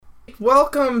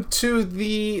Welcome to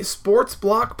the Sports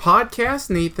Block Podcast.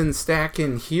 Nathan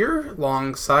Stacken here,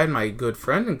 alongside my good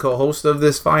friend and co-host of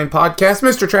this fine podcast,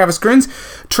 Mr. Travis Grins.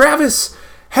 Travis,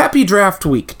 happy draft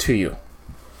week to you.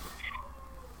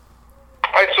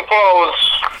 I suppose.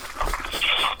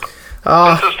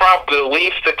 This is probably the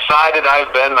least excited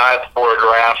I've been for a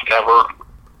draft ever.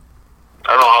 I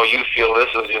don't know how you feel. This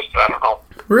is just, I don't know.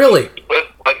 Really?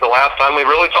 It's like the last time we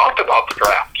really talked about the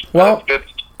draft. Well, it's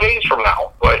days from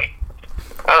now, but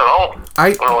I don't know.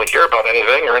 I don't really care about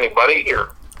anything or anybody here.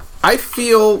 I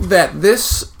feel that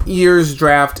this year's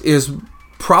draft is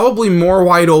probably more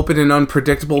wide open and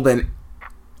unpredictable than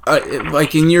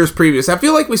like in years previous. I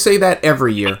feel like we say that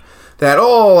every year. That,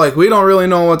 we don't really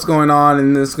know what's going on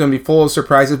and this is going to be full of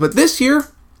surprises. But this year,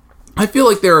 I feel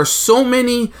like there are so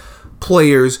many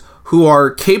players who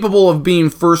are capable of being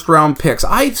first-round picks.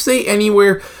 I'd say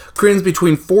anywhere, Grins,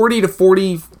 between 40 to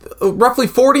 40, roughly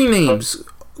 40 names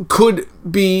could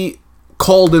be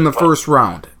called in the first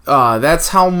round. That's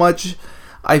how much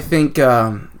I think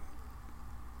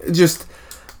just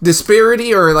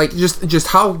disparity or like just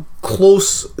how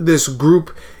close this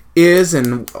group is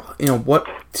and what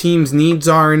teams' needs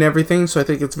are and everything. So I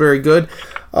think it's very good.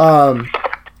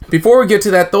 Before we get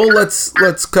to that though, let's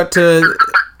cut to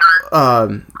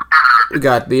we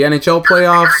got the NHL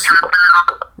playoffs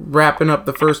wrapping up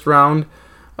the first round.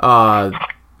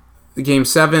 Game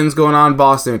 7's going on,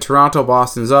 Boston and Toronto.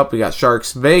 Boston's up. We got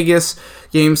Sharks Vegas,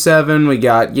 Game 7. We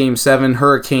got Game 7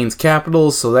 Hurricanes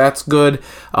Capitals, so that's good.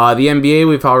 The NBA,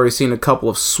 we've already seen a couple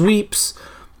of sweeps.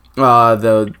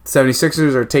 The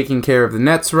 76ers are taking care of the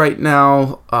Nets right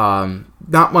now.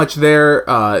 Not much there,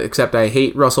 except I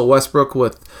hate Russell Westbrook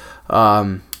with...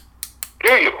 Do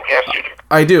you? Yes, you do.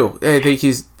 I do. I think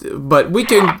but we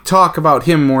can talk about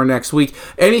him more next week.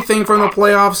 Anything from the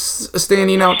playoffs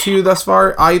standing out to you thus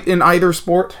far in either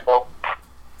sport? No.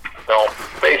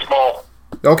 Baseball.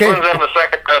 Okay. Twins have the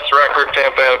second best record.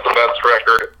 Tampa has the best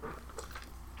record.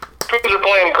 Twins are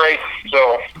playing great,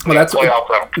 so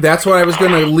that's what I was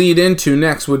going to lead into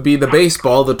next would be the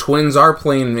baseball. The Twins are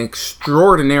playing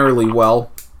extraordinarily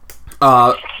well.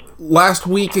 Last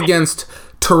week against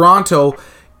Toronto,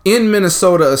 in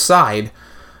Minnesota aside,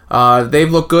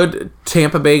 they've looked good.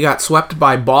 Tampa Bay got swept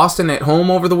by Boston at home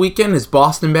over the weekend. Is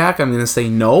Boston back? I'm going to say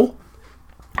no.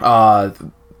 It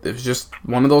was just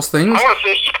one of those things. I want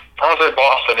to say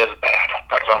Boston is bad.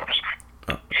 That's what I'm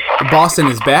saying. Boston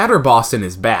is bad or Boston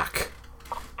is back?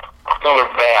 No,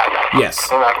 they're bad. Yes.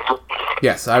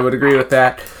 Yes, I would agree with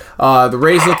that. The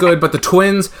Rays look good, but the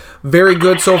Twins very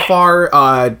good so far.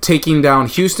 Taking down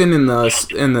Houston in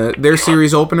their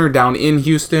series opener down in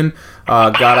Houston.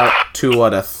 Got out to a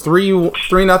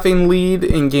 3-0 lead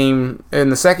in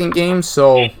the second game.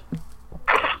 So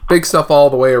big stuff all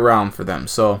the way around for them.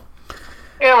 So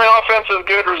yeah, offense is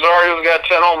good. Rosario's got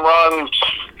 10 home runs.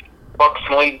 Bucks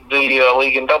lead the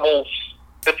league in doubles.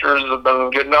 Pitchers have been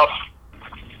good enough.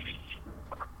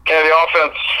 Yeah, the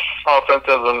offense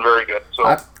has been very good.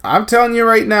 So I'm telling you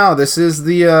right now, this is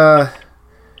I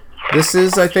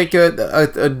think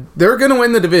they're going to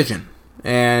win the division.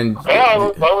 And yeah, I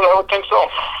would think so.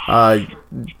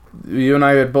 You and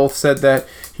I had both said that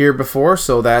here before,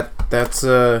 so that's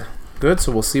good.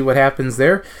 So we'll see what happens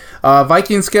there.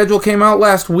 Vikings schedule came out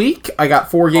last week. I got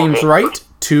 4 games right.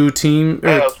 2 team.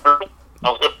 Yeah, that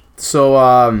was good.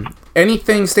 So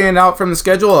anything stand out from the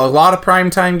schedule? A lot of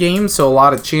primetime games, so a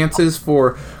lot of chances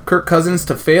for Kirk Cousins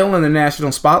to fail in the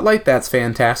national spotlight. That's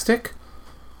fantastic.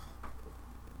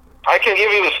 I can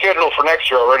give you the schedule for next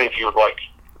year already if you would like.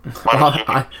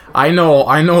 I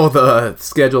know the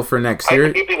schedule for next year.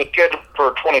 I can give you the schedule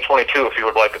for 2022 if you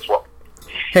would like as well.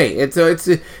 Hey, it's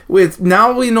with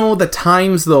now we know the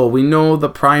times though. We know the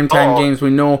primetime games. We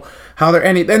know how they're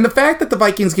ending, and the fact that the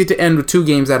Vikings get to end with 2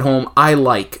 games at home, I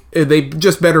like. They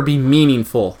just better be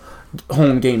meaningful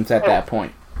home games at that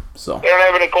point. So they don't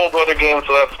have any cold weather games,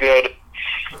 so that's good.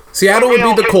 Seattle would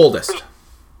be the coldest.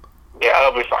 Yeah,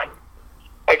 that'll be fine.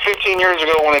 Like 15 years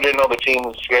ago when I didn't know the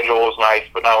team's schedule was nice,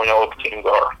 but now we know what the teams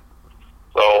are.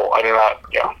 So I do not,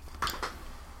 yeah.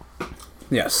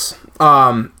 Yes.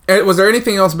 Was there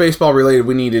anything else baseball related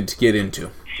we needed to get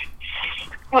into?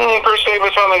 Chris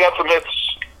Davis finally got some hits.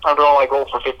 I'm going 0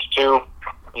 for 52.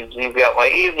 He's been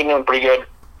doing pretty good.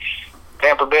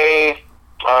 Tampa Bay,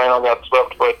 got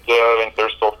swept, but I think they're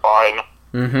still fine.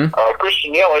 Mm-hmm.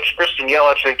 Christian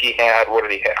Yelich, I think he had, what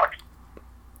did he have?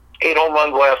 8 home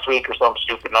runs last week or some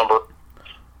stupid number.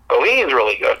 So he's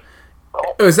really good.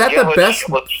 So, is that the best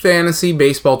fantasy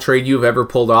baseball trade you've ever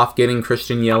pulled off, getting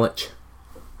Christian Yelich?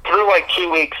 Through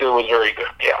 2 weeks, it was very good.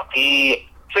 Yeah, he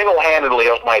single-handedly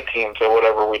helped my team to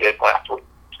whatever we did last week.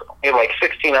 So he had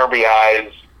 16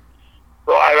 RBIs,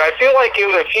 So I feel like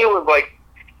if he was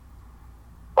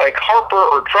like Harper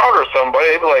or Trout or somebody,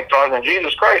 they'd be like talking,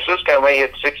 Jesus Christ, this guy may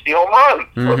hit 60 home runs.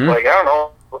 So it's like, I don't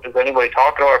know, is anybody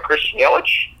talking about Christian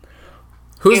Yelich?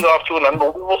 He's off to an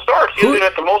unbelievable start. He's been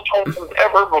at the most home runs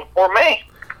ever before May.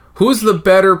 Who's the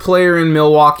better player in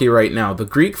Milwaukee right now, the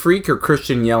Greek Freak or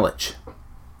Christian Yelich?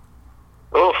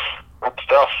 Oof, that's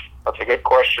tough. That's a good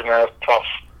question. That's tough.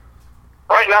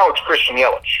 Right now, it's Christian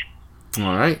Yelich.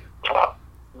 All right.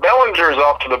 Bellinger's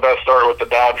off to the best start with the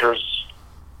Dodgers.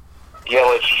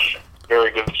 Yelich,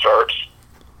 very good start.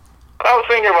 I was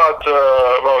thinking about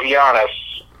Giannis.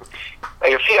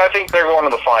 I think they're going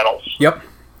to the finals. Yep.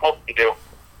 Hope they do.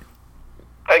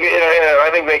 I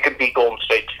think they could beat Golden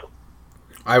State too.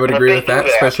 I would agree with that,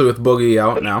 especially with Boogie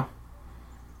out now.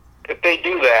 If they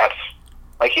do that,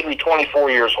 like he'd be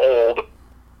 24 years old.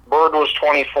 Bird was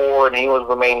 24, and he was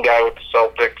the main guy with the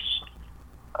Celtics.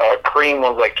 Kareem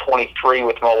was like 23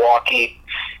 with Milwaukee,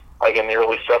 like in the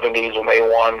early 70s when they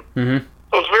won. Mm-hmm.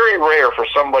 So it's very rare for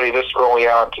somebody this early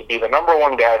on to be the number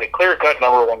one guy, the clear-cut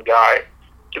number one guy,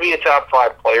 to be a top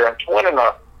 5 player, and to win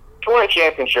a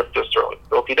championship this early.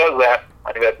 So if he does that,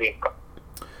 I think that'd be incredible.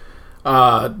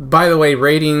 By the way,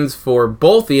 ratings for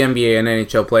both the NBA and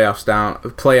NHL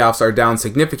playoffs are down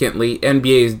significantly.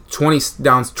 NBA is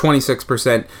down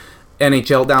 26%,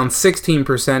 NHL down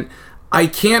 16%. I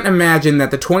can't imagine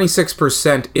that the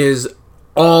 26% is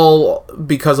all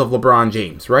because of LeBron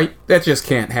James, right? That just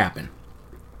can't happen.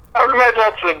 I would imagine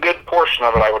that's a good portion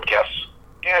of it, I would guess.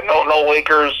 Yeah, no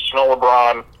Lakers, no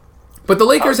LeBron. But the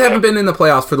Lakers haven't been in the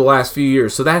playoffs for the last few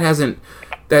years, so that hasn't...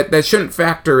 That shouldn't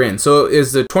factor in. So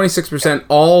is the 26%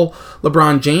 all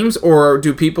LeBron James, or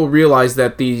do people realize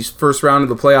that the first round of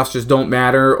the playoffs just don't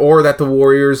matter, or that the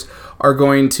Warriors are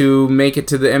going to make it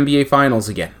to the NBA Finals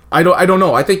again? I don't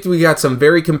know. I think we got some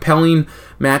very compelling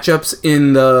matchups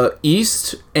in the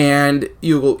East, and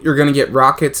you're going to get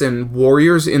Rockets and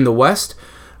Warriors in the West.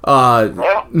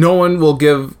 No one will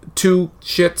give two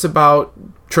shits about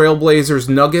Trailblazers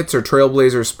Nuggets or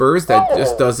Trailblazers Spurs. That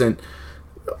just doesn't...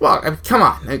 Well, come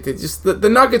on. The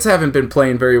Nuggets haven't been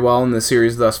playing very well in the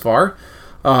series thus far.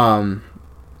 I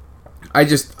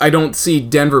don't see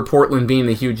Denver-Portland being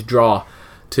a huge draw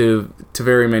to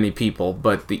very many people,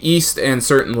 but the East and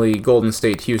certainly Golden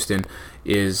State-Houston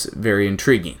is very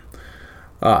intriguing.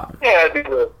 I think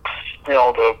the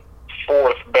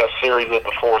fourth best series of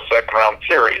the 4 second-round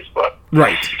series, but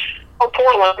right.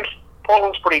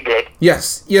 Portland's pretty good.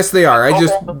 Yes, they are. I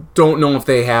just don't know if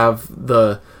they have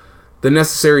the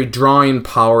necessary drawing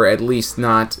power, at least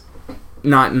not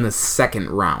in the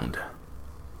second round.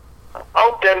 I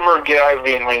hope Denver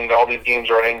all these games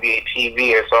are on NBA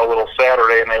TV. I saw a little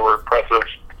Saturday, and they were impressive.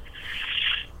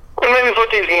 Well, maybe put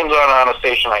these games on a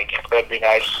station I guess. That'd be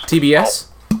nice. TBS?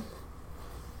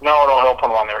 No, don't put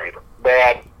them on there either.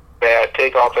 Bad.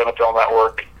 Take off NFL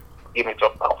Network. Give me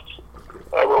something else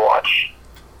I will watch.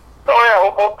 So,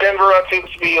 yeah, hope Denver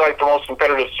seems to be like the most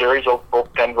competitive series.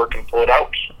 Hope Denver can pull it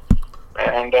out.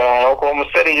 And Oklahoma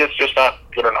City is just not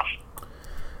good enough.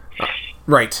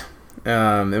 Right.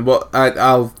 Well,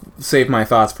 I'll save my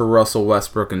thoughts for Russell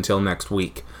Westbrook until next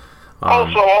week.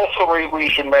 Also, we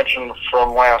should mention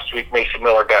from last week, Mason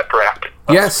Miller got drafted.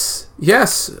 Yes.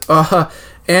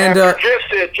 And just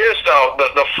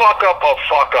the fuck up of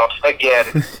fuck ups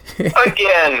again.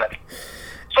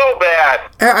 So bad.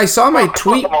 I saw my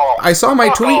tweet. I saw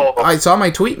my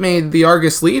tweet made the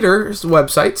Argus Leader's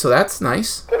website, so that's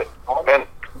nice.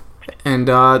 And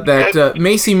that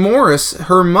Macy Morris,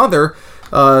 her mother,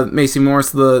 Macy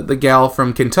Morris, the gal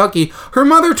from Kentucky, her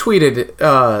mother tweeted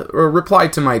or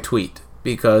replied to my tweet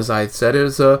because I said it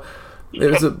was a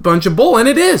bunch of bull, and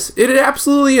it is. It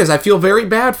absolutely is. I feel very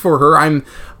bad for her. I'm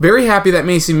very happy that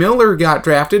Macy Miller got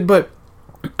drafted, but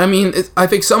I mean, I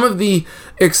think some of the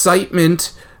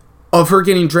excitement of her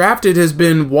getting drafted has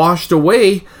been washed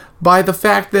away by the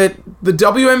fact that the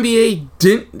WNBA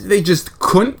they just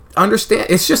couldn't understand.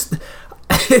 It's just,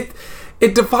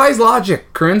 it defies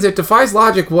logic, Corinne. It defies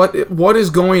logic what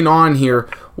is going on here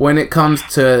when it comes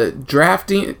to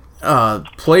drafting a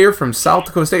player from South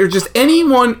Dakota State, or just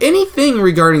anything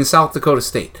regarding South Dakota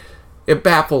State. It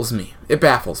baffles me. It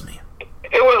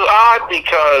was odd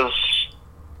because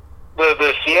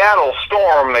the Seattle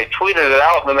Storm, they tweeted it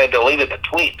out and then they deleted the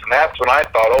tweet, and that's when I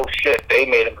thought, oh shit, they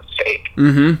made a mistake.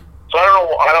 Mm-hmm. So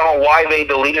I don't know why they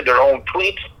deleted their own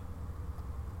tweet.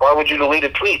 Why would you delete a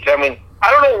tweet? I mean,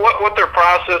 I don't know what their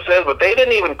process is, but they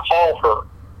didn't even call her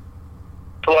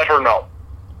to let her know.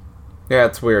 Yeah,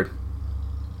 it's weird.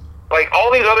 Like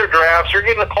all these other drafts, you're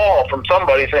getting a call from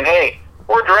somebody saying, hey,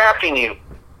 we're drafting you.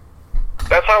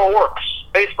 That's how it works.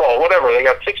 Baseball, whatever. They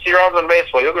got 60 rounds in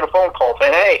baseball. You'll get a phone call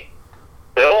saying, hey,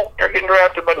 Bill, you're getting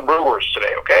drafted by the Brewers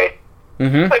today, okay?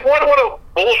 Mm-hmm. Like, what a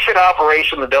bullshit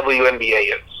operation the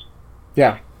WNBA is.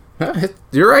 Yeah.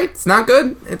 You're right. It's not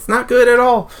good. It's not good at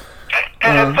all.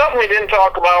 And something we didn't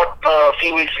talk about a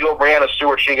few weeks ago, Brianna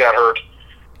Stewart, she got hurt.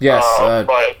 Yes,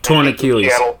 torn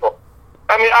Achilles.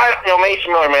 I mean,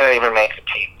 Mason Miller may not even make the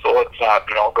team, so let's not,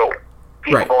 go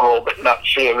people going a little bit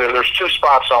nuts. There's 2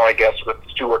 spots now, I guess, with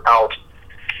Stewart out,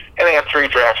 and they have 3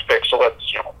 draft picks. So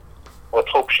let's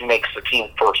hope she makes the team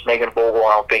first. Megan Vogel,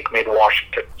 I don't think, made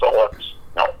Washington, so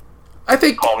I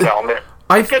think calm down there.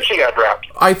 I think she got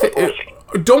drafted.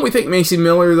 Don't we think Macy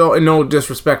Miller, though? And no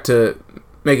disrespect to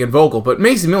Megan Vogel, but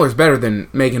Macy Miller's better than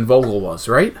Megan Vogel was,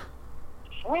 right?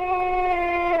 I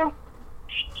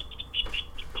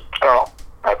don't know.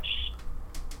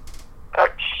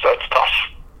 That's tough.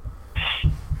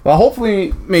 Well,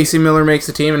 hopefully Macy Miller makes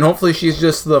the team, and hopefully she's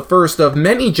just the first of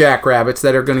many Jackrabbits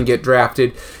that are going to get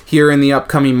drafted here in the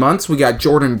upcoming months. We got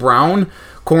Jordan Brown,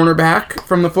 cornerback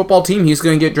from the football team. He's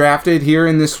going to get drafted here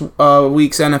in this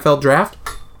week's NFL draft.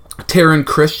 Taryn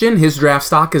Christian, his draft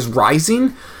stock is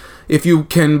rising, if you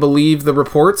can believe the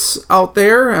reports out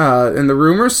there and the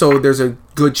rumors. So there's a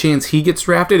good chance he gets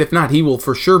drafted. If not, he will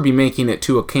for sure be making it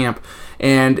to a camp.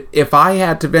 And if I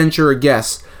had to venture a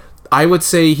guess, I would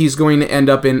say he's going to end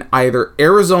up in either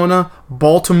Arizona,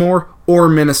 Baltimore, or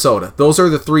Minnesota. Those are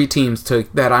the 3 teams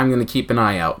that I'm going to keep an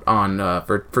eye out on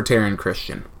for Taryn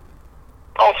Christian.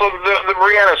 Also, the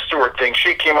Brianna Stewart thing,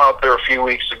 she came out there a few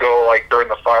weeks ago, like during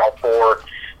the Final Four,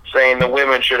 saying the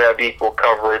women should have equal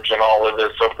coverage and all of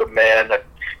this of the men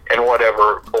and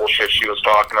whatever bullshit she was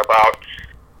talking about.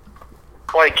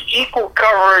 Like, equal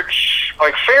coverage,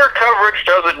 like fair coverage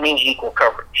doesn't mean equal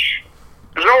coverage.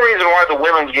 There's no reason why the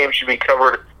women's game should be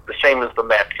covered the same as the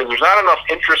men, because there's not enough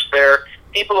interest there.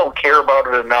 People don't care about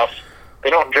it enough. They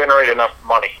don't generate enough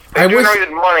money. They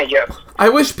generated money, yes. I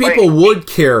wish people would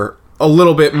care a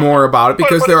little bit more about it,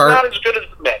 because but it's not as good as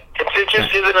the men. It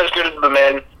just isn't as good as the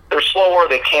men. They're slower,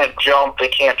 they can't jump, they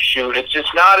can't shoot. It's just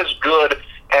not as good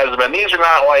as the men. These are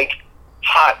not like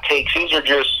hot takes.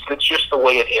 It's just the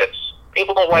way it is.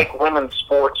 People don't like women's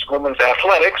sports, women's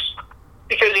athletics,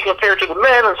 because you compare it to the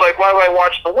men, it's like, why would I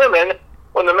watch the women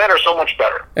when the men are so much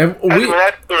better? And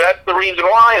that's the reason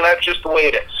why, and that's just the way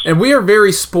it is. And we are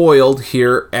very spoiled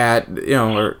here at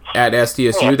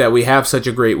SDSU that we have such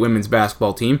a great women's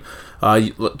basketball team.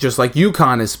 Just like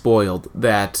UConn is spoiled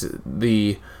that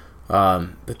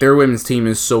that their women's team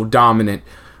is so dominant.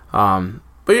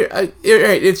 But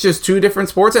it's just 2 different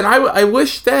sports, and I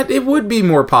wish that it would be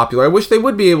more popular. I wish they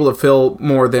would be able to fill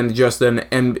more than just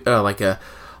like a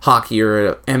hockey or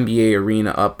an NBA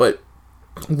arena up. But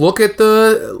look at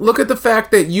the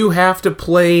fact that you have to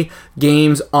play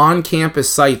games on campus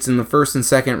sites in the first and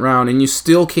second round, and you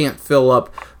still can't fill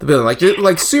up the building.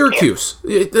 Like Syracuse,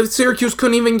 Syracuse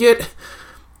couldn't even get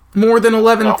more than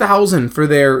 11,000 for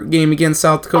their game against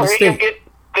South Dakota State.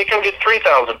 They can get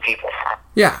 3,000 people.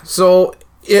 Yeah, so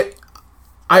in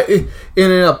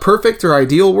a perfect or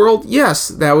ideal world, yes,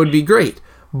 that would be great.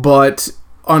 But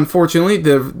unfortunately,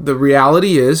 the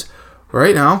reality is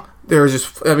right now there's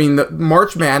just the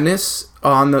March Madness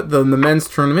on the men's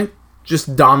tournament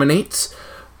just dominates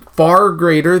far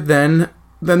greater than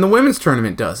the women's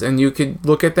tournament does, and you could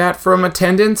look at that from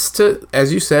attendance to,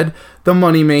 as you said, the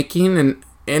money making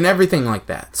and everything like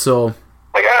that. So,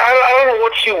 like, I don't know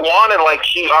what she wanted. Like,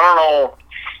 I don't know.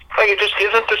 Like, it just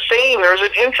isn't the same. There's an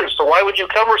interest. So why would you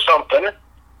cover something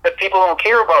that people don't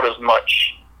care about as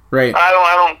much? Right. I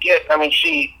don't get. I mean,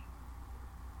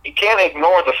 you can't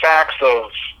ignore the facts of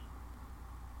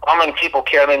how many people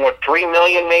care. I mean, 3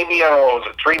 million maybe? I don't know. What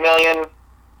was it? 3 million?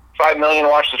 5 million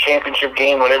watched the championship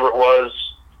game, whatever it was.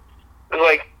 It's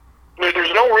like,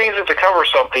 there's no reason to cover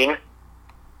something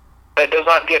that does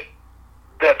not get,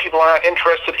 that people are not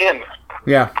interested in.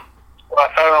 Yeah. I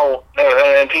don't know,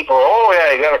 and people are, oh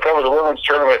yeah, you got to cover the women's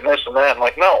tournament and this and that. I'm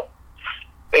like, no,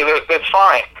 that's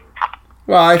fine.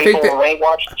 Well, I people think that may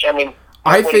watch. I mean,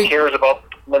 nobody cares about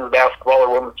men's basketball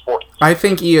or women's sports. I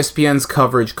think ESPN's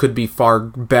coverage could be far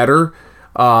better.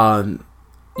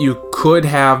 You could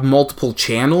have multiple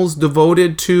channels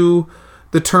devoted to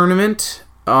the tournament.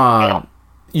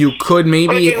 You could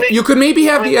maybe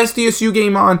have the SDSU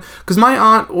game on, because my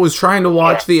aunt was trying to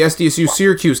watch the SDSU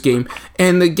Syracuse game,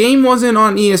 and the game wasn't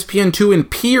on ESPN2 in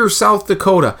Pierre, South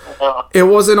Dakota. It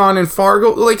wasn't on in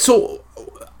Fargo. Like, so,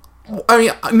 I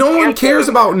mean, no one cares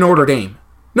about Notre Dame.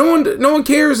 No one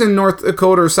cares in North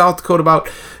Dakota or South Dakota about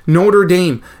Notre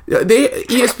Dame.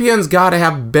 ESPN's got to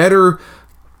have better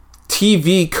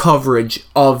TV coverage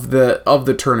of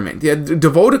the tournament. Yeah,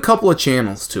 devote a couple of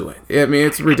channels to it. I mean,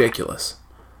 it's ridiculous.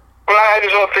 Well, I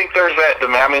just don't think there's that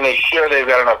demand. I mean, they've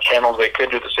got enough channels. They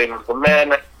could do the same as the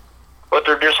men, but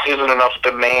there just isn't enough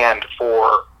demand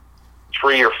for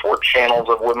 3 or 4 channels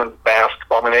of women's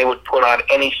basketball. I mean, they would put on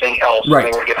anything else, right,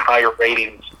 and they would get higher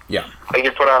ratings. Yeah. They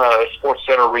could put on a Sports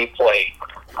Center replay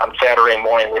on Saturday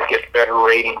morning, would get better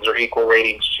ratings or equal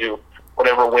ratings to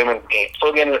whatever women's game.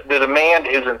 So again, the demand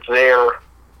isn't there.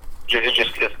 It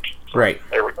just isn't. Right.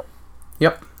 There we go.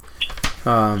 Yep.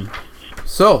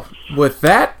 So, with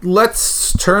that,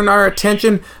 let's turn our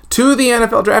attention to the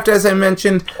NFL draft. As I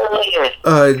mentioned,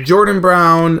 Jordan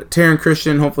Brown, Taryn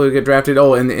Christian, hopefully will get drafted.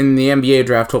 Oh, and in the NBA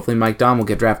draft, hopefully Mike Don will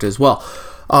get drafted as well.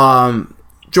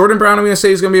 Jordan Brown, I'm going to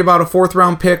say, is going to be about a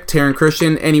 4th-round pick. Taryn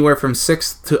Christian, anywhere from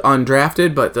 6th to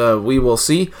undrafted, but we will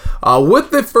see.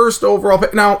 With the first overall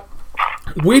pick, now,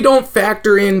 we don't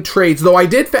factor in trades, though I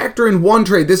did factor in one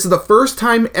trade. This is the first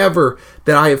time ever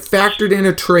that I have factored in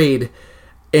a trade,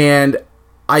 and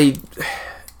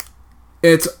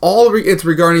it's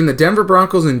regarding the Denver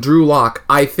Broncos and Drew Lock.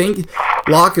 I think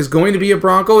Lock is going to be a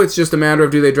Bronco. It's just a matter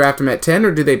of, do they draft him at 10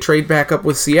 or do they trade back up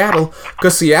with Seattle?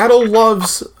 Because Seattle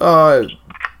loves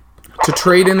to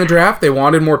trade in the draft. They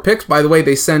wanted more picks. By the way,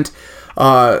 they sent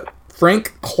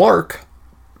Frank Clark,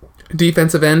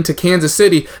 defensive end, to Kansas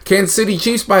City. Kansas City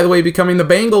Chiefs, by the way, becoming the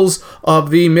Bengals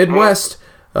of the Midwest.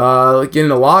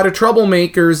 Getting a lot of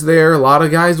troublemakers there, a lot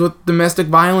of guys with domestic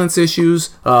violence issues.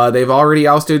 They've already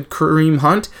ousted Kareem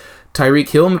Hunt. Tyreek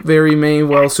Hill may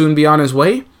well soon be on his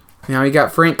way. Now you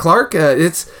got Frank Clark.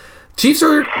 Chiefs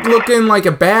are looking like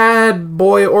a bad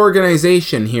boy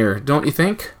organization here, don't you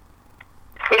think?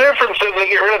 The difference is they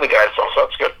get rid of the guys, so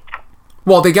that's good.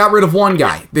 Well, they got rid of one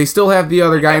guy. They still have the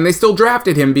other guy, and they still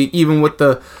drafted him even with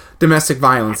the domestic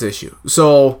violence issue.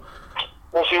 So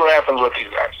we'll see what happens with these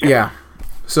guys. Yeah.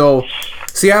 So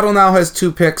Seattle now has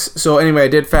 2 picks. So anyway, I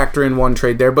did factor in one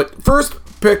trade there. But first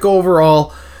pick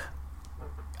overall,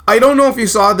 I don't know if you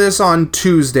saw this on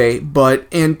Tuesday, but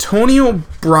Antonio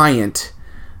Bryant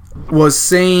was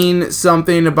saying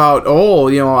something about,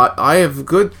 I have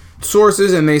good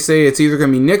sources, and they say it's either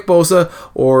going to be Nick Bosa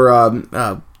or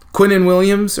Keenan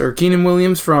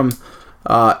Williams from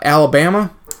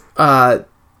Alabama.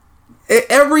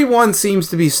 Everyone seems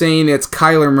to be saying it's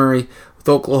Kyler Murray with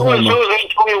Oklahoma. Who is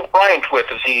Antonio Bryant with?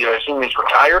 Is he? I assume he's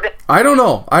retired. I don't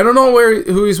know. I don't know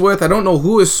who he's with. I don't know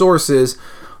who his source is.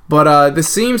 But this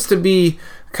seems to be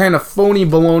kind of phony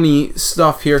baloney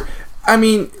stuff here. I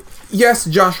mean, yes,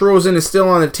 Josh Rosen is still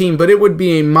on the team, but it would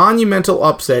be a monumental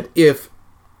upset if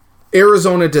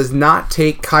Arizona does not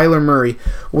take Kyler Murray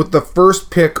with the first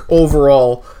pick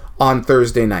overall on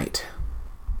Thursday night.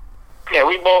 Yeah,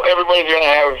 everybody's going to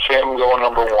have him going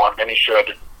number 1, and he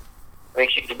should. I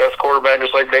think he's the best quarterback,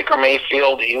 just like Baker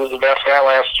Mayfield. He was the best guy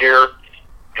last year.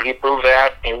 He proved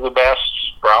that. He was the best.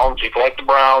 Browns, people like the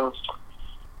Browns.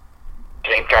 I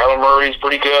think Kyler Murray's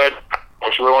pretty good.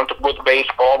 Wish we went with the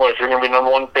baseball, but if you're going to be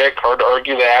number 1 pick, hard to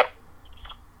argue that.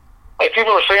 Like,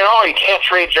 people are saying, you can't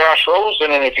trade Josh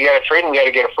Rosen, and if you got to trade him, you got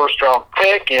to get a first-round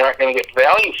pick, and you're not going to get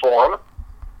value for him.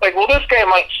 Like, well, this guy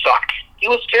might suck. He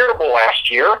was terrible last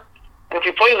year, and if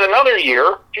he plays another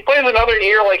year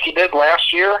like he did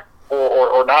last year,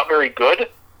 or not very good,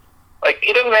 like,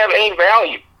 he doesn't have any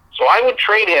value. So I would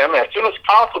trade him as soon as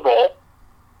possible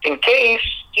in case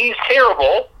he's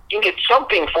terrible. You can get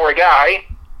something for a guy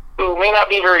who may not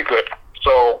be very good.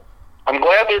 So I'm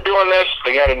glad they're doing this.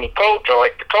 They got a new coach. I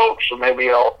like the coach, so maybe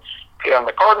I'll get on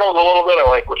the Cardinals a little bit. I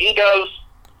like what he does.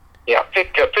 Yeah,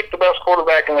 pick the best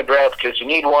quarterback in the draft because you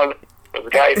need one. Because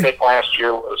the guy you picked last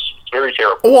year was very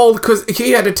terrible. Well, because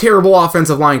he had a terrible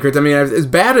offensive line, Chris. I mean, as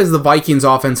bad as the Vikings'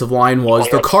 offensive line was,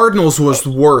 the Cardinals was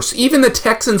worse. Even the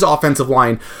Texans' offensive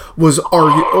line was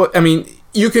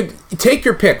you could take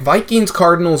your pick, Vikings,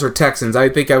 Cardinals, or Texans. I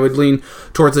think I would lean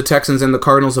towards the Texans and the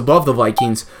Cardinals above the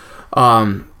Vikings,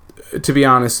 to be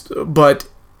honest. But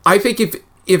I think if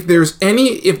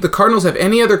the Cardinals have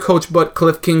any other coach but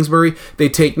Cliff Kingsbury, they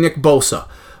take Nick Bosa.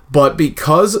 But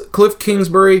because Cliff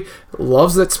Kingsbury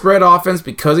loves that spread offense,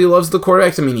 because he loves the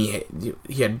quarterbacks, I mean,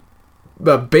 he had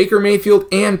Baker Mayfield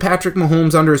and Patrick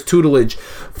Mahomes under his tutelage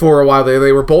for a while there.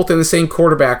 They were both in the same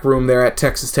quarterback room there at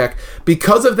Texas Tech.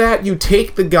 Because of that, you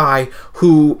take the guy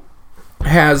who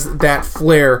has that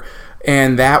flair,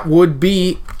 and that would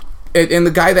be and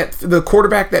the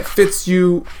quarterback that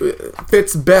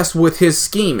fits best with his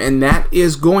scheme, and that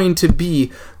is going to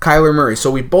be Kyler Murray.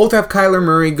 So we both have Kyler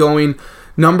Murray going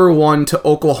number 1 to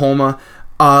Oklahoma.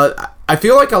 I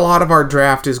feel like a lot of our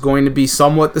draft is going to be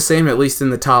somewhat the same, at least in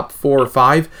the top 4 or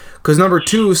 5. Because number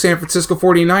 2, San Francisco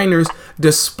 49ers,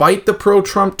 despite the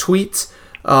pro-Trump tweets,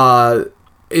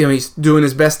 he's doing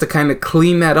his best to kind of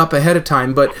clean that up ahead of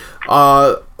time. But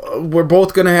we're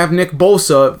both going to have Nick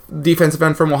Bosa, defensive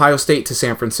end from Ohio State, to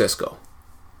San Francisco.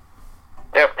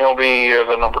 Yep, he'll be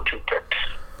the number 2 pick.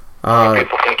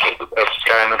 People think he's the best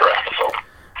guy in the draft. So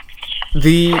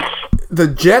the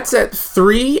Jets at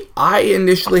 3, I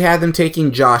initially had them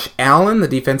taking Josh Allen, the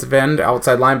defensive end,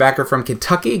 outside linebacker from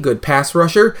Kentucky, good pass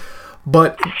rusher.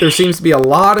 But there seems to be a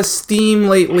lot of steam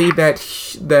lately that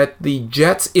the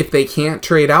Jets, if they can't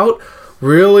trade out,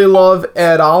 really love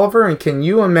Ed Oliver. And can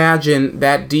you imagine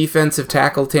that defensive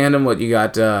tackle tandem? What you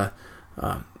got?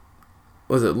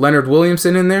 Was it Leonard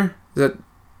Williamson in there? Is that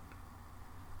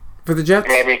for the Jets?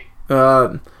 Maybe.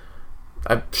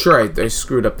 I'm sure I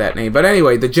screwed up that name. But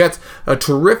anyway, the Jets, a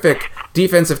terrific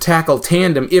defensive tackle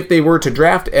tandem if they were to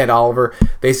draft Ed Oliver.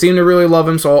 They seem to really love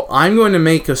him, so I'm going to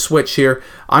make a switch here.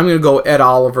 I'm going to go Ed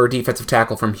Oliver, defensive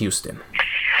tackle from Houston.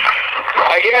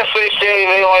 I guess they say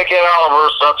they like Ed Oliver,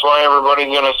 so that's why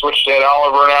everybody's going to switch to Ed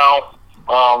Oliver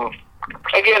now.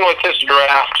 Again, with this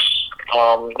draft,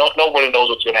 nobody knows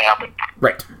what's going to happen.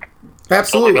 Right.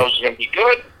 Absolutely. Nobody knows what's going to be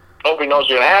good. Nobody knows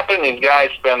what's going to happen. These guys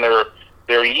spend their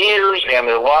years and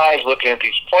their lives looking at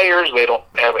these players. They don't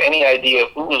have any idea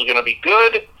who is going to be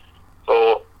good.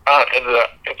 So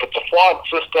if it's a flawed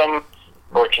system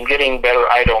or it's getting better,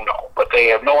 I don't know. But they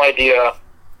have no idea.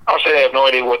 I don't say they have no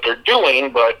idea what they're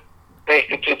doing, but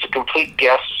it's a complete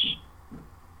guess.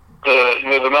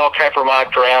 The Mel Kiper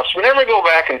mock drafts, we never go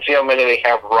back and see how many they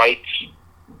have right.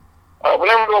 We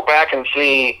never go back and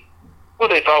see who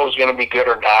they thought was going to be good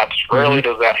or not. Rarely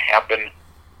does that happen.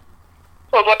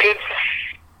 So it's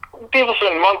like people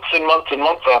spend months and months and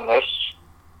months on this,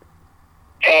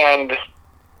 and you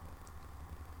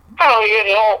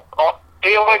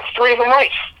have like 3 of them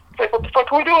right. It's like, what the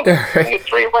fuck are we doing? You get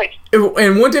 3 right.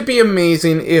 And wouldn't it be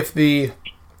amazing if the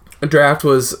draft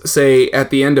was, say, at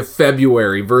the end of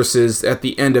February versus at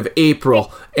the end of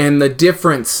April, and the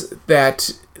difference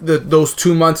that those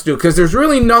 2 months do? Because there's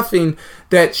really nothing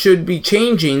that should be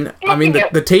changing. I mean,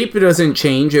 the tape doesn't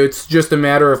change. It's just a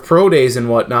matter of pro days and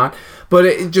whatnot.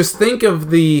 But just think of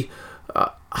the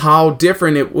how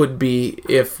different it would be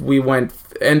if we went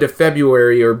end of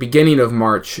February or beginning of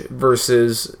March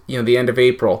versus the end of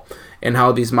April, and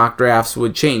how these mock drafts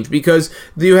would change. Because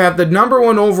you have the number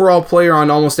 1 overall player on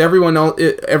almost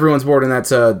everyone's board, and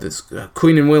that's this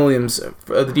Quinnen Williams,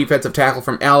 the defensive tackle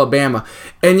from Alabama.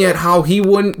 And yet how he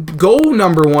wouldn't go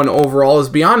number 1 overall is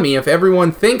beyond me. If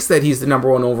everyone thinks that he's the number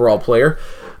 1 overall player,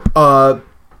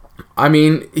 I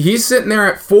mean, he's sitting there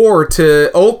at 4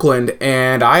 to Oakland,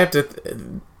 and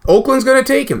Oakland's going to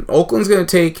take him. Oakland's going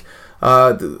to take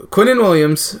Quinnen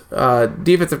Williams,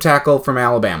 defensive tackle from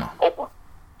Alabama.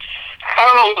 I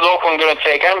don't know who's Oakland going to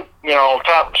take. I'm,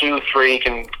 top 2, 3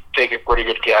 can take a pretty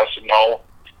good guess. No.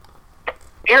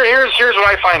 Here's what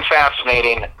I find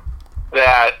fascinating.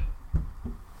 That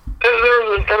there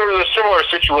was a similar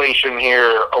situation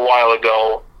here a while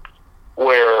ago,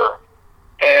 where,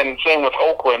 and same with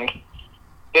Oakland,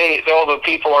 all the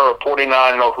people are reporting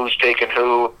on who's taking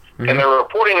who, and they're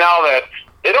reporting now that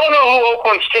they don't know who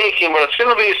Oakland's taking, but it's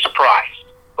going to be a surprise.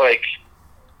 Like,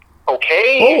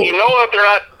 okay, that they're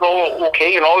not.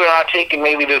 They're not taking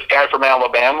maybe this guy from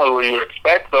Alabama who you would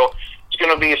expect. So it's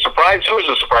going to be a surprise. Who is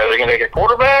a surprise? Are they going to take a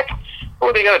quarterback? Who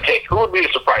are they going to take? Who would be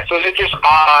a surprise? So it's just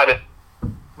odd.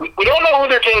 We don't know who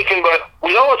they're taking, but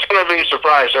we know it's going to be a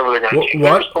surprise. Whoever they're going to take.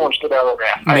 They're just going to out of the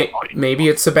draft. Maybe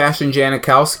it's Sebastian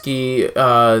Janikowski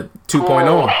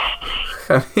 2.0.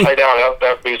 I doubt it.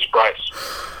 That would be a surprise.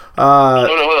 Who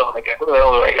the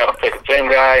hell do I got to pick? The same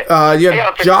guy?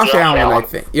 Yeah, Josh Allen, I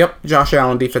think. Yep, Josh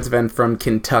Allen, defensive end from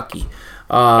Kentucky.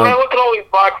 When I look at all these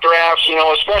mock drafts,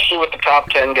 especially with the top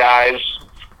 10 guys,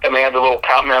 and they have the little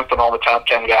comments on all the top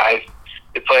 10 guys,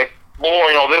 it's like,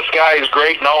 boy, this guy is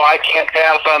great. No, I can't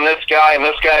pass on this guy, and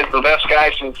this guy's the best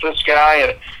guy since this guy,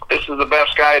 and this is the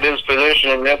best guy at his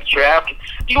position in this draft.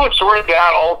 You would swear to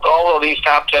God, all of these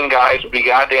top 10 guys would be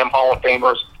goddamn Hall of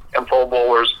Famers and Pro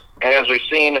Bowlers. And as we've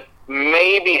seen,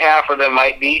 maybe half of them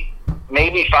might be.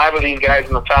 Maybe 5 of these guys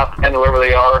in the top 10, whoever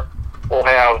they are, will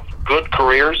have good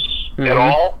careers at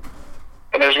all.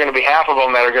 And there's going to be half of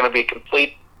them that are going to be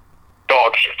complete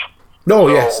dog shit. No,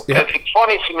 so, yes. Yeah. It's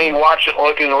funny to me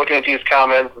looking at these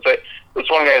comments and say, this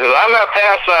one guy says, I'm not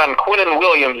passing on Quinnen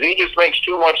Williams. He just makes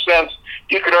too much sense.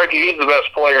 You could argue he's the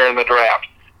best player in the draft.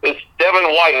 This Devin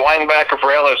White, linebacker for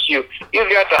LSU, he's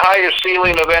got the highest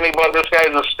ceiling of anybody. This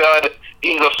guy's a stud.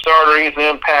 He's a starter. He's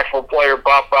an impactful player.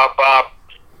 Bop, bop, bop.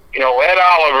 Ed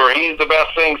Oliver, he's the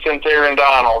best thing since Aaron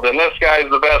Donald. And this guy's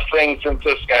the best thing since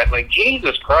this guy. Like,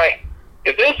 Jesus Christ.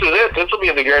 If this is it, this will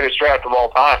be the greatest draft of all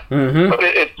time. But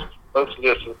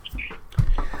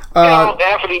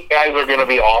half of these guys are going to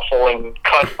be awful and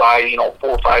cut by, 4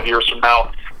 or 5 years from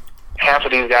now. half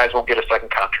of these guys won't get a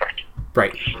second contract.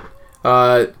 Right.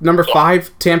 Number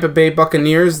 5, Tampa Bay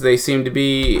Buccaneers. They seem to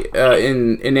be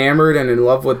enamored and in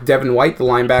love with Devin White, the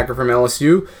linebacker from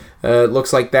LSU. It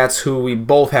looks like that's who we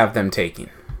both have them taking.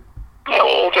 Yeah,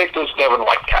 we'll take this Devin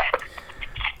White guy.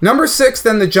 Number 6,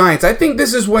 then the Giants. I think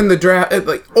this is when the draft...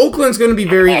 Oakland's going to be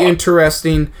very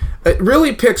interesting. It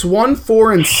really picks 1,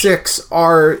 4, and 6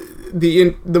 are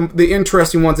the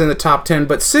interesting ones in the top 10,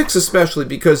 but 6 especially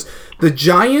because the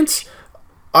Giants...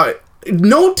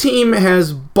 no team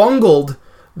has bungled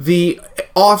the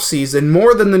offseason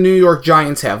more than the New York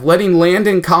Giants have, letting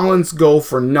Landon Collins go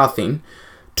for nothing,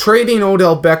 trading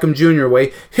Odell Beckham Jr.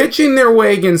 away, hitching their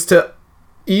wagons to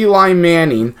Eli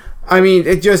Manning. I mean,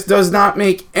 it just does not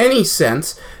make any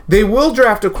sense. They will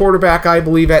draft a quarterback, I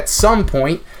believe, at some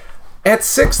point. At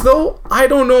 6, though, I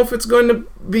don't know if it's going to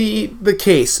be the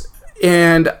case.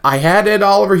 And I had Ed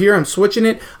Oliver here. I'm switching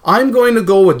it. I'm going to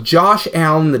go with Josh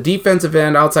Allen, the defensive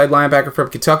end, outside linebacker from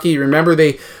Kentucky. Remember,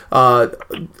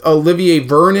 Olivier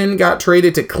Vernon got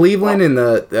traded to Cleveland in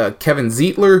the Kevin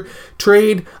Zeitler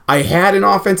trade. I had an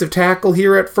offensive tackle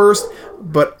here at first,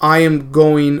 but I am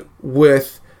going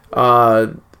with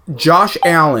Josh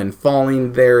Allen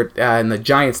falling there, and the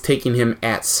Giants taking him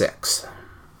at 6.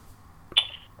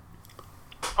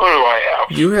 Who do I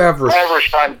have? You have I have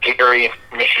Rashawn Gary,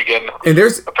 Michigan. And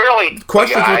there's apparently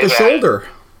questions with the shoulder.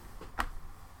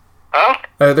 Huh?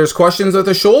 There's questions with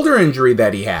the shoulder injury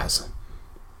that he has.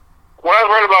 What I've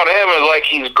read about him is like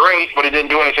he's great, but he didn't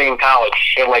do anything in college.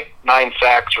 He had like 9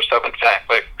 sacks or 7 sacks.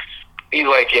 Like he's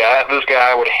like, yeah, this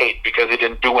guy I would hate because he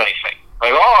didn't do anything.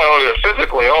 Like,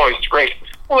 physically, he's great.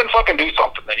 Well, then fucking do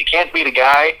something. Then you can't beat a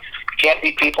guy. You can't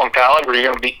beat people in college, or you're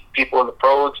going to beat people in the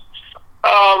pros.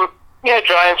 Yeah,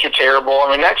 Giants are terrible. I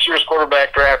mean, next year's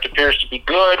quarterback draft appears to be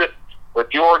good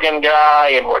with the Oregon guy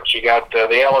and what you got,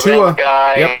 the Alabama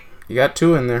guy. Yep, you got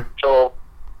 2 in there. So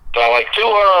like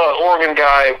Tua, Oregon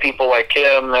guy, people like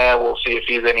him, we'll see if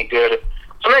he's any good.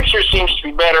 So next year seems to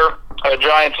be better.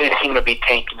 Giants, they seem to be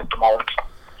tanking at the moment.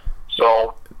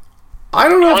 So I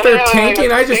don't know if they're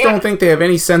tanking. I just don't think they have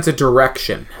any sense of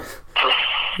direction.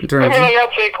 I got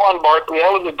Saquon Barkley.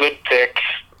 That was a good pick.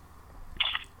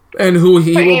 And who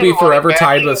he will be forever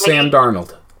tied with Sam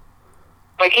Darnold.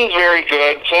 Like, he's very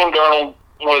good. Sam Darnold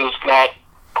was not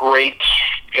great.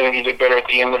 I think he did better at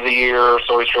the end of the year,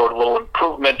 so he showed a little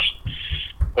improvement.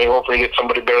 They hopefully get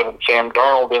somebody better than Sam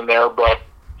Darnold in there. But,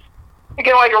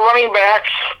 again, like a running back,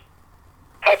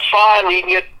 that's fine. You can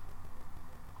get...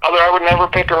 I would never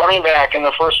pick a running back in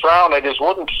the first round. I just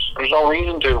wouldn't. There's no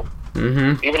reason to.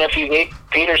 Mm-hmm. Even if he's Nate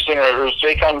Peterson or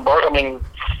Saquon Barkley. I mean,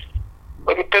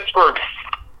 look at Pittsburgh.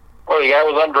 Well, the guy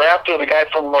was undrafted, the guy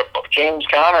from James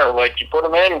Conner, like, you put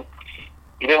him in,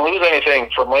 you didn't lose anything.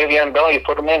 From Le'Veon Bell, you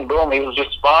put him in, boom, he was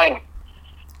just fine.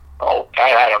 Oh,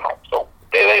 I don't know. So,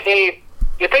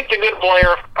 you picked a good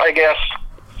player, I guess.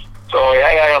 So,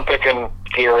 I'm picking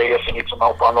here. I guess he needs some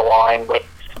help on the line, but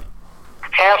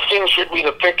Haskins should be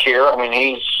the pick here. I mean,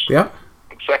 he's the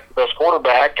second best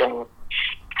quarterback, and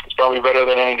he's probably better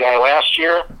than any guy last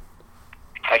year.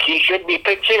 Like, he should be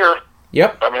picked here.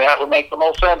 Yep. I mean, that would make the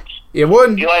most sense. It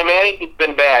would. Eli Manning's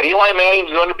been bad. Eli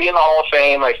Manning's going to be in the Hall of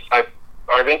Fame.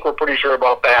 I think we're pretty sure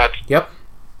about that. Yep.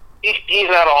 He's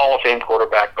not a Hall of Fame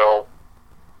quarterback, though.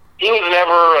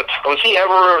 Was he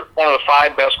ever one of the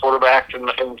 5 best quarterbacks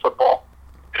in football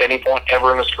at any point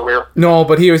ever in his career? No,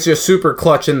 but he was just super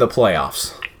clutch in the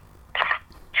playoffs.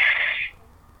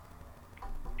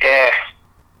 Yeah.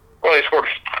 Well, they scored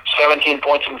 17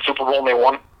 points in the Super Bowl and they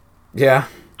won. Yeah.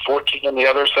 14 in the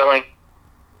other 7.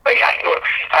 Like,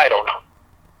 I don't know.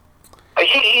 Like,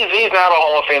 he's not a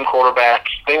Hall of Fame quarterback.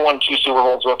 They won 2 Super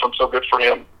Bowls with him, so good for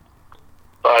him.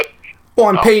 But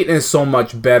Peyton is so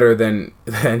much better than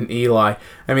Eli.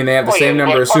 I mean, they have the same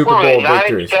number of Super Bowl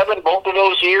victories. 9-7 both of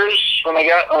those years when they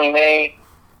got. I mean, they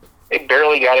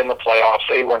barely got in the playoffs.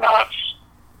 They were not.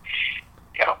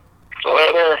 Yeah. So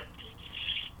they're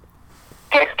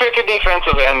pick a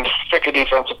defensive end, pick a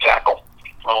defensive tackle.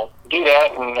 Well, do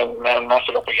that and then mess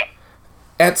it up again.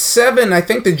 At 7, I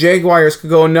think the Jaguars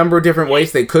could go a number of different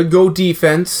ways. They could go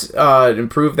defense,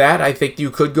 improve that. I think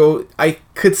you could go... I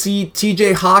could see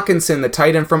T.J. Hawkinson, the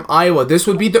tight end from Iowa. This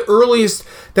would be the earliest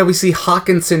that we see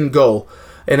Hawkinson go.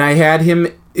 And I had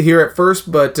him here at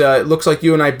first, but it looks like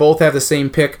you and I both have the same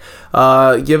pick.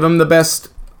 Give him the best,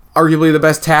 arguably the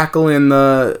best tackle in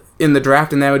the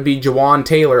draft, and that would be Jawan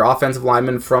Taylor, offensive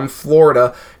lineman from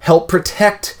Florida. Help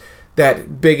protect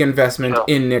that big investment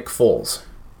in Nick Foles.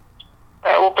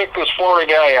 We'll pick this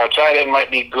Florida guy outside. It might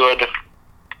be good.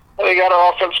 They got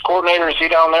our offense coordinator. Is he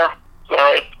down there? Is that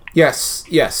right? Yes.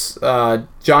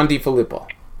 John DeFilippo.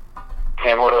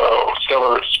 And what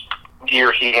Steelers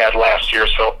year he had last year.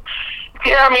 So,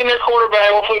 yeah, I mean, their quarterback,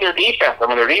 hopefully their defense. I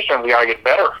mean, their defense got to get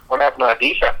better. What happened to that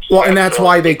defense? Well, and that's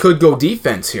why they could go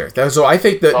defense here. So I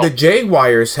think the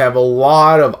Jaguars have a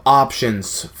lot of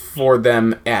options for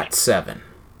them at 7.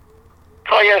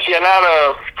 Well, yes, yeah, not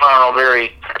a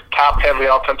very top-heavy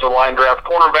offensive line draft.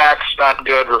 Cornerbacks, not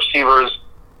good. Receivers,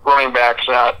 running backs,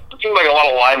 not. It seems like a lot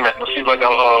of linemen. It seems like a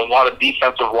lot of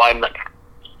defensive linemen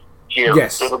here.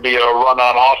 Yes. It'll be a run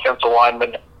on offensive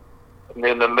linemen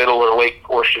in the middle or late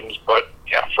portions. But,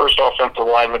 yeah, first offensive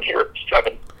lineman here at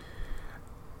 7.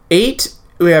 8,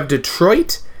 we have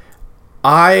Detroit.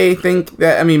 I think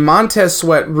that, Montez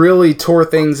Sweat really tore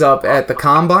things up at the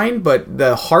combine, but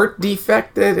the heart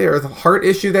defect or the heart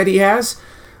issue that he has,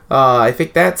 I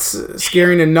think that's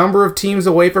scaring a number of teams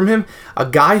away from him. A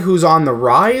guy who's on the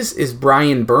rise is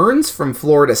Brian Burns from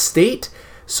Florida State.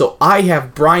 So I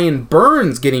have Brian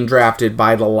Burns getting drafted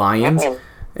by the Lions.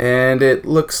 And it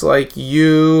looks like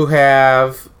you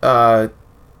have...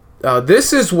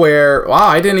 this is where... Wow,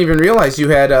 I didn't even realize you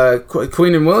had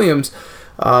Keenan Williams...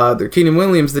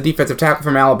 the defensive tackle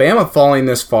from Alabama, falling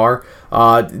this far.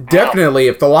 Definitely,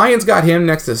 if the Lions got him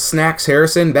next to Snacks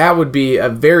Harrison, that would be a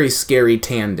very scary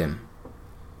tandem.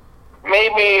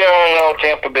 Maybe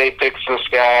Tampa Bay picks this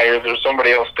guy, or there's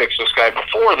somebody else picks this guy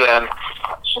before then,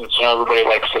 since everybody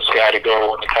likes this guy to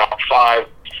go in the top 5.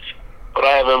 But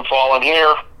I have him falling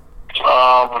here.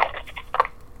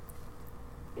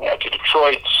 To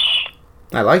Detroit.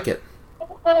 I like it.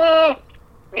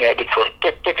 Yeah, Detroit.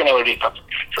 Pick another defense.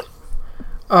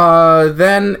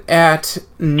 Then at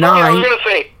 9... I was going to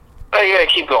say, I gotta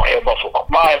keep going. Yeah, Buffalo.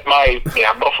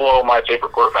 Buffalo, my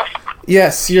favorite quarterback.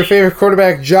 Yes, your favorite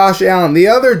quarterback, Josh Allen. The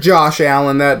other Josh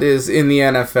Allen that is in the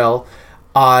NFL.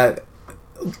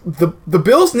 The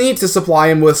Bills need to supply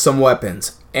him with some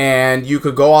weapons. And you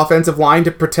could go offensive line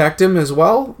to protect him as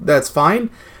well. That's fine.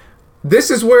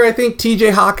 This is where I think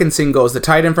T.J. Hawkinson goes, the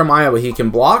tight end from Iowa. He can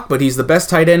block, but he's the best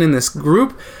tight end in this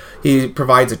group. He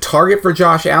provides a target for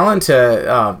Josh Allen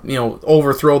to,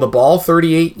 overthrow the ball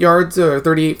 38 yards or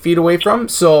 38 feet away from.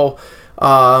 So,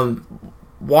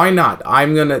 why not?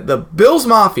 The Bills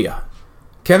Mafia.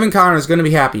 Kevin Conner is going to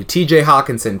be happy. T.J.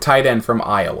 Hawkinson, tight end from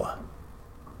Iowa.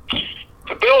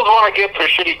 The Bills want to get their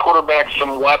shitty quarterback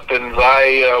some weapons.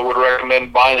 I would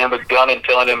recommend buying him a gun and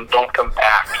telling him don't come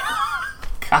back.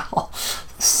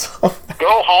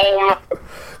 Go home.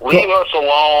 Leave us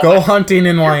alone. Go hunting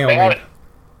in Wyoming.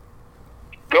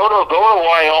 Go to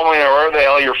Wyoming or wherever the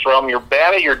hell you're from. You're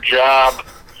bad at your job.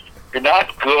 You're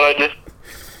not good.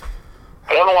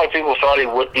 I don't know why people thought he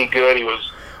would be good. He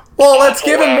was. Well, let's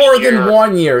give him more than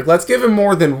 1 year. Let's give him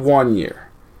more than 1 year.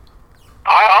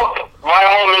 By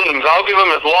all means, I'll give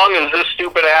him as long as this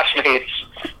stupid ass needs.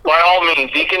 By all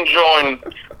means, he can join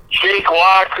Jake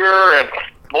Locker and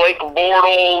Blake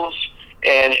Bortles,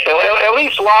 and at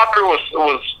least Locker was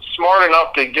smart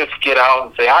enough to just get out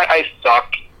and say, I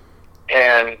suck,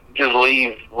 and just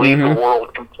leave the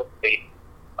world completely.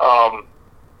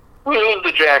 Who's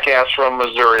the jackass from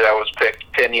Missouri that was picked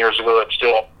 10 years ago that's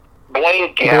still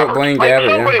Blaine Gabbert?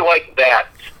 Somebody like that.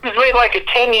 Who's made like a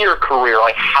 10-year career.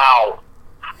 Like, how?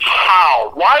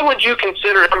 Why would you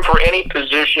consider him for any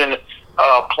position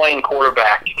playing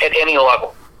quarterback at any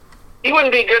level? He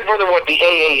wouldn't be good for the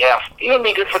AAF. He wouldn't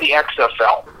be good for the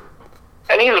XFL.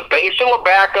 And he's still a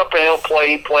backup, and he'll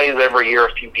play. He plays every year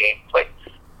a few games. Like,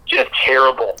 just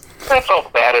terrible. That's how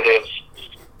bad it is.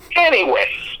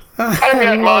 Anyways, I've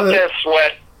got Montez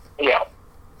Sweat. Yeah,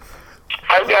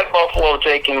 I've got Buffalo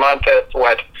taking Montez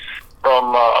Sweat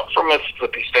from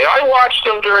Mississippi State. I watched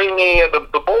him during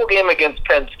the bowl game against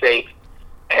Penn State,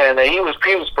 and he was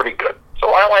pretty good. So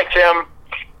I liked him.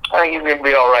 I think he's going to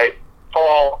be all right.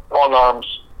 Tall, long arms.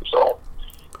 So,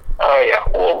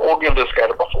 we'll give this guy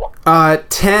to Buffalo.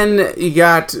 10, you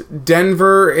got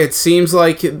Denver. It seems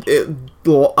like a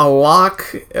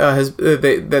lock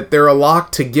that they're a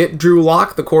lock to get Drew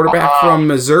Lock, the quarterback from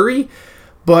Missouri.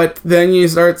 But then you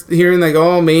start hearing like,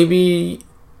 oh, maybe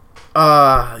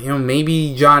John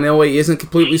Elway isn't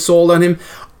completely sold on him.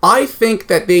 I think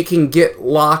that they can get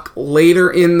Lock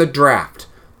later in the draft.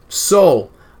 So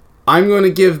I'm going to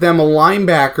give them a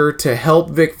linebacker to help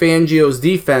Vic Fangio's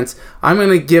defense. I'm going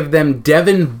to give them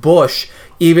Devin Bush,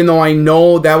 even though I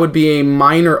know that would be a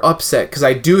minor upset, because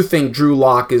I do think Drew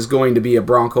Lock is going to be a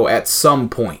Bronco at some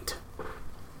point.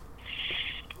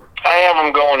 I have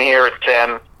him going here at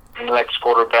 10, the next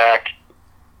quarterback.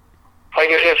 Like,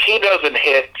 if he doesn't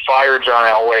hit, fire John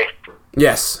Elway.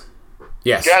 Yes.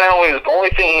 John Elway, the only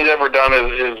thing he's ever done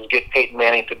is get Peyton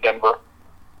Manning to Denver.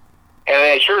 And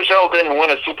they sure as hell didn't win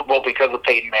a Super Bowl because of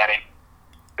Peyton Manning.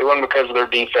 They won because of their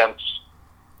defense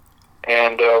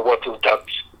and what's his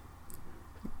ducks.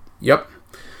 Yep.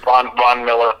 Von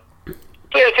Miller. So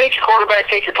yeah, take your quarterback,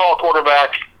 take your tall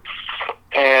quarterback,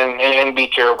 and be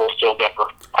terrible still, Denver.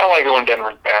 I like it when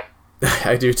Denver's bad.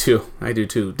 I do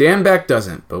too. Dan Beck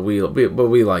doesn't, but we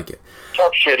like it.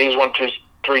 Tough shit. He's won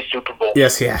 3 Super Bowls.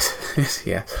 Yes, he has.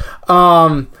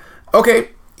 Okay,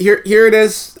 here it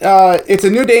is. It's a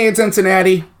new day in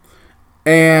Cincinnati,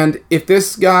 and if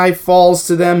this guy falls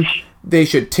to them, they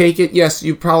should take it. Yes,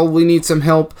 you probably need some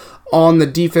help on the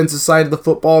defensive side of the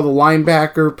football, the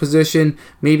linebacker position,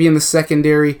 maybe in the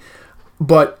secondary,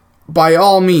 but by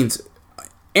all means,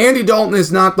 Andy Dalton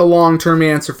is not the long-term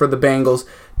answer for the Bengals.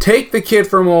 Take the kid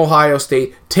from Ohio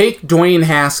State. Take Dwayne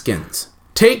Haskins.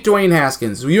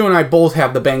 You and I both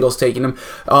have the Bengals taking him.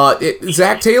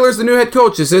 Zach Taylor's the new head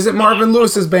coach. This isn't Marvin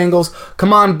Lewis's Bengals.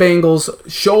 Come on, Bengals.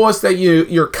 Show us that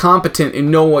you're competent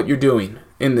and know what you're doing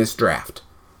in this draft.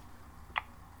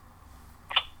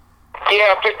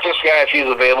 Yeah, pick this guy if he's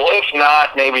available. If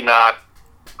not, maybe not.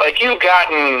 Like, you've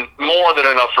gotten more than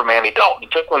enough from Andy Dalton. You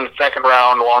took him in the second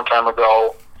round a long time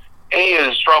ago. He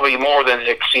has probably more than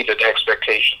exceeded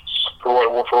expectations for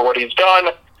what he's done.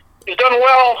 He's done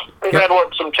well. They've had,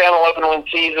 some 10, 11 win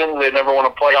seasons. They've never won a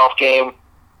playoff game.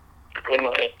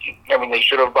 I mean, they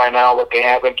should have by now, but they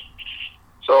haven't.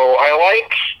 So I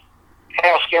like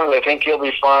Haskins. I think he'll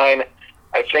be fine.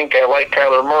 I think I like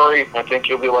Kyler Murray. I think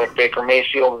he'll be like Baker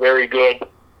Mayfield, very good.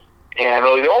 And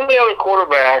really the only other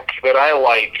quarterback that I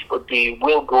like would be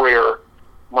Will Grier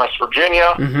from West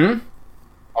Virginia. Mm-hmm.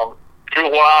 Drew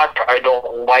Lock, I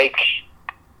don't like,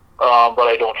 but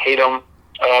I don't hate him.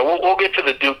 We'll get to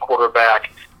the Duke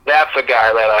quarterback. That's a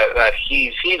guy that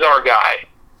he's our guy.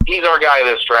 He's our guy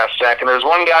this draft stack. And there's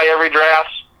one guy every draft.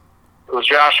 It was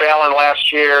Josh Allen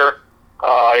last year.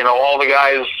 All the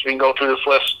guys, we can go through this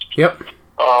list. Yep.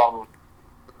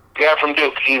 Guy from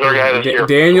Duke, he's our guy this year.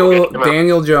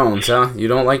 Daniel Jones, huh? You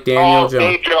don't like Daniel Jones?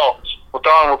 Dave Jones. We're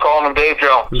calling him Dave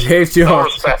Jones. Dave Jones. No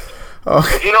respect.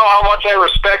 Okay. If you know how much I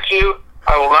respect you,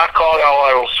 I will not call you.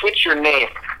 I will switch your name.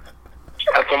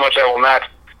 That's how much I will not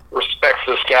respect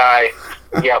this guy.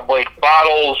 We got Blake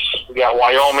Bottles. We got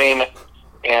Wyoming,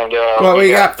 and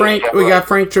we got Frank. We got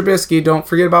Frank Trubisky. Don't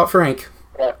forget about Frank.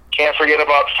 Can't forget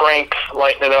about Frank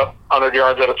lighting it up 100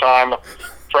 yards at a time.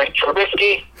 Frank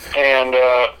Trubisky and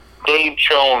Dave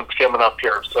Jones coming up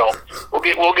here. So we'll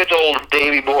get to old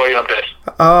Davey boy in a bit.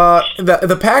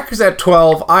 The Packers at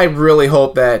 12. I really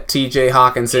hope that T.J.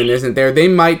 Hawkinson isn't there. They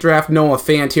might draft Noah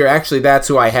Fant here. Actually, that's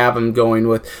who I have them going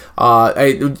with.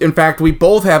 In fact, we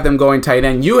both have them going tight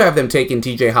end. You have them taking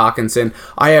T.J. Hawkinson.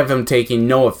 I have them taking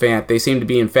Noah Fant. They seem to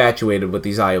be infatuated with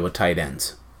these Iowa tight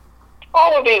ends.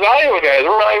 All of these Iowa guys,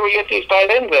 where do we get these tight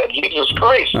ends at? Jesus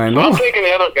Christ. I know. I'm taking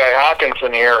the other guy,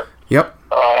 Hawkinson, here. Yep.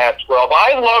 At 12.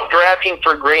 I love drafting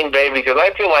for Green Bay because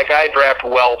I feel like I draft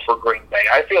well for Green Bay.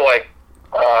 I feel like...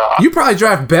 you probably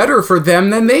draft better for them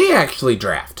than they actually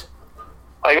draft.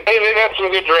 Like, they've had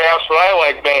some good drafts, but I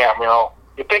like Bam,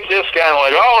 You pick this guy, and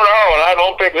like, oh, no, and I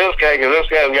don't pick this guy because this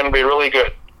guy is going to be really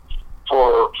good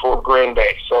for Green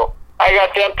Bay. So I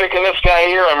got them picking this guy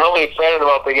here. I'm really excited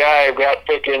about the guy I've got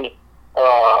picking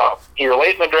here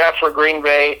late in the draft for Green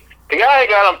Bay. The guy I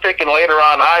got him picking later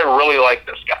on, I really like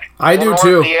this guy. I do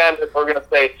too. At the end, if we're going to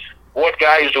say, what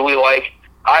guys do we like?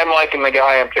 I'm liking the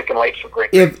guy I'm picking late for Green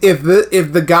Bay. If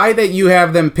the guy that you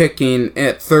have them picking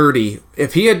at 30,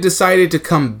 if he had decided to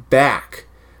come back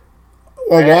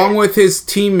along with his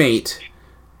teammate,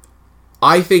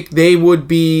 I think they would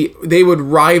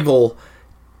rival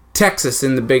Texas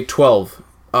in the Big 12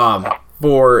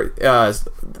 for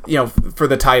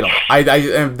the title. I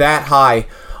am that high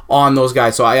on those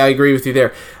guys, so I agree with you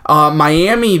there.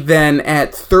 Miami then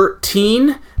at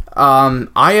 13.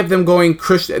 I have them going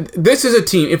Christian. This is a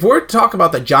team. If we're talking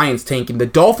about the Giants tanking, the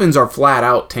Dolphins are flat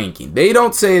out tanking. They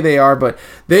don't say they are, but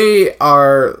they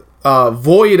are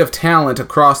void of talent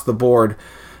across the board.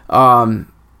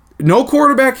 No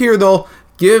quarterback here though.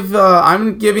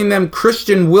 I'm giving them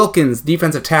Christian Wilkins,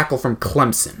 defensive tackle from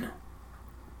Clemson.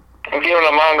 I'm giving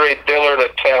them Andre Dillard,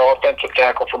 offensive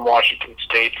tackle from Washington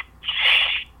State.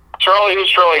 Who's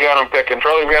Charlie got him picking?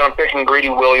 Charlie's got him picking Greedy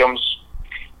Williams.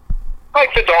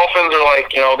 Like the Dolphins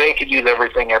are they could use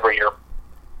everything every year.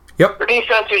 Yep. Their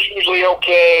defense is usually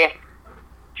okay.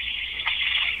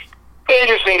 They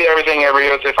just need everything every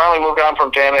year. They finally moved on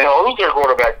from Tannehill. Who's their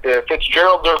quarterback?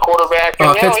 Fitzgerald's their quarterback.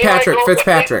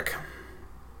 Fitzpatrick.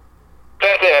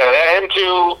 Him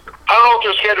too. I don't know what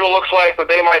their schedule looks like, but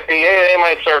they might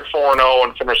start 4-0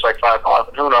 and finish like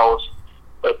 5-11. Who knows?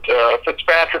 But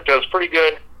Fitzpatrick does pretty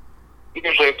good.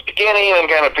 Usually at the beginning and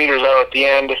kind of peters out at the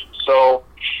end. So,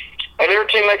 and they're a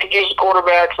team that could use a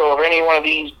quarterback. So if any one of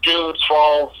these dudes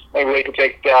falls, maybe they could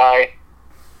take the guy.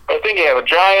 I think you have the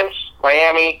Giants,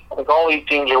 Miami. I think all these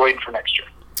teams are waiting for next year.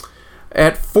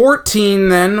 At 14,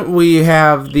 then, we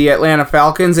have the Atlanta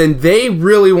Falcons, and they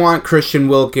really want Christian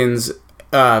Wilkins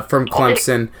from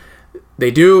Clemson. They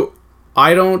do.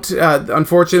 I don't.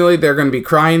 Unfortunately, they're going to be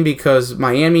crying because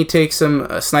Miami takes him,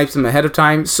 snipes him ahead of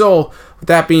time. So, with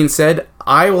that being said,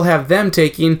 I will have them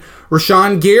taking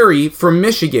Rashawn Gary from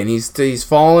Michigan. He's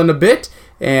fallen a bit,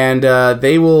 and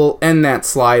they will end that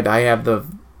slide. I have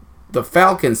the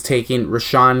Falcons taking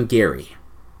Rashawn Gary.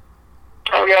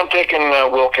 I'm taking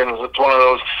Wilkins. It's one of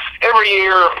those. Every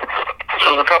year,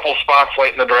 there's a couple spots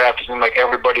late in the draft. It seems like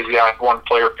everybody's got one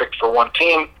player picked for one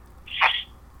team.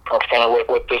 That's kind of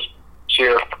what this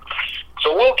year.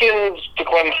 So Wilkins to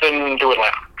Clemson to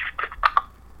Atlanta.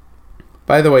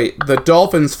 By the way, the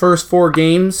Dolphins' first 4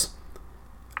 games,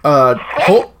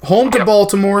 home to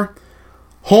Baltimore,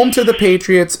 home to the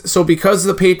Patriots. So because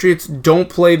the Patriots don't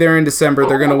play there in December,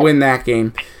 they're going to win that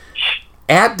game.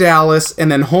 At Dallas, and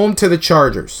then home to the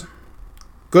Chargers.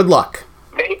 Good luck.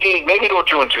 Maybe go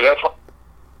 2-2. That's what.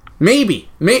 Maybe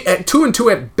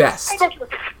 2-2 at best.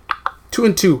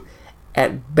 2-2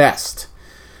 at best.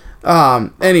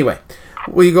 Anyway,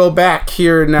 we go back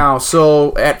here now.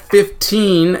 So at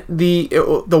 15, the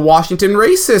Washington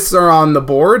Racists are on the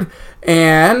board,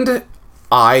 and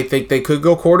I think they could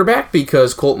go quarterback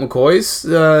because Colt McCoy's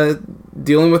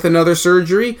dealing with another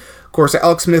surgery. Of course,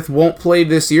 Alex Smith won't play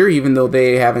this year, even though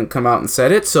they haven't come out and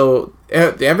said it. So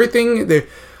everything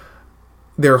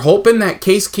they're hoping that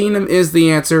Case Keenum is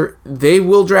the answer. They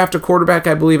will draft a quarterback,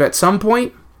 I believe, at some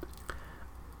point.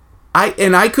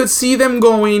 I could see them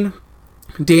going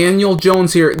Daniel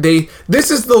Jones here. This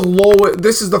is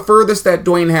the furthest that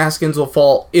Dwayne Haskins will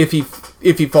fall if he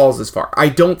falls this far. I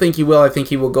don't think he will. I think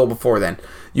he will go before then.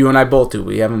 You and I both do.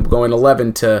 We have him going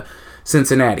 11 to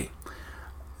Cincinnati.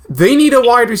 They need a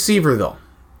wide receiver, though.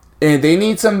 And they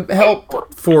need some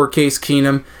help for Case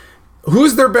Keenum.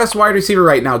 Who's their best wide receiver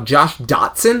right now? Josh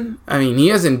Dotson? I mean, he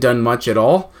hasn't done much at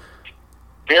all.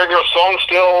 Pierre Garçon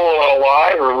still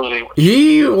alive, or was he?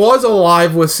 He was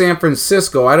alive with San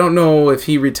Francisco. I don't know if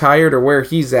he retired or where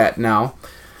he's at now.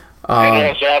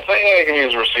 I think they can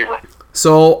use a receiver.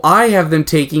 So I have them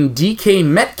taking DK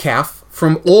Metcalf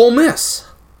from Ole Miss.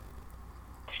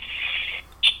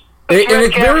 And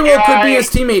it very well could be his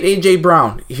teammate A.J.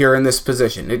 Brown here in this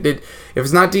position. If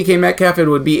it's not DK Metcalf, it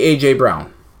would be A.J.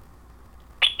 Brown.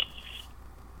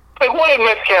 Like, what did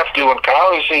Metcalf do in college?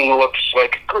 Obviously, he looks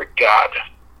like a Greek god.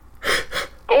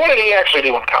 But what did he actually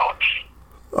do in college?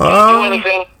 Did he do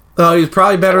anything? Oh, he's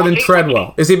probably better than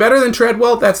Treadwell. Is he better than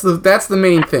Treadwell? That's the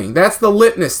main thing. That's the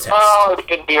litmus test.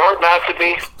 It'd be hard not to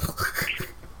be.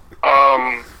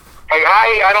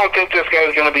 I don't think this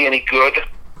guy's going to be any good.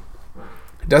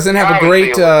 Doesn't have a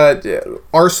great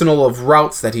arsenal of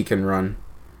routes that he can run.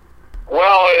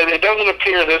 Well, it doesn't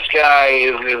appear this guy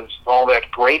is all that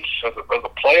great as a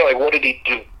player. Like, what did he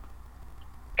do?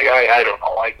 Like, I don't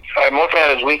know. Like, I'm looking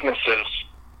at his weaknesses.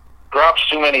 Drops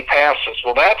too many passes.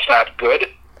 Well, that's not good.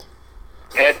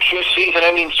 Had 2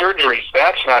 season-ending surgeries.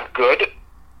 That's not good.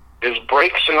 His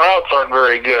breaks and routes aren't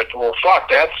very good. Well, fuck,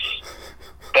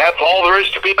 that's all there is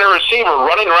to be a receiver,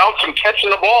 running routes and catching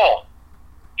the ball.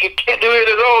 If you can't do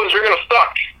either of those, you're going to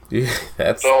suck. Yeah,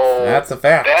 that's a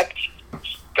fact.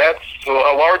 That's a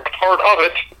large part of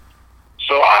it.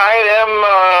 So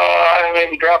I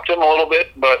maybe dropped him a little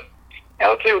bit, but yeah,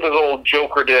 let's see what this old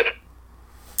joker did.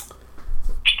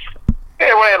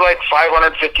 Yeah, we had like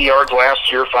 550 yards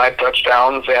last year, 5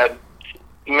 touchdowns.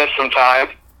 He missed some time.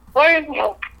 Well, I don't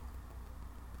know.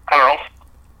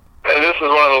 This is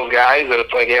one of those guys that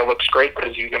it's like, yeah, it looks great, but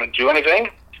is he going to do anything?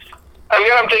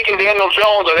 I'm taking Daniel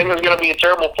Jones. I think he's going to be a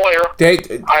terrible player.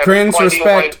 Grins,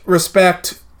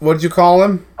 respect. What did you call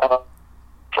him?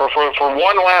 For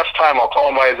one last time, I'll call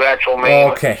him by his actual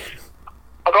name. Okay.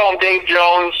 I'll call him Dave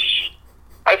Jones.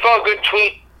 I saw a good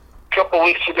tweet a couple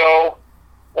weeks ago.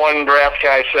 One draft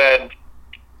guy said,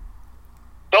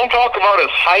 don't talk about his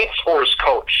height or his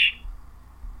coach.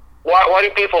 Why do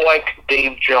people like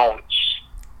Dave Jones?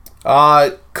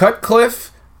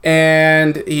 Cutcliffe,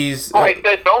 and he's... I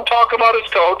said, don't talk about his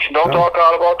coach. Don't talk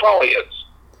about how tall he is.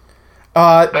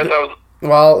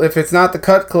 Well, if it's not the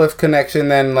Cutcliffe connection,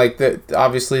 then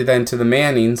obviously then to the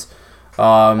Mannings.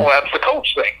 Well, that's the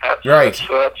coach thing. Right.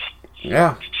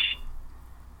 Yeah.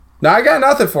 Now I got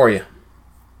nothing for you.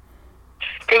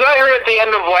 Because I heard at the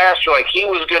end of last year, he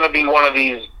was going to be one of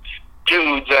these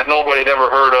dudes that nobody had ever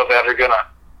heard of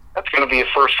that's going to be a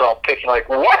first round pick. You're like,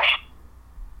 what?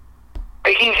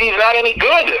 He's not any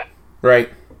good. Right.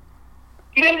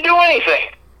 He didn't do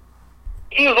anything.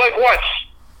 He was like, what?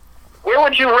 Where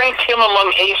would you rank him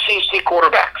among ACC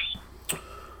quarterbacks?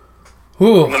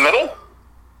 Who? In the middle?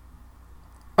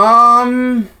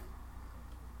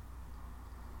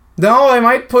 No, I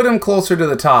might put him closer to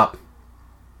the top.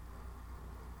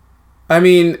 I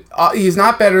mean, he's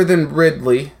not better than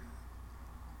Ridley,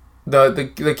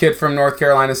 the kid from North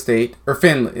Carolina State, or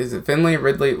Finley. Is it Finley?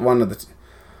 Ridley? One of the two.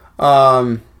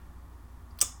 Not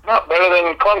better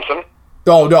than Clemson.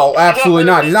 Oh, no, absolutely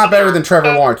not. He's not better than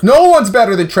Trevor Lawrence. No one's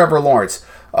better than Trevor Lawrence.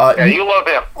 Yeah, you love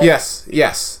him.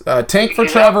 Yes. Tank for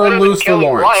Trevor, lose for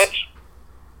Lawrence.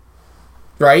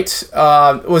 Right.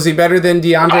 Was he better than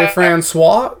DeAndre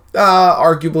Francois?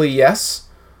 Arguably, yes.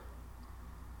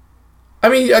 I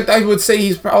mean, I would say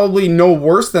he's probably no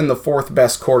worse than the fourth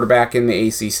best quarterback in the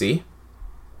ACC.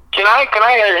 Can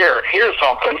I here's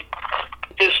something.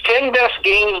 His 10 best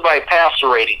games by passer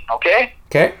rating, okay?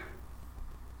 Okay.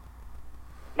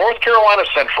 North Carolina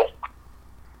Central.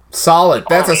 Solid.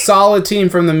 That's a solid team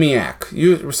from the MEAC.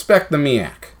 You respect the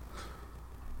MEAC.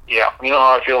 Yeah, you know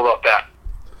how I feel about that.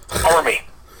 Army.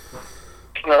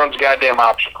 Everyone's goddamn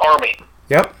option. Army.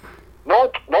 Yep.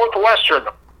 Northwestern.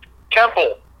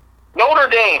 Temple. Notre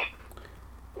Dame.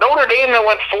 Notre Dame that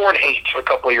went 4-8 a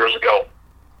couple of years ago.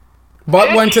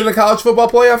 But went to the college football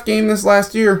playoff game this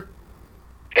last year.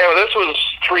 Yeah, well, this was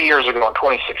 3 years ago in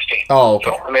 2016. Oh, okay.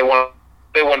 So, and they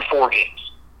won 4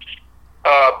 games.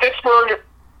 Pittsburgh,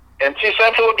 NC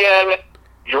Central again,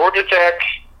 Georgia Tech,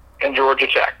 and Georgia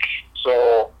Tech.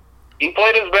 So he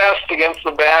played his best against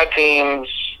the bad teams.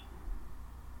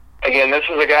 Again, this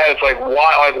is a guy that's like,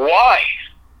 why? Like, why?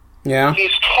 Yeah.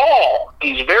 He's tall.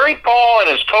 He's very tall, and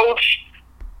his coach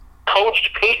coached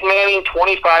Peyton Manning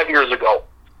 25 years ago.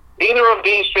 Neither of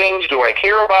these things do I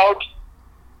care about.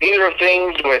 Neither of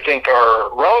things do I think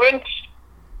are relevant.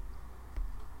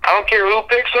 I don't care who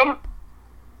picks them.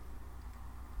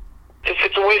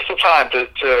 It's a waste of time to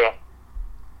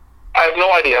I have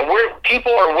no idea.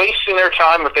 People are wasting their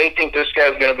time if they think this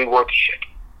guy's going to be worth shit.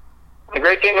 The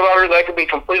great thing about it is I could be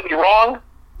completely wrong.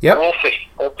 Yep. We'll see.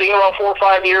 We'll see in around 4 or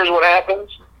 5 years what happens.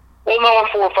 We'll know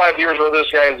in 4 or 5 years whether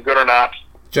this guy is good or not.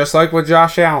 Just like with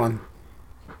Josh Allen.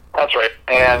 That's right.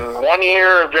 And 1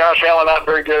 year of Josh Allen not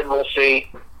very good, we'll see.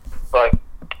 But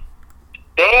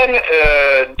Dave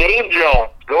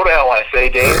Jones, go to hell, I say,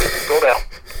 Dave. Go to hell.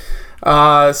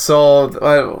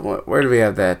 Where do we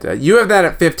have that? You have that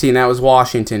at 15. That was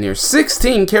Washington here.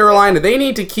 16, Carolina. They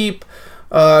need to keep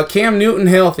Cam Newton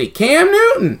healthy. Cam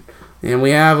Newton! And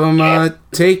we have him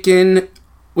taking...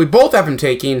 We both have him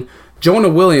taking Jonah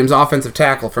Williams, offensive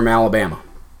tackle from Alabama.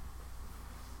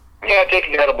 Yeah,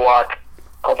 taking out a block.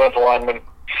 Offensive lineman.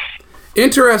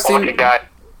 Interesting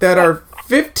that our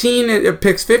 15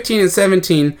 picks 15 and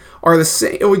 17 are the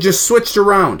same. We just switched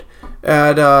around.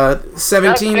 At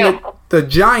 17, the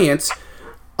Giants,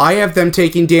 I have them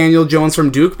taking Daniel Jones from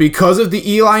Duke because of the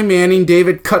Eli Manning,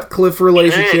 David Cutcliffe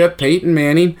relationship, Peyton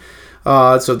Manning.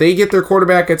 So they get their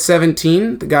quarterback at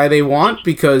 17, the guy they want,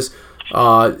 because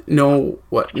no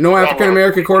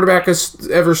African-American quarterback has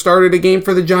ever started a game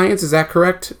for the Giants. Is that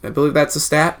correct? I believe that's a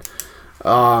stat.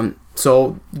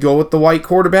 So go with the white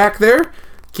quarterback there.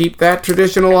 Keep that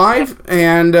tradition alive.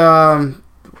 And,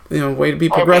 way to be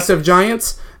progressive,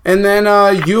 Giants. And then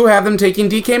you have them taking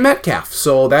DK Metcalf.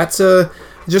 So that's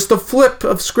just a flip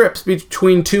of scripts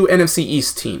between two NFC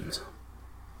East teams.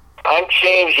 I'm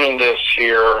changing this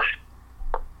here,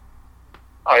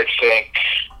 I think.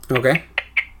 Okay.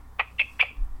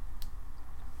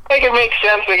 I think it makes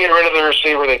sense they get rid of the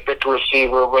receiver, they pick a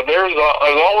receiver, but there's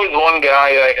always one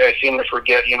guy I seem to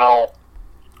forget,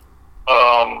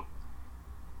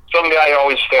 some guy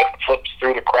always flips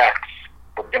through the cracks.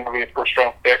 It's going to be a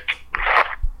first-round pick.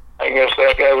 I guess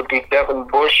that guy would be Devin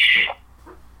Bush,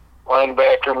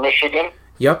 linebacker, Michigan.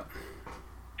 Yep.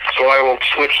 So I will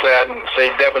switch that and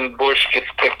say Devin Bush gets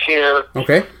picked here.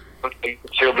 Okay.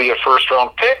 He'll be a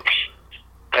first-round pick.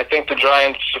 I think the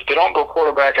Giants, if they don't go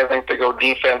quarterback, I think they go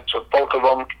defense with both of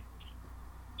them.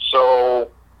 So,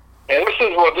 and this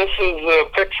is a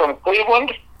pick from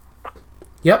Cleveland.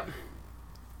 Yep.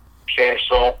 Okay,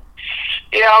 so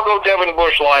yeah, I'll go Devin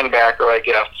Bush, linebacker, I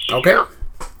guess. Okay. Here,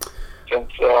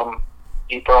 since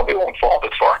he probably won't fall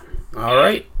this far. All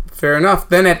right, fair enough.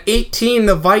 Then at 18,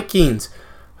 the Vikings.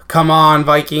 Come on,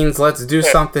 Vikings, let's do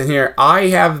something here. I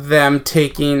have them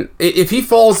taking... If he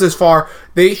falls this far,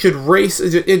 they should race.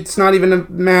 It's not even a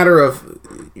matter of...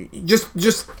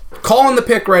 Just calling the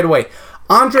pick right away.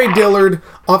 Andre Dillard,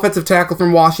 offensive tackle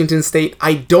from Washington State.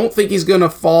 I don't think he's going to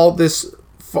fall this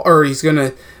far, or he's going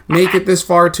to make it this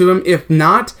far to him. If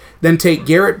not, then take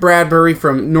Garrett Bradbury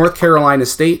from North Carolina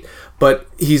State. But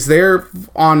he's there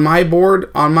on my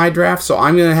board, on my draft, so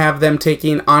I'm going to have them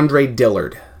taking Andre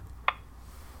Dillard.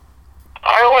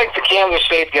 I like the Kansas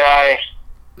State guy,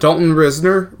 Dalton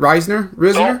Risner?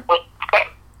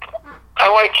 I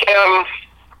like him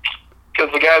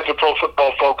because the guys at Pro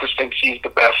Football Focus thinks he's the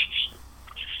best.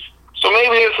 So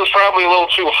maybe this is probably a little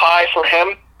too high for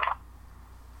him.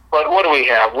 But what do we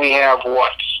have? We have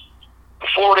what? The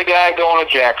Florida guy going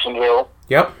to Jacksonville.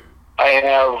 Yep. I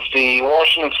have the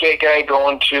Washington State guy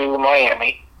going to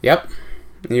Miami. Yep.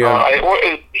 Yeah.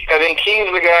 I think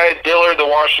he's the guy, Dillard, the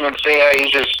Washington State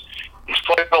guy. He's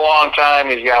played a long time.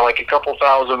 He's got like a couple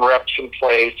thousand reps in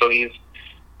play, so he's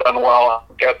done well.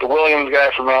 Got the Williams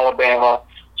guy from Alabama.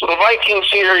 So the Vikings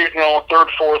here, third,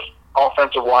 fourth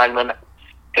offensive lineman.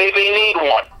 They need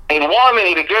one. They need one. They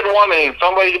need a good one. They need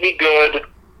somebody to be good.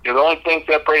 The only thing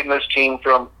separating this team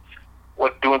from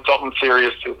doing something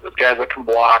serious is the guys that can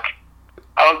block.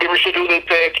 I don't give a shit who they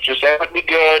pick. Just have it be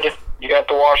good. You got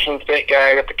the Washington State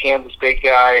guy. You got the Kansas State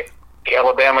guy. The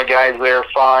Alabama guy's there,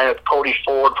 fine. It's Cody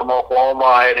Ford from Oklahoma.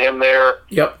 I had him there.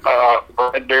 Yep.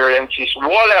 Brad Barrett, NC,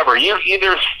 whatever.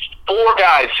 There's four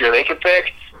guys here they can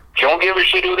pick. If you don't give a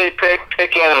shit who they pick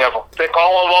any of them. Pick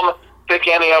all of them. Pick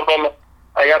any of them.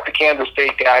 I got the Kansas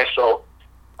State guy, so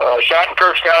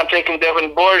Schottenkirk's got him taking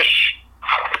Devin Bush.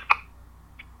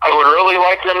 I would really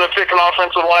like them to pick an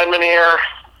offensive lineman here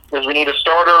because we need a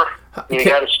starter. You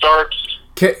got to start.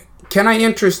 Can I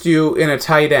interest you in a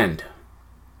tight end?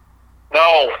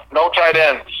 No tight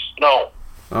ends. No.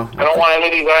 Oh, okay. I don't want any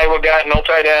of these Iowa guys. No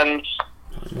tight ends.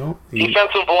 No.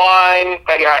 Defensive line.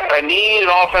 I need an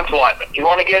offensive lineman. You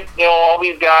want to get all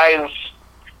these guys.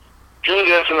 Do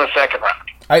this in the second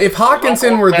round. If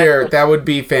Hawkinson were there, that would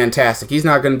be fantastic. He's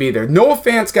not going to be there. Noah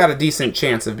Fant's got a decent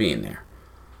chance of being there.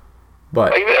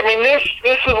 But this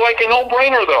is like a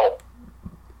no-brainer, though.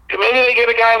 Maybe they get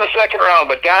a guy in the second round,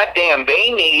 but goddamn,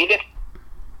 they need.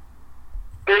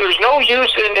 There's no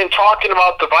use in talking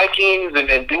about the Vikings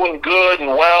and doing good and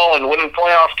well and winning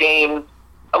playoff games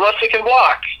unless they can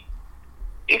block.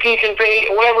 You can pay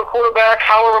whatever quarterback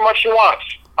however much you want.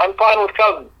 I'm fine with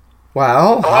Cousins.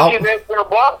 Well, unless you're going to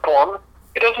block for him,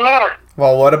 it doesn't matter.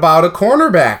 Well, what about a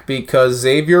cornerback? Because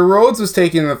Xavier Rhodes was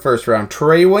taken in the first round.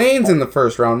 Trey Wayne's in the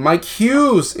first round. Mike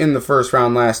Hughes in the first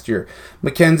round last year.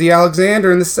 Mackenzie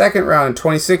Alexander in the second round in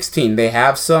 2016. They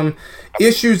have some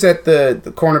issues at the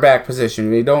cornerback position.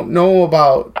 We don't know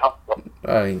about...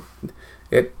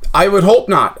 I would hope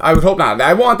not.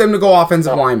 I want them to go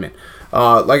offensive linemen.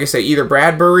 Like I say, either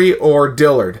Bradbury or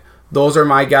Dillard. Those are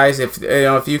my guys. If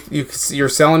you're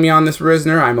selling me on this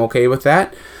Risner, I'm okay with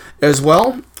that as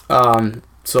well.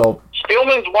 So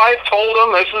Spielman's wife told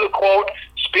him, this is a quote,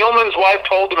 Spielman's wife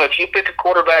told him, if you pick a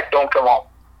quarterback, don't come home.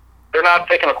 They're not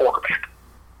picking a quarterback.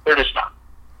 They're just not.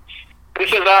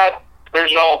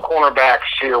 There's no cornerbacks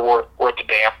here worth a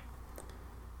damn.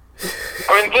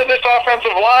 This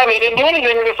offensive line, he didn't do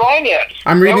anything with this line yet.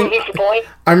 I'm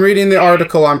reading the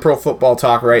article on Pro Football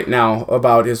Talk right now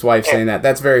about his wife saying that.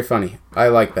 That's very funny. I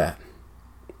like that.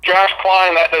 Josh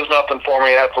Klein, that does nothing for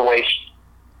me. That's a waste.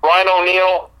 Ryan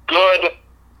O'Neal, good.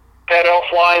 Pat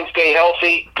Elflein, stay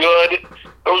healthy, good.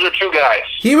 Those are two guys.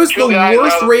 He was the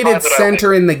worst-rated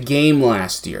center in the game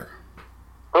last year.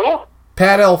 Who?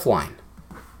 Pat Elflein.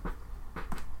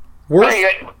 What?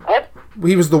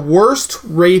 He was the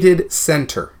worst-rated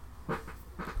center.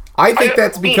 I think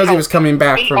that's because he was coming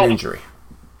back from injury.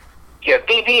 Yeah,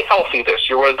 be healthy this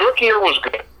year. His rookie year was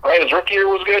good, right? His rookie year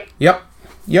was good?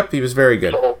 Yep, he was very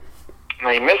good. So,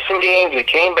 he missed some games, he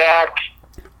came back.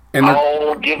 And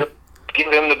I'll give him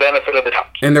the benefit of the doubt.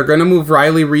 And they're going to move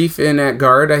Riley Reif in at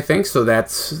guard, I think, so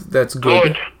that's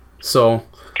good. So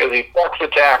because he fucks the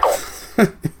tackle.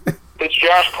 This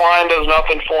Josh Klein does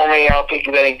nothing for me. I don't think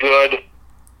he's any good.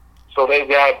 So they've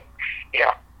got,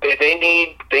 they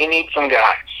need some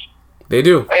guys. They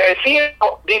do. I see a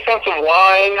defensive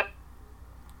line.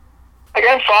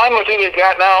 I'm fine with who they've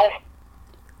got now.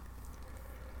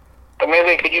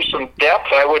 They could use some depth.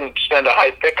 I wouldn't spend a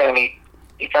high pick on any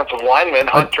defensive linemen.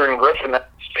 Hunter and Griffin, that's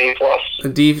A+. A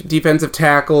defensive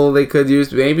tackle they could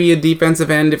use. Maybe a defensive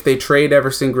end if they trade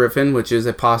Everson Griffin, which is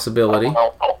a possibility.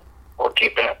 No. We're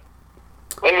keeping it.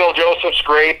 Linville Joseph's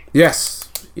great. Yes,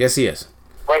 he is.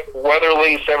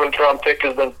 Weatherly, 7th round pick,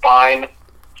 has been fine.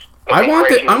 I want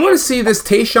to see this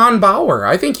Tayshawn Bauer.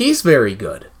 I think he's very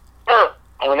good. Sure.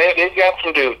 They've got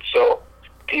some dudes. So,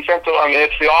 defensive,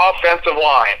 it's the offensive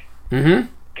line.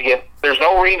 Mm-hmm. Again, there's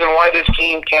no reason why this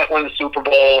team can't win the Super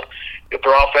Bowl if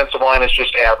their offensive line is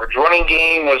just average. Running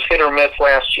game was hit or miss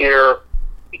last year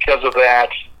because of that.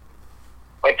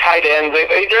 Like tight ends,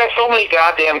 they draft so many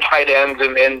goddamn tight ends,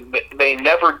 and they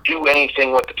never do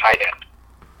anything with the tight end.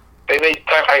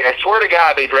 I swear to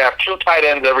God, they draft 2 tight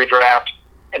ends every draft,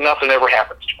 and nothing ever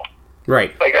happens to them.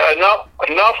 Right.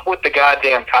 Enough with the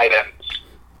goddamn tight ends.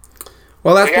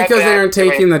 Well, that's because they aren't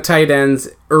taking the tight ends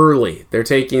early. They're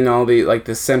taking all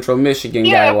the Central Michigan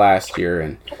guy last year.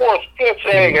 And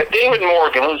they got David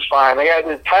Morgan, who's fine. They got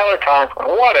Tyler Conklin,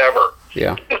 whatever.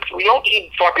 Yeah. We don't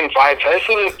need fucking 5 tight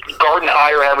ends. This is Garden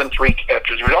Hire having 3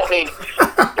 catches. We don't need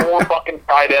 4 fucking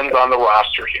tight ends on the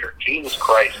roster here. Jesus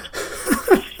Christ.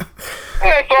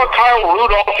 I saw Kyle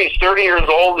Rudolph. He's 30 years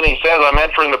old, and he says, I'm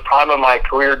entering the prime of my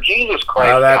career. Jesus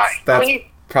Christ, that's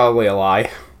probably a lie.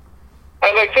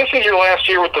 I'm like, this is your last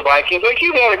year with the Vikings. Like,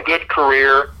 you've had a good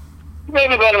career.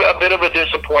 Maybe been a bit of a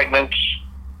disappointment.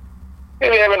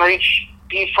 Maybe haven't reached...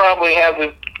 He probably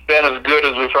hasn't been as good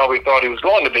as we probably thought he was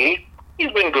going to be.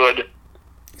 He's been good.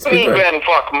 Months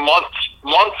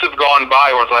have gone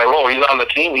by where it's like, oh, he's on the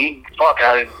team. He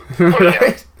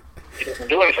didn't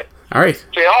do anything. All right. So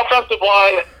the offensive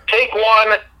line, take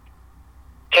one,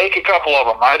 take a couple of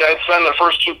them. I'd spend the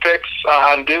first 2 picks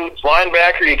on dudes.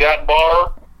 Linebacker, you got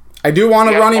Barr. I do want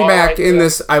a running back in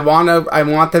this. I want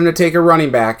them to take a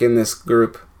running back in this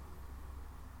group.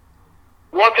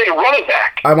 You want to take a running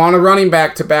back? I want a running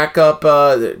back to back up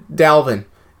Dalvin.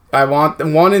 I want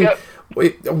one in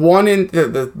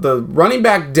the running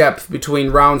back depth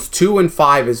between rounds 2 and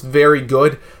 5 is very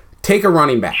good. Take a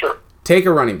running back. Sure. Take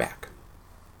a running back.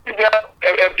 You got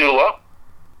Abdullah.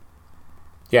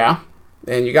 Yeah.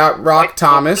 And you got Rock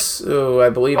Thomas, who I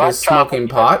believe is smoking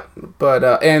pot.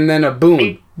 But and then a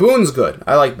Boone. Boone's good.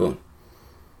 I like Boone.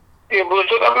 Yeah, but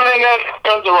they got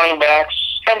tons of running backs.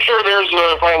 I'm sure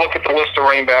if I look at the list of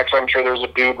running backs, I'm sure there's a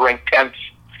dude ranked 10th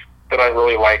that I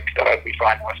really like that I'd be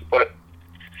fine with. But,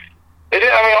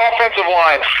 offensive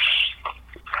line.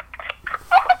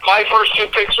 My first 2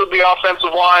 picks would be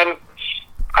offensive line.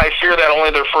 I fear that only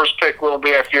their first pick will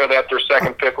be. I fear that their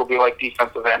second pick will be like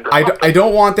defensive end. I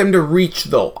don't want them to reach,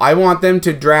 though. I want them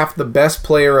to draft the best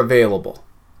player available.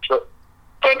 Sure.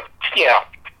 But, yeah.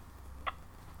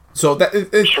 So that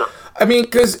sure. I mean,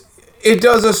 because it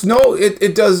does us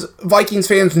it does Vikings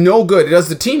fans no good. It does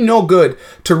the team no good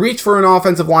to reach for an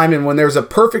offensive lineman when there's a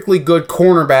perfectly good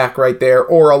cornerback right there,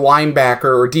 or a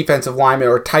linebacker, or defensive lineman,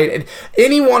 or tight end.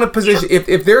 Any one of position.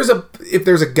 If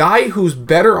there's a guy who's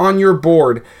better on your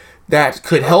board that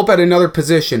could help at another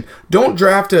position, don't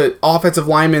draft an offensive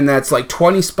lineman that's like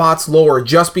 20 spots lower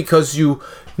just because you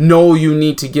know you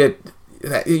need to get.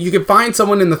 You can find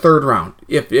someone in the 3rd round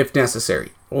if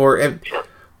necessary.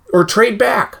 Or trade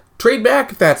back. Trade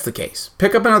back if that's the case.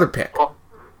 Pick up another pick. Well,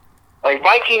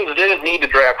 Vikings didn't need to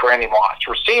draft for any loss.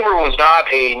 Receiver was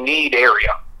not a need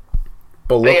area.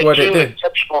 But look what it did.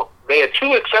 They had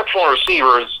 2 exceptional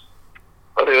receivers.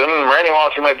 But Randy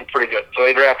Moss, he might be pretty good. So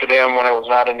they drafted him when it was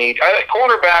not a need.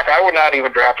 Cornerback, I would not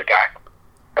even draft a guy.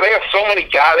 They have so many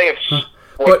guys. They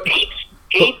have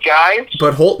 8 guys.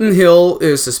 But Holton Hill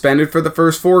is suspended for the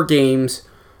first 4 games.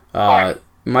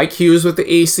 Mike Hughes with the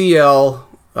ACL.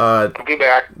 He'll be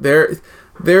back.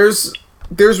 There's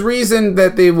reason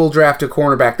that they will draft a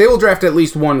cornerback. They will draft at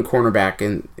least one cornerback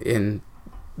in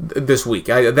this week.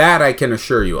 That I can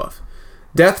assure you of.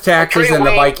 Death taxes and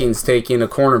the Vikings taking a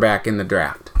cornerback in the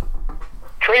draft.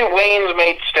 Trey Waynes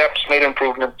made steps, made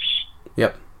improvements.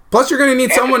 Yep. Plus, you're going to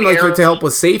need someone like to help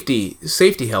with safety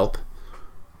help.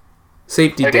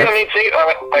 Safety depth.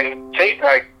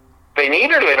 They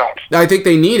need it or they don't? I think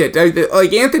they need it.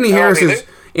 Like Anthony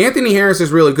Harris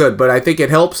is really good, but I think it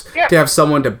helps to have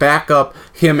someone to back up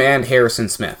him and Harrison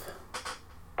Smith.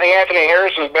 I think Anthony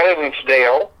Harris is better than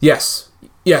Sadeo. Yes.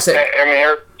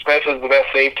 Harrison Smith is the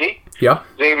best safety. Yeah.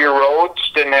 Xavier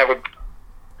Rhodes did not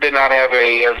have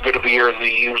as good of a year as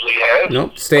he usually has.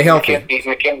 Nope. Stay healthy.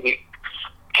 Mackenzie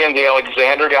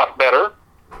Alexander got better.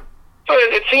 So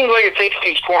it seems like it takes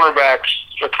these cornerbacks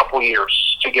a couple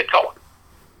years to get going.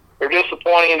 They're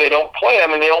disappointing. They don't play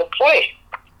them, and they don't play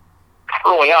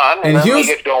early on. And then they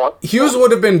get going. Hughes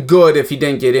would have been good if he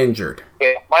didn't get injured.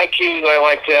 Yeah, Mike Hughes, I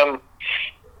liked him.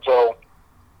 So,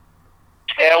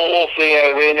 and we'll see.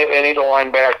 They need a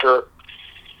linebacker.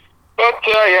 But,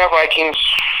 Vikings,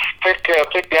 pick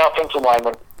the offensive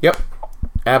lineman. Yep,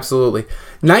 absolutely.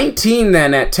 19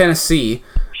 then at Tennessee.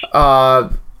 I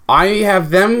have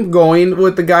them going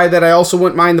with the guy that I also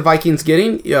wouldn't mind the Vikings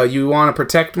getting. You want to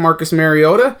protect Marcus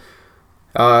Mariota?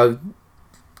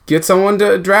 Draft someone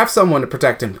to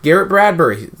protect him. Garrett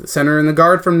Bradbury, center in the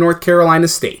guard from North Carolina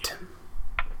State.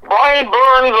 Brian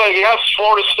Burns,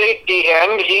 Florida State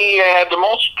DN. He had the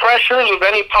most pressures of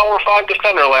any Power 5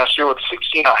 defender last year with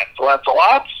 69. So that's a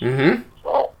lot. Mm-hmm.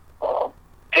 So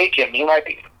take him. He might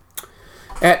be.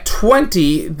 At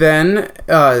 20, then,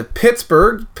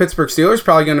 Pittsburgh Steelers,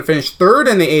 probably going to finish 3rd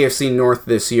in the AFC North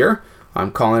this year.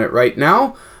 I'm calling it right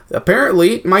now.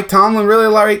 apparently, Mike Tomlin really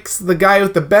likes the guy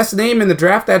with the best name in the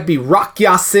draft. That'd be Rock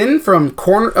Ya-Sin from a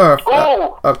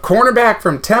cornerback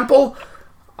from Temple.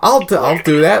 I'll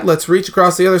do that. Let's reach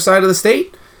across the other side of the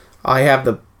state. I have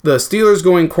the Steelers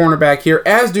going cornerback here,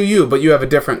 as do you, but you have a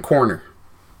different corner.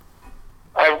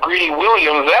 I have Greedy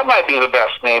Williams. That might be the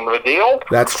best name of the deal.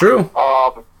 That's true.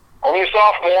 Only a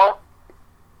sophomore,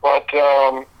 but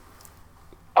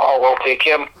we'll take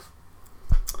him.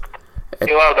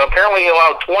 He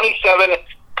allowed 27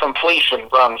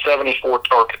 completions on 74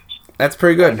 targets. That's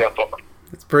pretty good.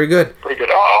 That's pretty good. Pretty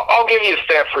good. I'll give you a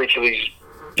stat for each of these.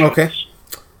 Okay.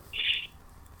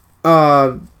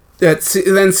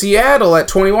 Then Seattle at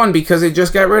 21, because they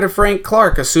just got rid of Frank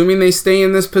Clark. Assuming they stay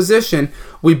in this position,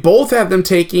 we both have them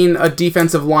taking a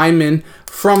defensive lineman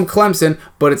from Clemson,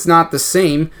 but it's not the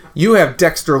same. You have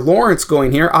Dexter Lawrence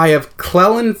going here. I have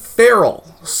Clelin Ferrell.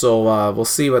 So we'll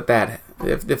see what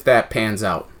if that pans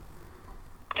out.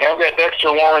 Yeah, I've got Dexter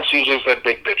Lawrence. He's just that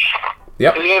big bitch.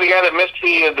 Yep. Is he the guy that missed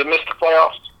the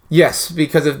playoffs? Yes,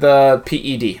 because of the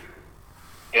PED.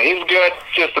 Yeah, he's good.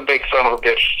 Just a big son of a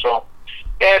bitch. So.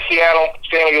 Yeah, Seattle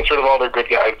gets rid of all their good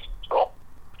guys. So,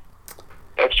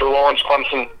 Dexter Lawrence,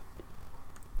 Clemson.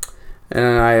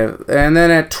 And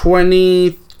then at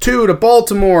 22 to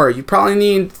Baltimore, you probably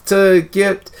need to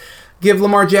give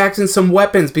Lamar Jackson some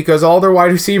weapons because all their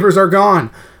wide receivers are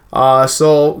gone.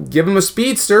 So give him a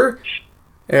speedster.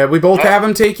 We both have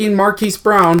him taking Marquise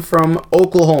Brown from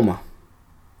Oklahoma.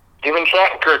 Even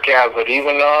Kirk has it.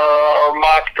 Even our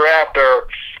mock draft or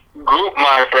group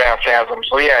mock draft has him.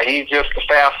 So yeah, he's just a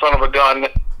fast son of a gun.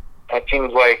 That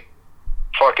seems like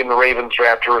fucking the Ravens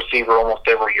draft a receiver almost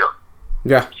every year.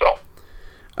 Yeah. So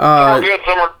good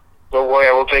summer. So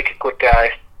yeah, we'll take a quick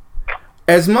guy.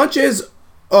 As much as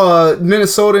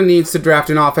Minnesota needs to draft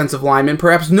an offensive lineman,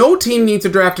 perhaps no team needs to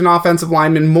draft an offensive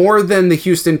lineman more than the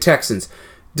Houston Texans.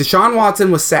 Deshaun Watson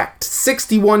was sacked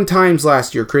 61 times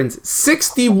last year, Crins.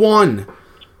 61.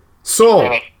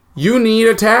 So you need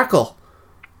a tackle.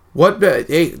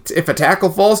 If a tackle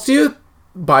falls to you,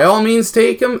 by all means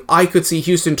take him. I could see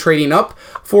Houston trading up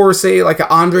for, say, like an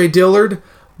Andre Dillard,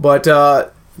 but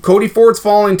Cody Ford's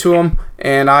falling to him,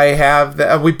 and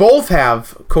we both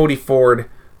have Cody Ford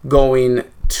going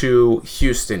to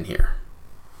Houston here.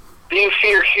 Do you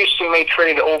fear Houston may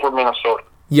trade over Minnesota?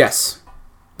 Yes,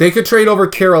 they could trade over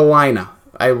Carolina.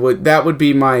 That would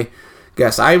be my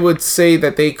guess. I would say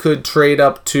that they could trade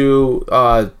up to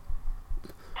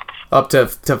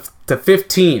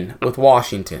 15 with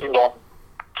Washington.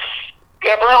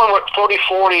 Yeah, Brown went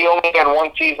 40-40. He only had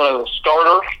one season as a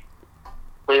starter.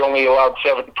 He only allowed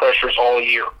 7 pressures all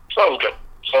year. So that was good.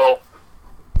 So,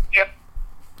 yeah.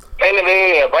 End of the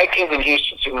day, Vikings and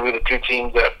Houston seem to be the two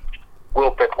teams that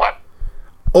will pick one.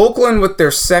 Oakland with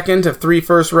their second of 3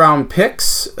 first-round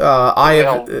picks.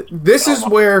 This is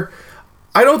where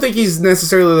I don't think he's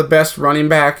necessarily the best running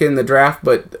back in the draft,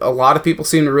 but a lot of people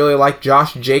seem to really like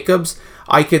Josh Jacobs.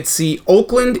 I could see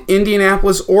Oakland,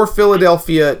 Indianapolis, or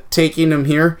Philadelphia taking him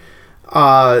here.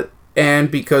 And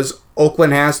because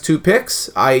Oakland has 2 picks,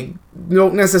 I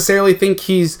don't necessarily think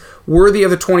he's worthy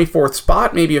of the 24th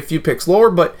spot, maybe a few picks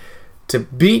lower, but to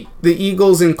beat the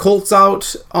Eagles and Colts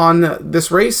out on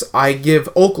this race, I give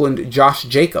Oakland Josh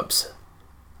Jacobs.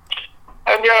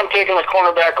 I've got him taking the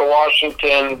cornerback of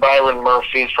Washington, Byron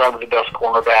Murphy. He's probably the best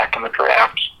cornerback in the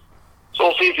draft. So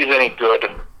we'll see if he's any good.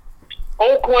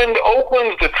 Oakland's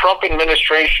the Trump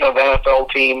administration of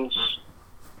NFL teams.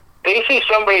 They see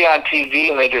somebody on TV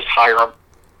and they just hire him.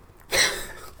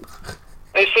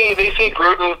 They see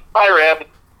Gruden, hire him.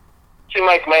 See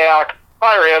Mike Mayock,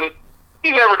 hire him.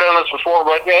 He's never done this before,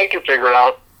 but yeah, he can figure it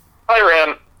out. Hire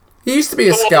him. He used to be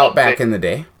a scout back in the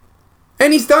day.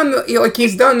 And he's done the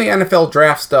NFL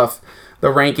draft stuff, the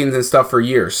rankings and stuff for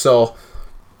years. So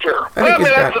sure,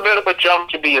 that's a bit of a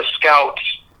jump to be a scout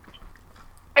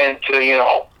and to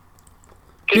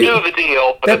do the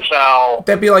deal. But it's now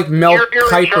that'd be like Mel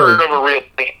Kiper.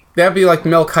 That'd be like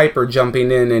Mel Kiper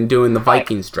jumping in and doing the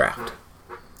Vikings draft.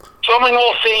 So I mean,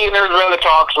 we'll see. And there's been the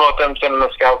talks about them sending the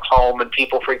scouts home, and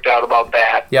people freaked out about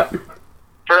that. Yep.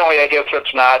 Apparently, I guess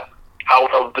that's not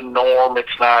out of the norm.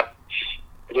 It's not.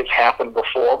 It's happened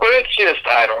before, but it's just,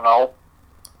 I don't know.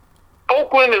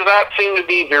 Oakland does not seem to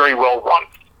be very well run.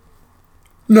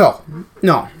 No.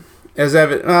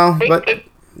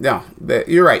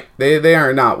 You're right. They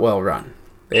are not well run.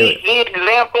 The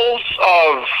examples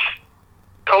of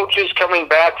coaches coming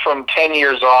back from 10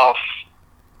 years off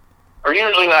are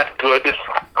usually not good.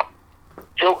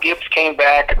 Joe Gibbs came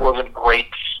back, it wasn't great.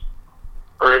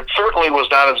 Or it certainly was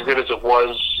not as good as it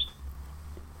was.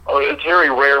 It's very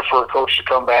rare for a coach to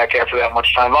come back after that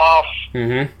much time off.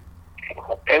 Mm-hmm.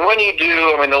 and when you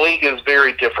do, I mean, the league is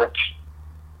very different.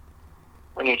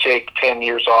 When you take 10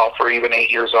 years off or even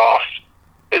 8 years off,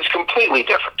 it's completely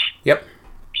different. Yep.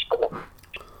 So,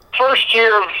 first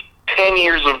year of 10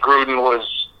 years of Gruden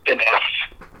was an F.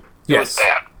 It was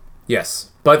bad.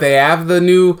 Yes. But they have the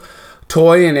new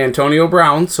toy in Antonio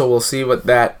Brown, so we'll see what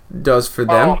that does for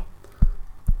them.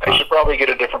 They should probably get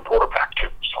a different quarterback, too.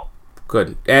 So.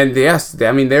 Good. And yes,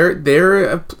 I mean,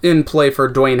 they're in play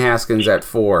for Dwayne Haskins at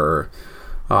 4.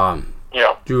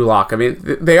 Drew Lock. I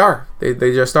mean, they are. They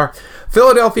just are.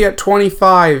 Philadelphia at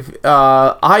 25.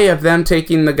 I have them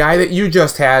taking the guy that you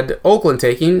just had Oakland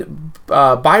taking,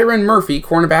 Byron Murphy,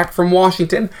 cornerback from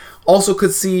Washington. Also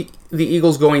could see the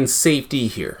Eagles going safety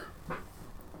here.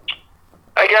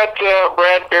 I got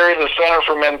Bradbury, the center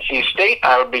from NC State.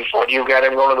 I would be for you. Got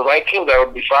him going to the Vikings. I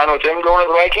would be fine with him going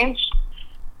to the Vikings.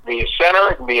 Be a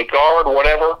center, be a guard,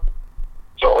 whatever.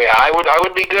 So yeah, I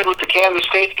would be good with the Kansas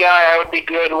State guy. I would be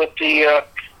good with the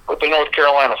North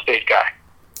Carolina State guy.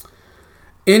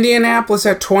 Indianapolis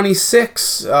at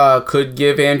 26 could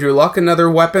give Andrew Luck another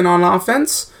weapon on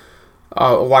offense,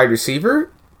 a wide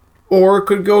receiver, or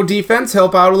could go defense,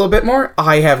 help out a little bit more.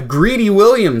 I have Greedy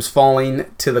Williams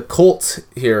falling to the Colts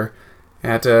here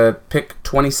at pick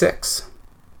 26.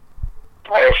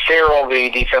 I have Farrell, the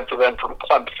defensive end from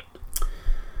Clemson.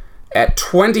 At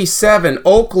 27,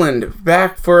 Oakland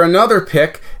back for another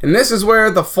pick, and this is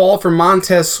where the fall for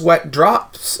Montez Sweat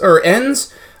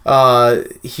ends.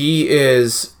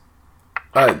 He's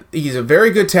a very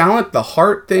good talent. The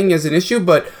heart thing is an issue,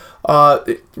 but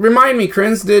remind me,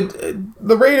 Krins, did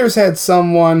the Raiders had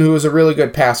someone who was a really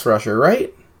good pass rusher,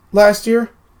 right? Last year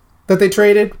that they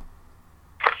traded?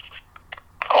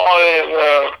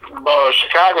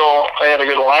 Chicago had a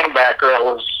good linebacker that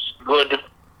was good.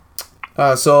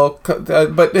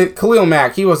 But Khalil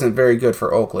Mack, he wasn't very good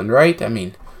for Oakland, right? I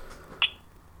mean,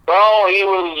 well, he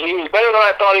was better than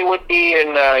I thought he would be,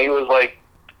 and he was like,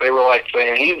 they were like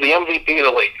saying he's the MVP of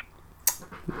the league.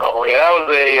 Oh yeah,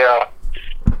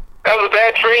 that was a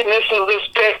bad trade, and this is this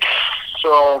pick.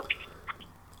 So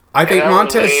I think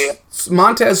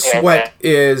Montez Sweat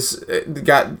is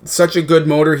got such a good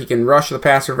motor. He can rush the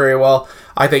passer very well.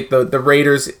 I think the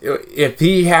Raiders, if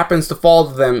he happens to fall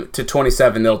to them to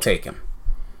 27, they'll take him.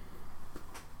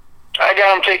 I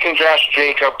got him taking Josh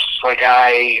Jacobs. Like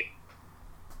I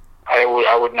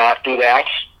would not do that,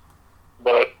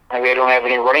 but maybe I don't have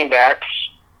any running backs.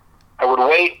 I would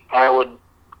wait.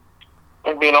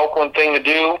 It'd be an Oakland thing to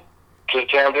do. The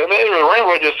Rams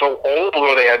were just so old.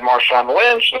 Where they had Marshawn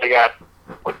Lynch, they got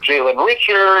Jalen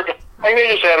Richard. Like they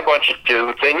just had a bunch of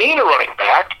dudes. They need a running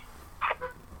back.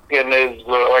 And this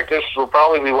will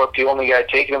probably be the only guy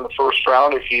taken in the first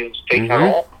round if he's taken at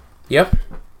all. Yep.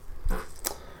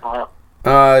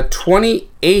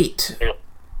 28. Yep.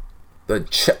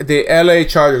 The LA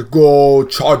Chargers. Go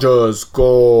Chargers,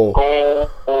 go.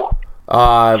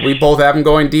 We both have them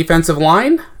going defensive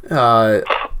line.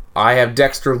 I have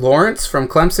Dexter Lawrence from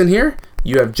Clemson here.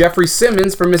 You have Jeffrey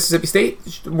Simmons from Mississippi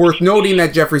State. Worth noting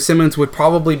that Jeffrey Simmons would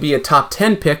probably be a top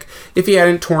 10 pick if he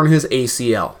hadn't torn his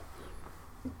ACL.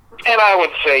 And I would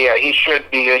say, yeah, he should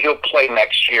be. He'll play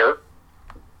next year.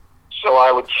 So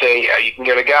I would say, yeah, you can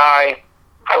get a guy.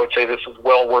 I would say this is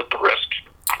well worth the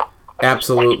risk.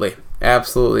 Absolutely.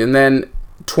 Absolutely. And then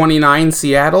 29,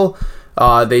 Seattle.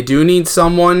 They do need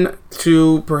someone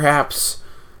to perhaps,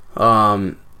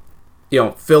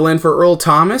 fill in for Earl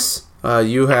Thomas.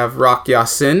 You have Rock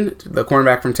Ya-Sin, the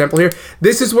cornerback from Temple here.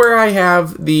 This is where I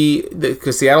have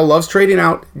because Seattle loves trading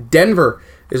out. Denver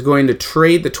is going to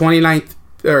trade the 29th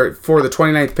for the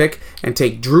 29th pick and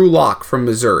take Drew Lock from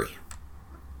Missouri.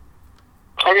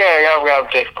 Okay, I've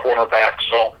got to take a cornerback.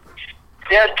 So,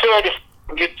 yeah, it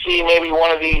could see maybe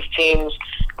one of these teams,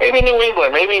 maybe New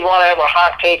England. Maybe you want to have a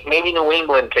hot take. Maybe New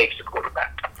England takes the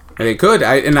quarterback. And they could.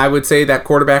 I would say that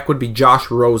quarterback would be Josh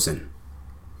Rosen.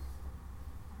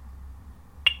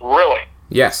 Really?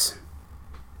 Yes.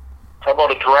 How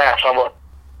about a draft? How about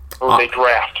who they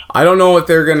draft? I don't know if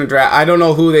they're going to draft. I don't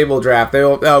know who they will draft.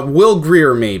 They'll Will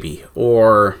Greer maybe,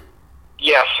 or...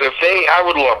 Yes, I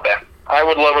would love that. I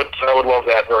would love it. I would love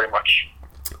that very much.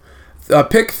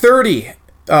 Pick 30.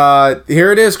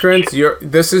 Here it is, Krins.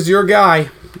 This is your guy.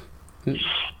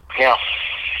 Yeah.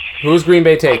 Who's Green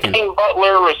Bay taking? King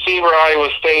Butler, receiver, Iowa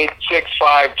State,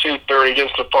 6'5", 230,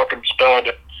 just a fucking stud.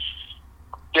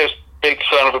 Just big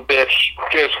son of a bitch.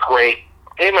 Just great.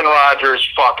 Him and Rodgers,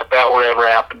 fuck if that would ever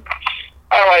happen.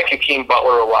 I like Hakeem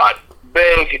Butler a lot.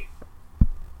 Big,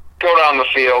 go down the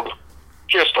field,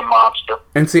 just a monster.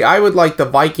 And see, I would like the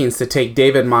Vikings to take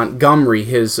David Montgomery,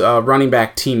 his running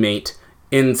back teammate,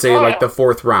 in, say, the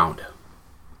 4th round.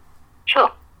 Sure.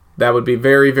 That would be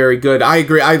very, very good. I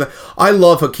agree. I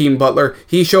love Hakeem Butler.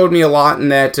 He showed me a lot in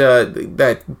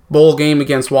that bowl game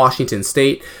against Washington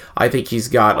State. I think he's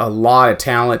got a lot of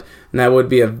talent, and that would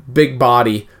be a big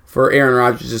body for Aaron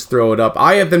Rodgers to just throw it up.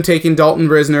 I have them taking Dalton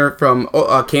Risner from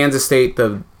Kansas State,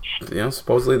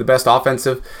 supposedly the best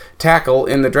offensive tackle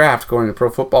in the draft, going to Pro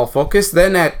Football Focus.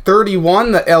 Then at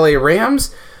 31, the LA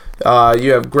Rams.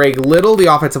 You have Greg Little, the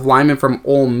offensive lineman from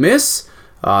Ole Miss.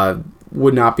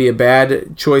 Would not be a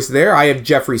bad choice there. I have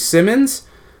Jeffrey Simmons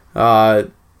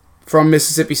from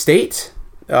Mississippi State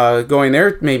going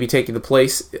there, maybe taking the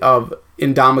place of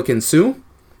Ndamukong Suh.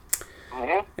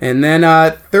 And then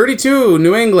 32,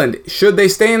 New England. Should they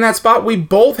stay in that spot? We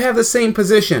both have the same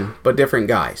position, but different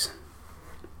guys.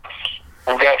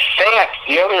 I've got Fant,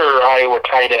 the other Iowa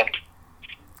tight end.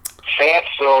 Fant,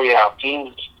 so yeah,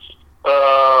 teams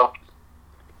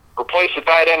replace the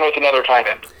tight end with another tight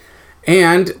end.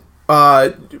 And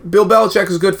Bill Belichick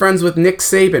is good friends with Nick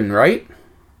Saban, right?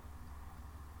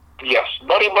 Yes,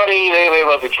 buddy, they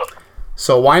love each other.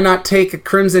 So why not take a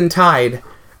Crimson Tide,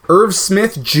 Irv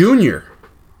Smith Jr.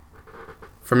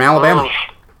 from Alabama?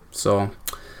 So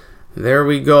there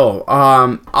we go.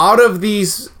 Out of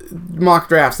these mock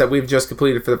drafts that we've just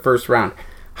completed for the first round,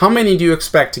 how many do you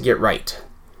expect to get right?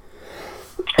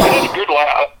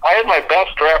 I had my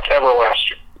best draft ever last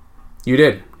year. You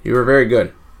did. You were very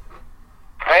good.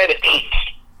 I had 8.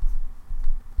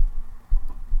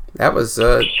 That was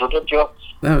ridiculous.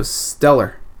 That was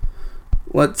stellar.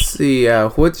 Let's see.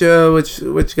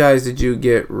 Which guys did you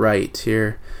get right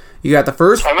here? You got the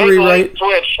first 3 right.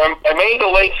 I made a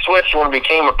late switch when it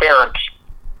became apparent.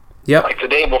 Yep. Like the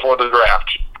day before the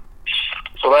draft.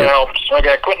 So that helps. I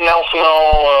got Quentin Nelson,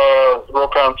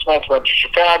 Roquan Smith went to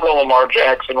Chicago, Lamar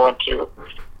Jackson went to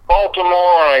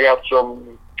Baltimore, and I got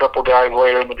some couple guys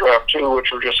later in the draft too,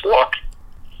 which were just luck.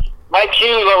 Mike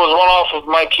Hughes, I was one off of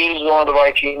Mike Hughes going to the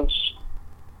Vikings.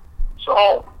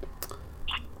 So,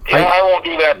 yeah, I won't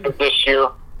do that this year.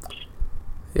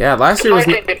 Yeah, last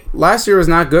year was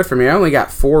not good for me. I only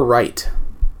got 4 right.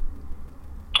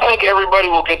 I think everybody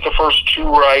will get the first 2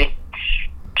 right.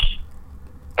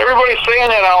 Everybody's saying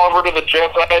that Oliver to the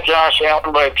Jets. I had Josh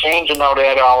Allen, but I changed him now to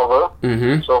Ed Oliver.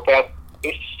 Mm-hmm. So if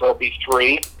that'll be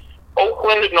 3.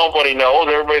 Oakland, nobody knows.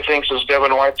 Everybody thinks is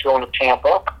Devin White's going to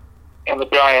Tampa. And the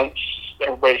Giants,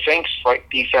 everybody thinks, like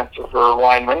defensive or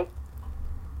lineman.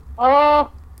 I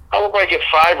hope I get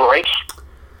 5 right.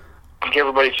 I think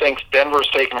everybody thinks Denver's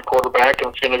taking a quarterback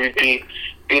and it's going to be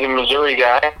the Missouri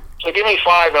guy. So give me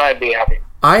 5 and I'd be happy.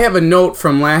 I have a note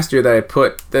from last year that I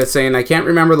put that's saying I can't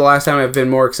remember the last time I've been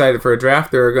more excited for a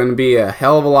draft. There are going to be a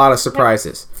hell of a lot of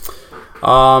surprises.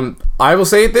 I will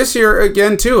say it this year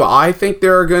again too. I think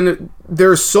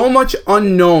there's so much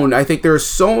unknown. I think there are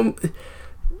so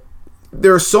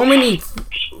many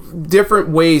different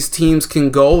ways teams can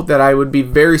go that I would be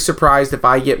very surprised if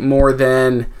I get more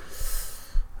than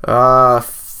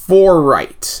 4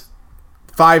 right.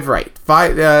 5 right.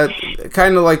 5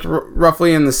 kind of like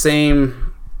roughly in the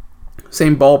same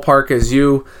ballpark as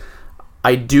you.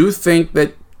 I do think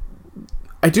that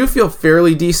I do feel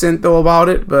fairly decent though about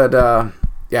it, but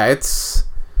yeah, it's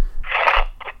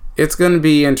going to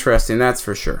be interesting, that's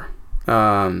for sure.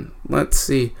 Let's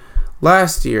see.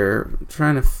 Last year,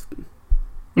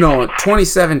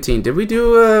 2017. Did we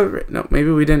do no, maybe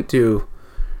we didn't do.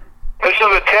 This is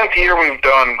the 10th year we've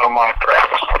done a mock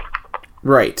draft.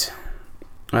 Right.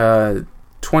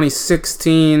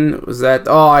 2016 was that?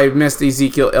 Oh, I missed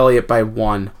Ezekiel Elliott by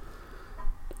 1.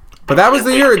 But that was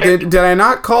the year. Did I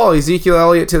not call Ezekiel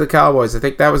Elliott to the Cowboys? I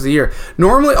think that was the year.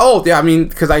 Normally, I mean,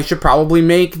 because I should probably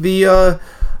make the.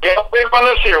 Yeah, big one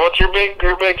this year. What's your big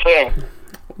thing?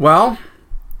 Well,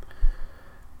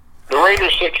 the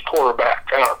Raiders 6 quarterback.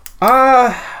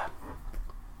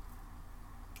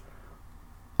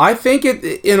 I think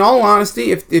in all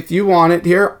honesty, if you want it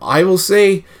here, I will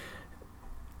say.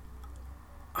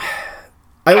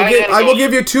 I will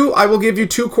give you 2. I will give you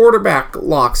 2 quarterback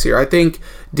locks here. I think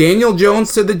Daniel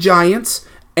Jones to the Giants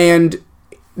and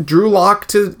Drew Lock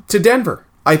to Denver.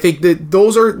 I think that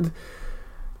those are the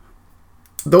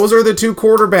 2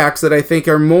 quarterbacks that I think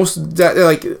are most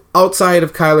like outside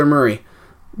of Kyler Murray.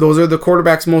 Those are the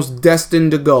quarterbacks most destined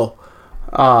to go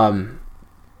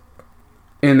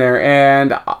in there,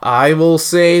 and I will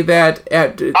say that I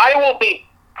will be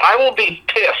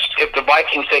pissed if the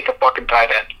Vikings take a fucking tight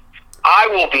end. I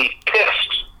will be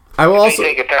pissed. I will also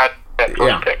take that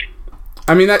first pick.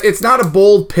 I mean, it's not a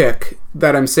bold pick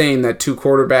that I'm saying that 2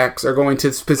 quarterbacks are going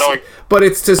to but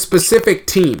it's to specific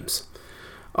teams.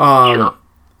 Sure.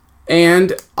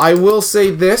 And I will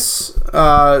say this,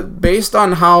 based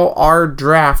on how our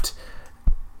draft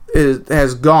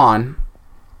has gone,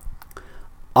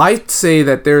 I'd say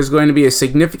that there's going to be a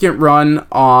significant run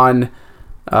on...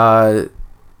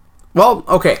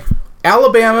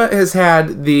 Alabama has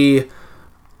had the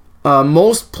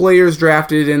most players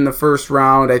drafted in the first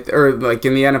round, or like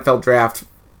in the NFL draft,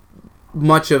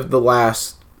 much of the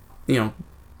last,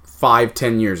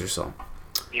 5-10 years or so.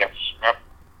 Yes. Yep.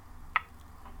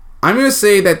 I'm going to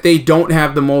say that they don't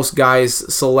have the most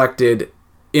guys selected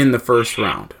in the first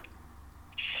round.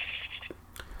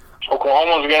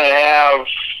 Oklahoma's going to have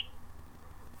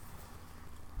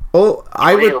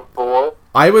I or four.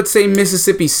 I would say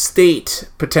Mississippi State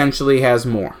potentially has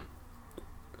more.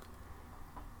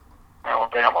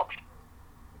 Alabama.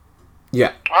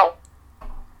 Yeah. Well,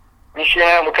 Michigan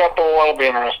have a couple. That'll be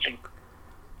interesting.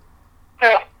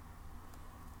 Yeah.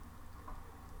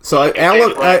 So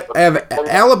I have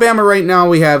Alabama right now.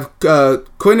 We have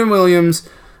Quinnen Williams,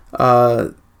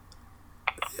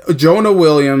 Jonah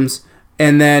Williams,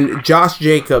 and then Josh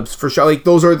Jacobs for sure. Like,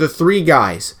 those are the three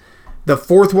guys. The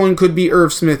fourth one could be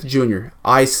Irv Smith Jr.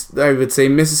 I would say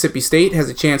Mississippi State has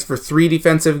a chance for 3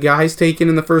 defensive guys taken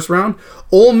in the first round.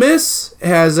 Ole Miss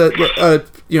has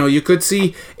you could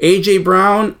see A.J.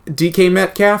 Brown, DK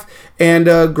Metcalf,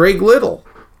 and Greg Little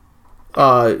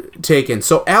taken.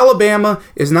 So Alabama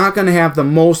is not going to have the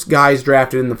most guys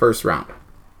drafted in the first round.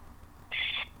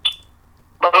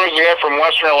 But there's a guy from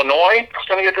Western Illinois that's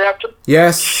going to get drafted?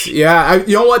 Yes, yeah.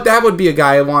 You know what? That would be a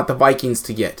guy I want the Vikings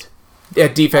to get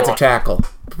at defensive tackle.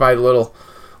 Provide a little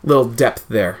depth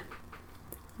there.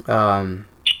 Well,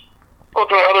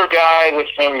 the other guy that's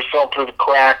maybe fell through the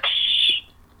cracks.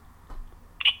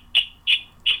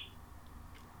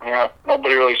 Yeah,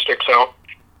 nobody really sticks out.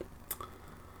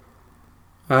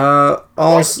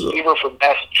 Also, receiver from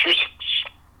Massachusetts.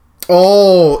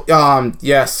 Oh,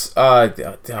 yes.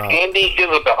 Andy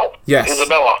Isabella. Yes.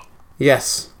 Isabella.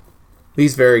 Yes.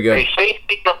 He's very good. A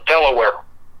safety from Delaware.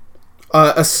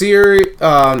 Asir,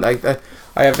 I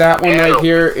have that one right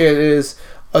here. It is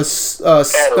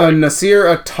Nasir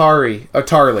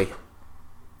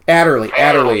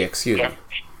Adderley, excuse me.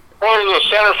 Well, there's a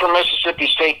center from Mississippi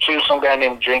State, too. Some guy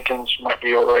named Jenkins might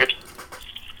be all right.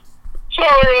 So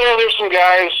there's some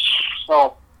guys.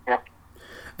 So, yeah.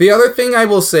 The other thing I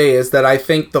will say is that I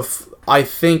think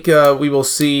we will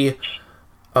see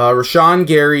Rashawn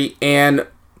Gary and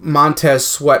Montez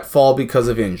Sweat fall because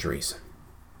of injuries.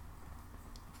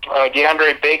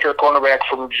 DeAndre Baker, cornerback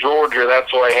from Georgia.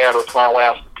 That's what I had with my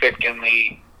last pick in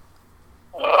the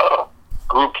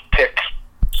group pick.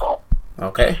 So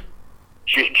okay.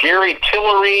 Jerry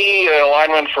Tillery,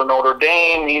 lineman for Notre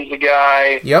Dame. He's the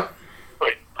guy. Yep.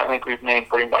 But I think we've named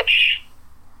pretty much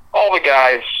all the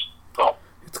guys. So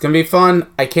it's gonna be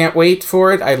fun. I can't wait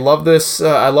for it. I love this.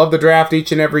 I love the draft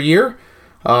each and every year.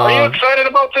 Are you excited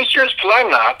about this year's? Because I'm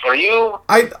not. Are you?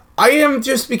 I am,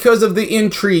 just because of the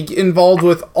intrigue involved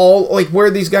with all, like,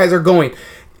 where these guys are going.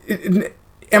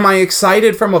 Am I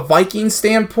excited from a Viking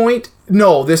standpoint?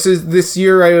 No, this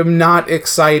year I am not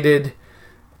excited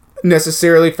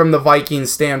necessarily from the Viking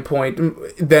standpoint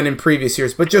than in previous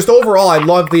years. But just overall, I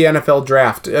love the NFL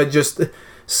draft. Just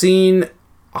seeing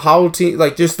how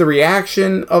just the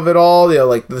reaction of it all,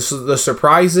 like the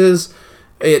surprises.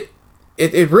 It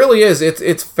really is.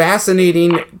 It's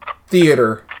fascinating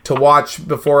theater to watch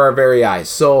before our very eyes.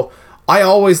 So I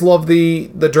always love the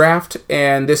draft,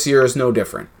 and this year is no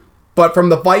different. But from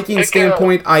the Viking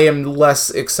standpoint, I am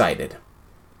less excited.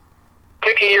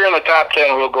 Pick a year in the top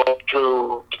 10. We'll go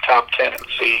through the top 10 and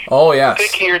see. Oh, yes.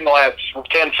 Pick a year in the last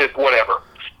 10, 15, whatever.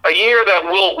 A year that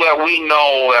we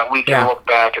know that we can look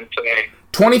back and say.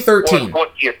 2013.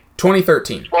 What year?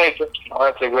 2013. 2013.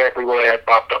 Well, that's exactly what I had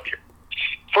popped up here.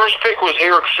 First pick was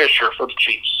Eric Fisher for the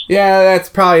Chiefs. Yeah, that's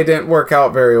probably didn't work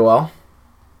out very well.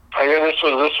 I hear this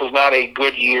was not a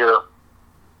good year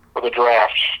for the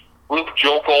draft. Luke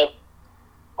Jokel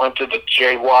went to the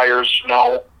Jaguars.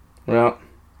 No. Yeah. I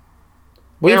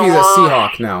believe he's a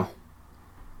Seahawk now.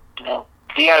 No.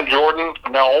 Deion Jordan.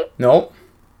 No. Nope.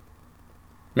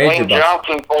 Lane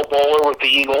Johnson, Pro Bowler with the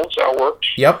Eagles. That worked.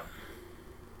 Yep.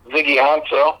 Ziggy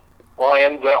Ansah,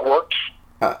 Lions. That worked.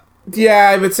 Yeah,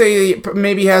 I would say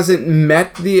maybe hasn't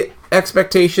met the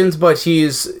expectations, but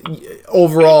he's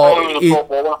overall.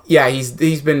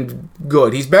 He's been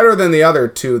good. He's better than the other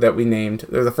two that we named.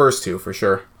 They're the first two for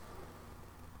sure.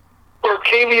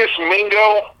 Arcavius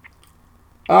Mingo.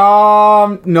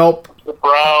 Nope. The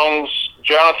Browns.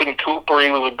 Jonathan Cooper,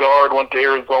 he was a guard, went to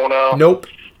Arizona. Nope.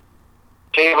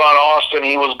 Tavon Austin,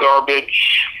 he was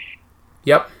garbage.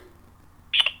 Yep.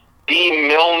 D.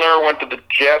 Milner went to the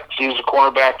Jets. He was a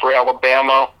cornerback for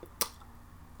Alabama.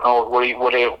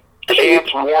 Chance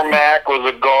Warmack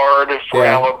was a guard for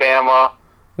Alabama.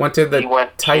 Went to the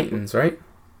Titans, right?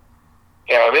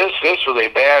 Yeah, this was a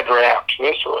bad draft.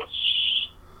 This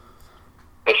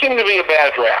seemed to be a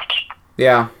bad draft.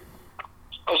 Yeah.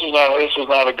 This was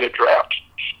not a good draft.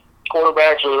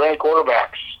 Quarterbacks, were there any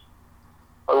quarterbacks?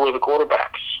 Or were the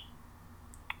quarterbacks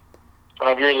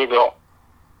 5 years ago?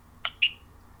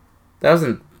 That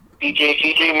wasn't...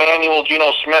 EJ Manuel,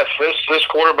 Geno Smith. This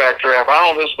quarterback draft, I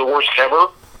don't know if this is the worst ever.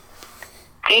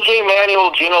 EJ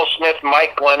Manuel, Geno Smith,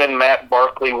 Mike Glennon, Matt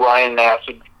Barkley, Ryan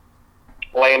Nassib,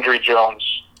 Landry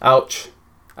Jones. Ouch.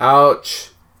 I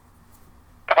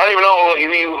don't even know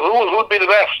who would be the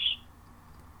best.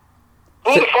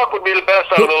 Who the fuck would be the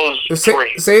best out of those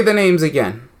three? Say the names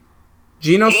again.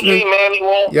 Geno Smith. EJ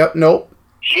Manuel. Yep, nope.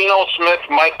 Geno Smith,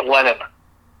 Mike Glennon.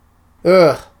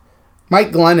 Ugh.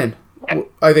 Mike Glennon,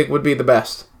 I think, would be the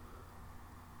best.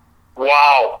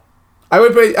 Wow. I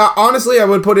would put, honestly, I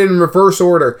would put it in reverse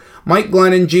order. Mike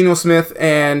Glennon, Geno Smith,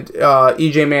 and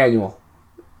EJ Manuel.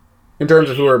 In terms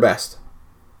of who are best.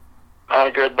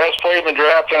 Not good. Best player in the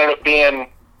draft ended up being,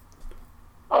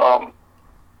 what's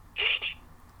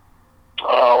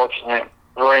his name?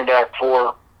 Running back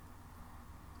for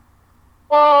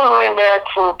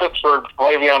Pittsburgh,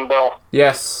 Le'Veon Bell.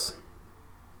 Yes.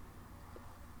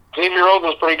 Xavier Rhodes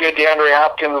is pretty good. DeAndre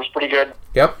Hopkins is pretty good.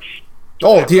 Yep.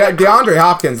 Oh, DeAndre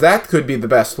Hopkins, that could be the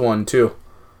best one, too.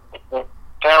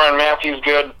 Tyrann Mathieu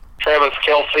good. Travis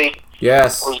Kelce.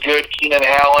 Yes. Was good. Keenan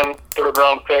Allen,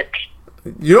 third-round pick.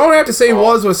 You don't have to say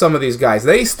was with some of these guys.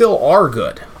 They still are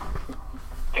good.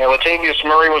 Yeah, Latavius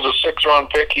Murray was a sixth-round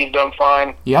pick. He's done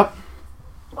fine. Yep.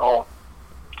 Oh,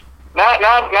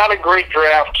 not a great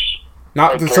draft.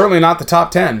 Certainly not the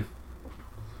top 10.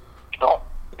 No.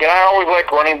 Yeah, I always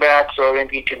like running backs, so I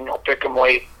think you can pick them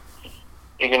late.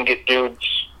 You can get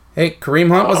dudes. Hey, Kareem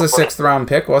Hunt was a sixth-round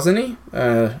pick, wasn't he?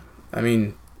 I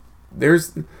mean,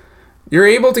 you're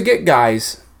able to get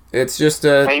guys. It's just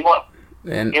you want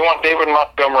David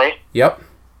Montgomery. Yep.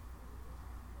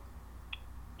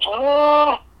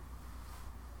 What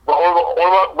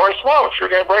about Bryce Love? Your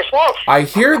guy Bryce Love. I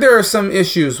hear there are some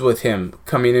issues with him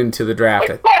coming into the draft.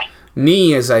 Like what?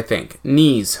 Knees, I think.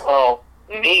 Knees. Oh,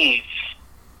 knees.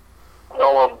 I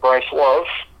love Bryce Love.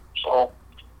 So,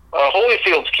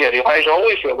 Holyfield's kid, Elijah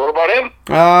Holyfield. What about him?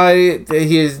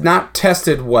 He is not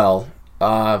tested well.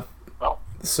 No.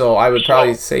 So I would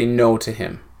probably say no to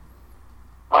him.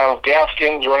 Miles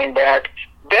Gaskins, running back.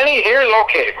 Benny, here's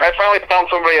okay. I finally found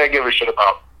somebody I give a shit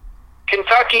about.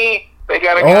 Kentucky, they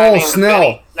got a guy named Snell.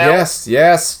 Benny Snell.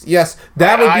 Yes.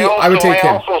 That would be. I would take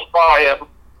him. I also saw him.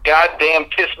 Goddamn,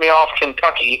 pissed me off,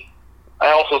 Kentucky.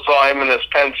 I also saw him in this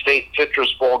Penn State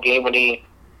Citrus Bowl game, and he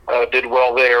did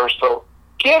well there. So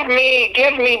give me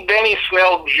Benny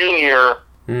Snell Jr.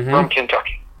 From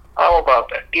Kentucky. How about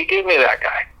that? Give me that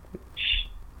guy.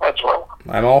 That's what I want.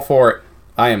 I'm all for it.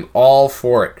 I am all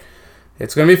for it.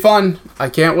 It's going to be fun. I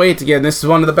can't wait. Again, this is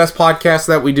one of the best podcasts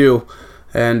that we do.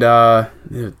 And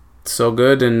it's so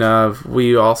good. And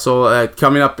we also,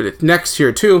 coming up next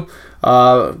year, too,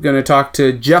 going to talk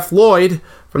to Jeff Lloyd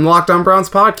from the Locked On Browns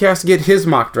podcast to get his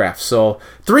mock draft. So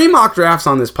 3 mock drafts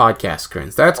on this podcast,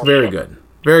 Crins. That's very good.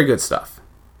 Very good stuff.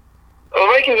 Are the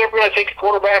Vikings ever going to take a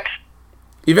quarterback?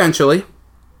 Eventually.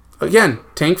 Again,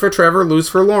 tank for Trevor, lose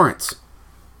for Lawrence.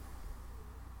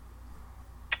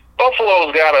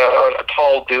 Buffalo's got a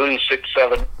tall dude. He's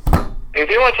 6'7". If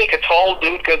you want to take a tall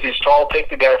dude because he's tall, take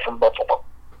the guy from Buffalo.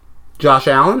 Josh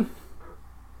Allen?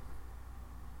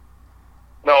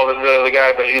 No, the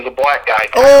guy, but he's a black guy.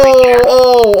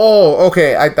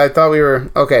 Okay. I thought we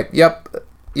were... Okay, yep.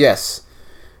 Yes.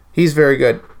 He's very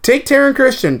good. Take Taron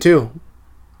Christian, too.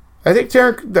 I think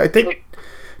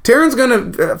Taron's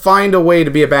going to find a way to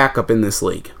be a backup in this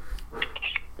league.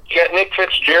 You got Nick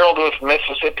Fitzgerald with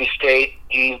Mississippi State.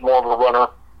 He's more of a runner.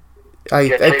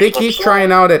 I think he's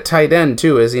trying out at tight end,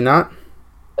 too, is he not?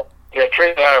 Yeah,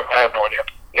 I have no idea.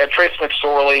 You got Trace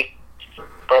McSorley.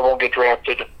 Probably won't get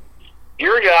drafted.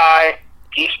 Your guy,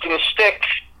 Easton Stick.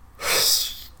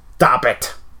 Stop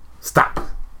it. Stop.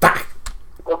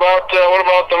 What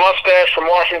about the mustache from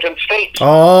Washington State?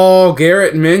 Oh,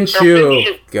 Garrett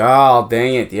Minshew. God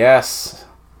dang it, yes.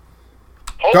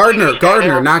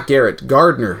 Gardner, not Garrett.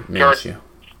 Gardner Minshew.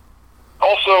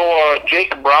 Also,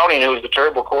 Jacob Browning, who was the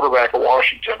terrible quarterback of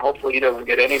Washington. Hopefully he doesn't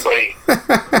get anybody.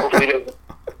 Hopefully he doesn't.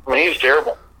 I mean, he was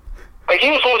terrible. Like, he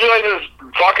was supposed to be like this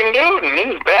fucking dude, and he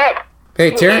was bad.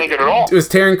 Hey, was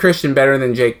Taron Christian better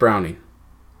than Jake Browning?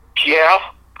 Yeah.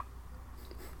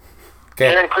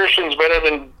 Okay. Taron Christian's better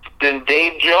than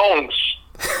Dave Jones.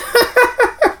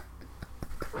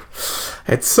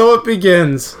 And so it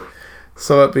begins.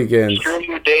 Screw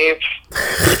you, Dave.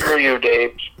 Screw you,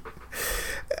 Dave.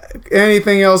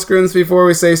 Anything else, Grins, before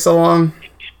we say so long?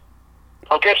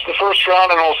 I'll catch the first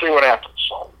round, and we'll see what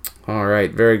happens. All right,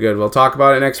 very good. We'll talk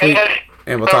about it next week.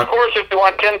 And of course, if you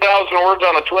want 10,000 words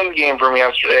on the Twins game from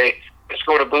yesterday, just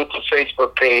go to Boots'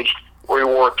 Facebook page where he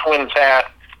wore a Twins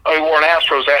hat. Oh, he wore an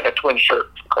Astros hat and a Twins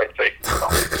shirt, for Christ's sake.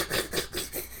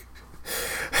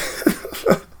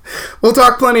 So. We'll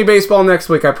talk plenty of baseball next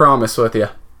week, I promise, with you.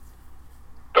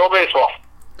 Go baseball.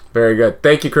 Very good.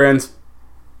 Thank you, Crins.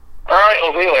 All right,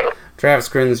 we'll see you later. Travis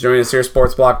Crins joining us here,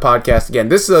 Sports Block Podcast. Again,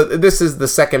 this is the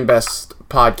second best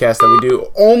podcast that we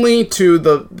do, only to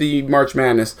the March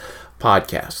Madness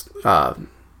podcast.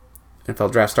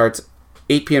 NFL Draft starts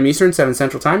 8 p.m. Eastern, 7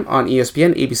 Central Time on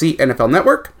ESPN, ABC, NFL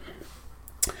Network.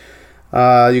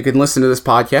 You can listen to this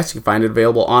podcast. You can find it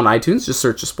available on iTunes. Just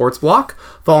search the Sports Block.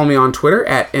 Follow me on Twitter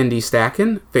at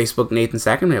NDStacken, Facebook Nathan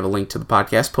Stacken. We have a link to the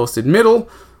podcast posted middle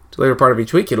to the later part of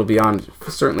each week. It'll be on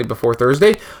certainly before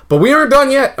Thursday. But we aren't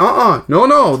done yet. No.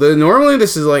 Normally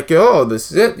this is like, this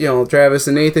is it. Travis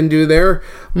and Nathan do their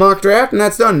mock draft, and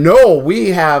that's done. No,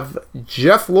 we have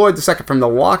Jeff Lloyd II from the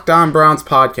Locked On Browns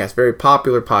podcast. Very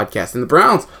popular podcast. And the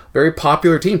Browns, very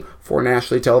popular team for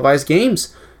nationally televised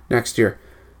games next year.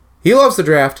 He loves the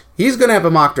draft. He's going to have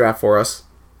a mock draft for us.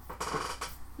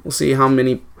 We'll see how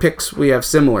many picks we have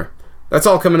similar. That's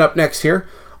all coming up next here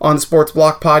on the Sports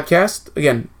Block Podcast.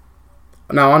 Again,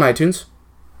 now on iTunes.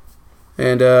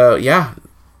 And,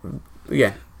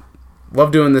 again,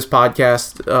 love doing this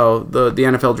podcast, the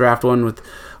NFL Draft one with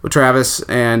Travis,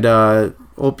 and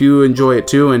hope you enjoy it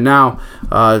too. And now,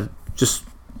 just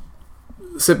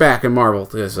sit back and marvel,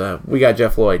 because we got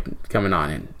Jeff Lloyd coming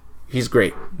on, and he's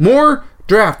great. More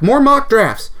mock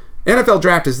drafts. NFL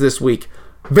Draft is this week.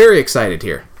 Very excited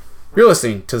here. You're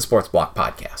listening to the Sports Block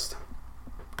Podcast.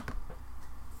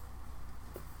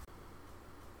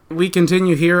 We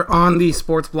continue here on the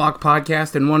Sports Block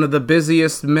Podcast, and one of the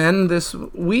busiest men this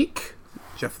week,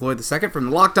 Jeff Lloyd II from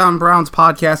the Locked On Browns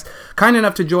podcast, kind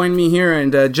enough to join me here.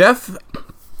 And Jeff,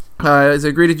 as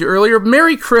I greeted you earlier,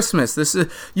 Merry Christmas. This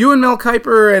is you and Mel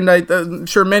Kiper, and I'm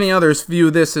sure many others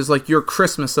view this as like your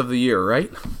Christmas of the year, right?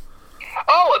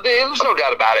 Oh, there's no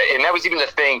doubt about it. And that was even the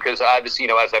thing, because obviously,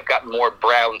 as I've gotten more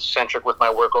Brown-centric with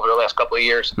my work over the last couple of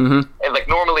years, and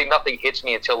normally nothing hits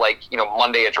me until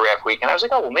Monday at draft week. And I was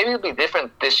like, maybe it'll be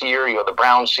different this year. The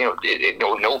Browns,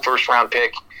 no first-round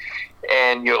pick.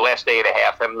 And, last day and a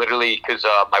half, I'm literally, because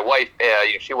my wife,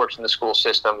 she works in the school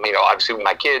system, obviously with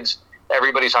my kids,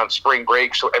 everybody's on spring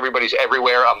break, so everybody's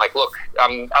everywhere. I'm like, look,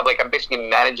 I'm basically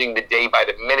managing the day by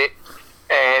the minute.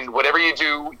 And whatever you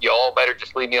do, you all better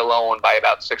just leave me alone by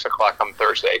about 6 o'clock on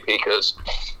Thursday, because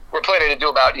we're planning to do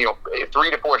about 3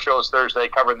 to 4 shows Thursday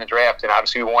covering the draft, and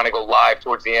obviously we want to go live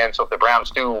towards the end. So if the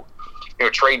Browns do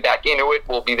trade back into it,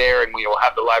 we'll be there and we'll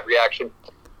have the live reaction.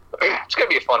 It's going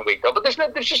to be a fun week though, but there's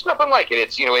just nothing like it.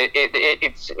 It's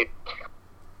it's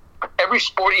every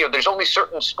sport. There's only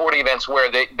certain sporting events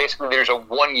where there's a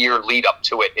 1 year lead up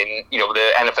to it, and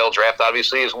the NFL draft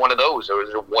obviously is one of those.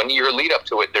 There's a 1 year lead up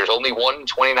to it. There's only one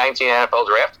 2019 NFL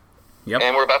draft,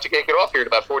 and we're about to kick it off here in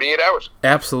about 48 hours.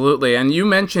 Absolutely, and you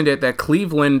mentioned it that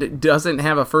Cleveland doesn't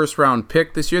have a first round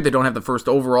pick this year. They don't have the first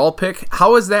overall pick.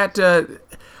 How has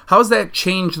that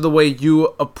changed the way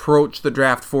you approach the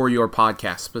draft for your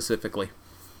podcast specifically?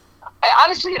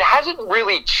 Honestly, it hasn't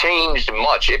really changed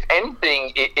much. If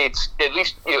anything, it's at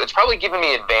least it's probably given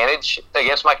me advantage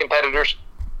against my competitors,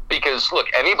 because look,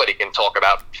 anybody can talk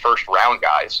about first round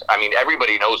guys. I mean,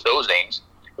 everybody knows those names.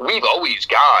 We've always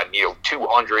gone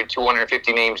 200,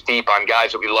 250 names deep on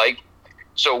guys that we like.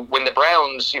 So when the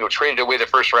Browns traded away the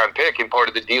first round pick, and part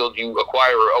of the deal you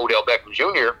acquire Odell Beckham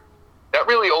Jr., that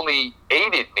really only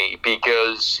aided me,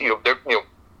 because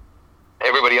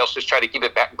everybody else just tried to keep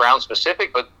it Brown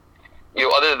specific, but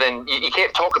other than you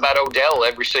can't talk about Odell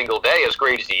every single day, as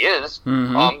great as he is.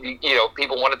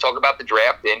 People want to talk about the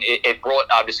draft, and it brought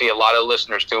obviously a lot of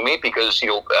listeners to me, because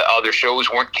other shows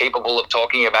weren't capable of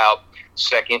talking about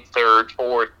second, third,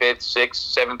 fourth, fifth, sixth,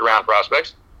 seventh round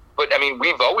prospects. But I mean,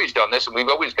 we've always done this, and we've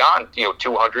always gone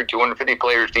 200, 250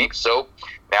 players deep. So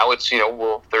now it's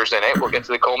Thursday night we'll get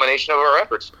to the culmination of our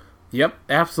efforts. Yep,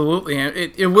 absolutely, and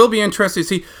it will be interesting to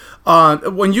see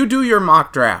when you do your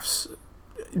mock drafts.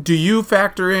 Do you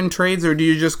factor in trades, or do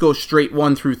you just go straight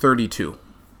 1 through 32?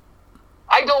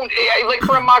 I don't.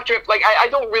 For a mock draft, I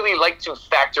don't really like to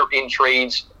factor in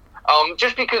trades,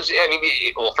 just because,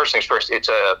 first things first, it's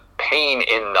a pain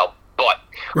in the butt.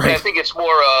 Right. And I think it's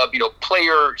more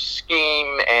player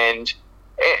scheme, and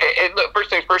look, first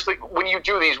things first, when you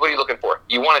do these, what are you looking for?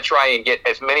 You want to try and get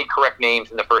as many correct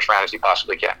names in the first round as you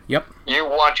possibly can. Yep. You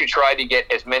want to try to get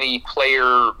as many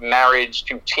player marriage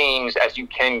to teams as you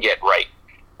can get right.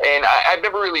 And I've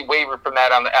never really wavered from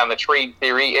that on the trade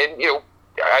theory. And,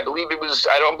 I believe it was.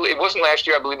 It wasn't last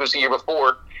year. I believe it was the year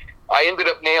before. I ended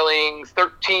up nailing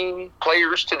 13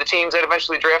 players to the teams that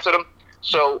eventually drafted them.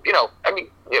 So,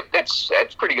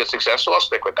 that's pretty good success, so I'll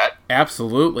stick with that.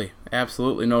 Absolutely.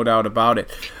 Absolutely, no doubt about it.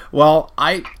 Well,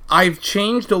 I've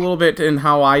changed a little bit in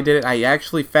how I did it. I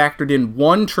actually factored in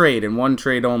one trade and one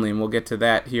trade only, and we'll get to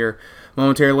that here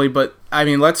momentarily. But,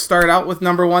 let's start out with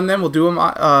number one then. We'll do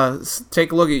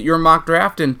take a look at your mock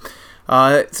draft, and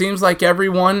it seems like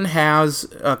everyone has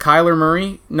Kyler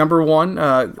Murray, number one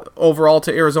overall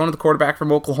to Arizona, the quarterback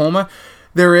from Oklahoma.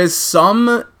 There is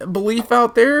some belief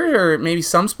out there, or maybe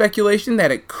some speculation,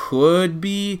 that it could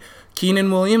be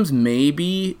Keenan Williams,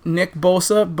 maybe Nick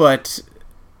Bosa, but,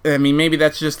 maybe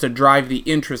that's just to drive the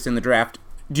interest in the draft.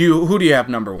 Who do you have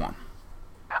number one?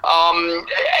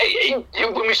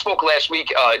 When we spoke last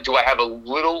week, do I have a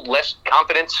little less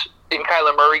confidence in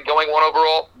Kyler Murray going one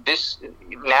overall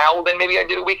now than maybe I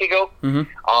did a week ago?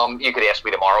 Mm-hmm. You could ask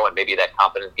me tomorrow, and maybe that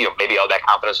confidence, maybe all that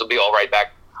confidence will be all right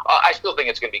back. I still think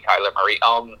it's going to be Kyler Murray.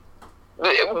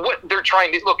 What they're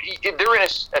trying to look, they're in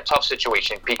a tough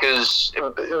situation because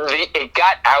it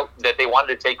got out that they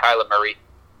wanted to take Kyler Murray,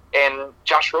 and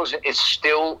Josh Rosen is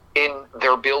still in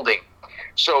their building.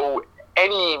 So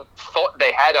any thought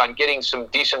they had on getting some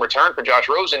decent return for Josh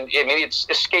Rosen, it's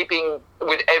escaping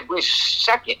with every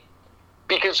second.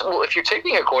 Because, if you're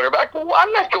taking a quarterback,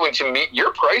 I'm not going to meet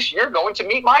your price. You're going to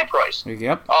meet my price.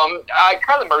 Yep.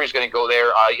 Kyler Murray's going to go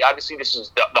there. Obviously, this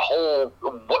is the whole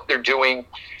what they're doing.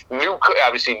 New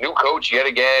coach yet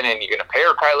again, and you're going to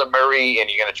pair Kyler Murray, and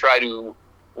you're going to try to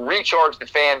recharge the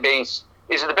fan base.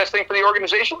 Is it the best thing for the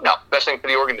organization? No. The best thing for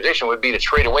the organization would be to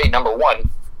trade away number one,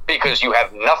 because you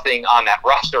have nothing on that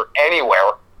roster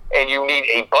anywhere, and you need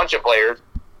a bunch of players.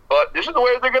 But this is the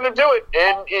way they're going to do it,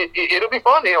 and it'll be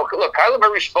fun. Look, Kyler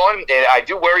Murray's fun, and I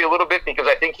do worry a little bit because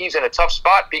I think he's in a tough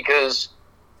spot because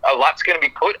a lot's going to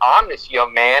be put on this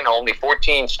young man. Only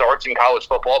 14 starts in college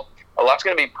football. A lot's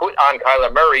going to be put on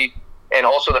Kyler Murray, and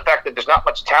also the fact that there's not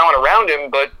much talent around him.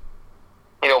 But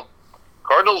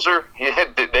Cardinals are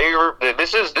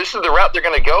this is the route they're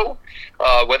going to go.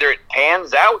 Whether it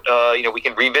pans out, we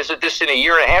can revisit this in a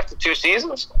year and a half to 2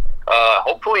 seasons.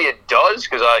 Hopefully it does,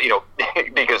 because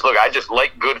look, I just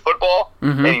like good football,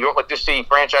 mm-hmm. and you don't like to see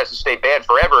franchises stay bad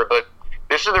forever. But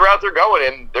this is the route they're going,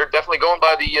 and they're definitely going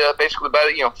by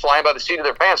flying by the seat of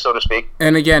their pants, so to speak.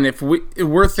 And again, if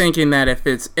we're thinking that if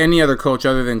it's any other coach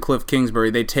other than Cliff Kingsbury,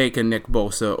 they take a Nick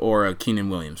Bosa or a Keenan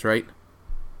Williams, right?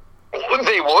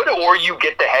 They would, or you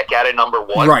get the heck out of number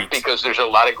one, right? Because there's a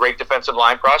lot of great defensive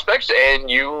line prospects, and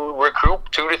you recruit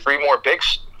 2 to 3 more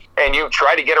picks, and you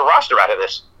try to get a roster out of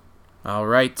this. All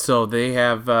right, so they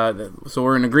have. So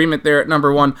we're in agreement there at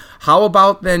number one. How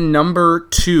about then number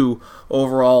 2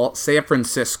 overall, San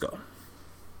Francisco?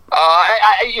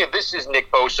 This is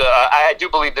Nick Bosa. I do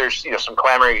believe there's some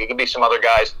clamoring. It could be some other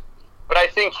guys, but I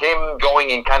think him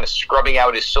going and kind of scrubbing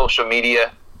out his social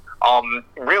media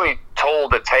really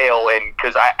told the tale. And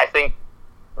because I think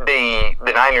the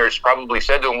Niners probably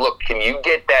said to him, "Look, can you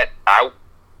get that out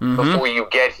mm-hmm. before you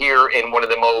get here in one of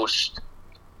the most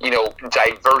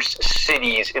diverse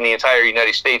cities in the entire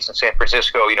United States in San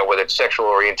Francisco, whether it's sexual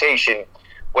orientation,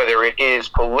 whether it is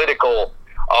political,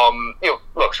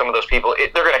 look, some of those people,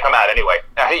 they're going to come out anyway.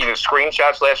 Now,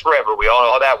 screenshots last forever. We all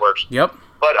know how that works. Yep.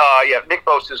 But, Nick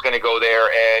Bosa is going to go there,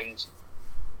 and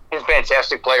he's a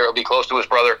fantastic player. He'll be close to his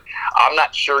brother. I'm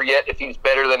not sure yet if he's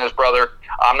better than his brother.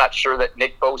 I'm not sure that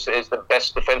Nick Bosa is the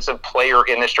best defensive player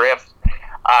in this draft.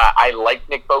 I like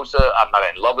Nick Bosa. I'm not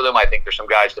in love with him. I think there's some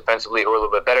guys defensively who are a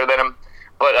little bit better than him.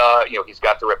 But, he's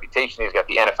got the reputation. He's got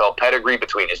the NFL pedigree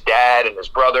between his dad and his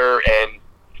brother. And,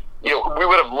 we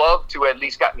would have loved to at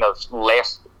least gotten the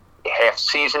last half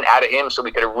season out of him so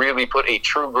we could have really put a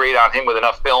true grade on him with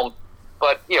enough film.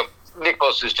 But, Nick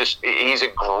Bosa is he's a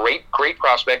great, great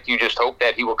prospect. You just hope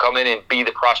that he will come in and be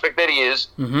the prospect that he is,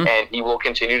 mm-hmm. and he will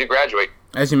continue to graduate.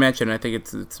 As you mentioned, I think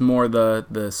it's more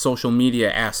the social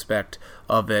media aspect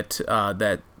of it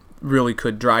that really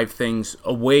could drive things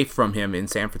away from him in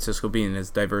San Francisco, being as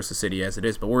diverse a city as it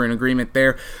is. But we're in agreement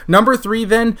there. Number 3,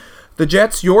 then, the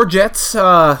Jets, your Jets.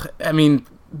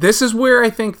 This is where I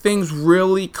think things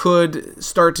really could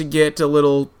start to get a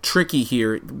little tricky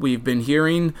here. We've been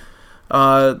hearing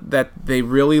that they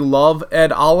really love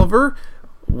Ed Oliver.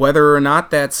 Whether or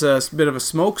not that's a bit of a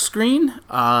smokescreen,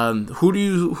 who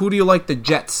do you like the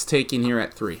Jets taking here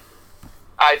at 3?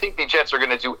 I think the Jets are going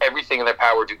to do everything in their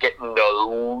power to get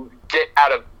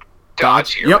out of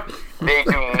Dodge here. Yep. They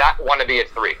do not want to be at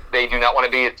 3. They do not want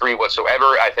to be at 3 whatsoever.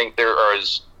 I think there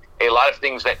is a lot of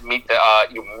things that meet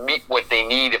what they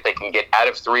need if they can get out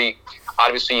of 3.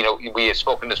 Obviously, we had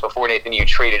spoken this before, Nathan. You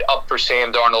traded up for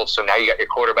Sam Darnold, so now you got your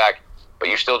quarterback, but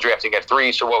you're still drafting at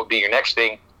 3. So what would be your next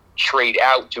thing? Trade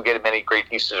out to get as many great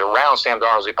pieces around Sam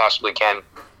Darnold as you possibly can.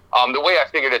 The way I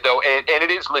figured it, though, and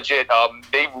it is legit,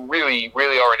 they really,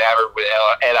 really are enamored with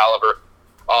Ed Oliver.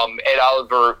 Ed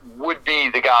Oliver would be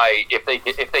the guy if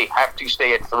they have to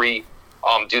stay at 3.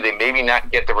 Do they maybe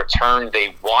not get the return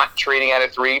they want trading out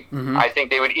of 3? Mm-hmm. I think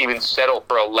they would even settle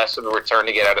for a less of a return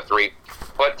to get out of 3.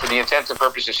 But for the intents and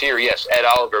purposes here, yes, Ed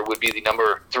Oliver would be the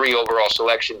number 3 overall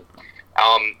selection.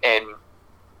 And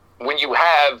when you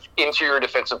have interior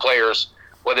defensive players,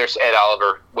 whether it's Ed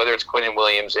Oliver, whether it's Quinnen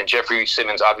Williams, and Jeffrey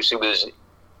Simmons, obviously,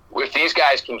 if these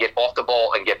guys can get off the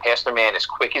ball and get past their man as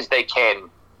quick as they can,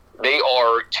 they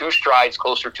are 2 strides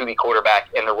closer to the quarterback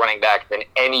and the running back than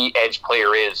any edge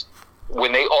player is.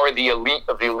 When they are the elite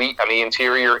of the elite on the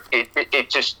interior, it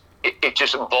just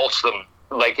vaults them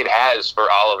like it has for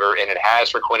Oliver and it has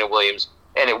for Quinnen Williams,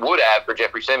 and it would have for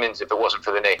Jeffrey Simmons if it wasn't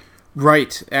for the knee.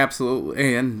 Right,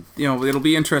 absolutely. And, it'll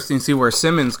be interesting to see where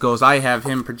Simmons goes. I have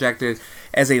him projected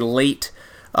as a late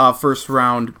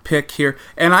first-round pick here.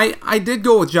 And I did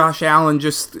go with Josh Allen.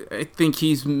 I think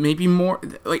he's maybe more...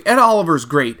 Like, Ed Oliver's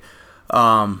great.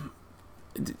 Where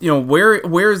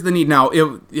is the need now?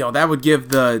 That would give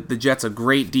the Jets a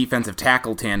great defensive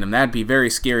tackle tandem. That'd be very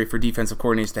scary for defensive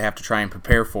coordinators to have to try and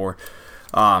prepare for.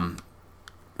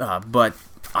 But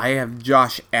I have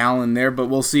Josh Allen there, but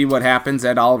we'll see what happens.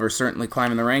 Ed Oliver certainly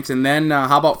climbing the ranks. And then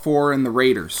how about 4 in the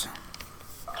Raiders?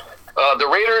 The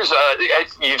Raiders,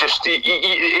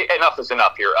 enough is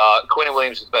enough here. Quinnen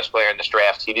Williams is the best player in this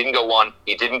draft. He didn't go 1.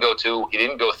 He didn't go 2. He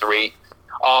didn't go 3.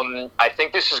 I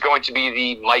think this is going to be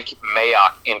the Mike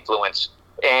Mayock influence.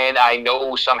 And I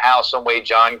know somehow, some way,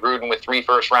 John Gruden with 3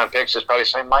 first-round picks is probably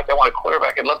saying, Mike, I want a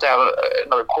quarterback. I'd love to have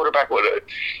another quarterback.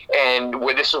 And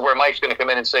this is where Mike's going to come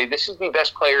in and say, this is the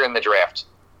best player in the draft.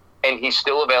 And he's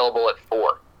still available at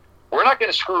 4. We're not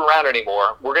going to screw around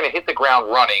anymore. We're going to hit the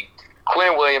ground running.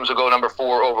 Quinnen Williams will go number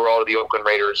 4 overall to the Oakland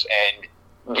Raiders and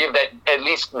give that at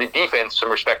least the defense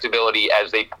some respectability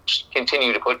as they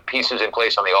continue to put pieces in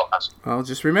place on the offense. Well,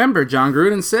 just remember, John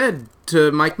Gruden said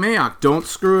to Mike Mayock, don't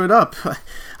screw it up.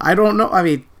 I don't know. I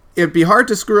mean, it'd be hard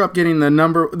to screw up getting the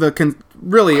number.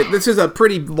 Really, this is a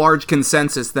pretty large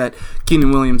consensus that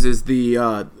Quinnen Williams is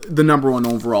the number 1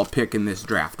 overall pick in this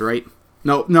draft, right?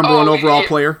 No, number 1 overall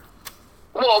player.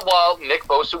 Well, while Nick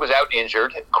Bosa was out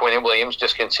injured, Quinnen Williams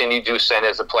just continued to ascend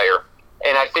as a player.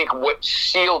 And I think what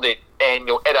sealed it, and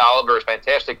Ed Oliver is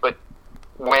fantastic, but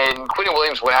when Quinnen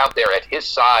Williams went out there at his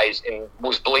size and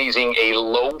was blazing a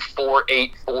low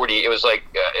 4.8 40, it was like,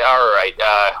 all right,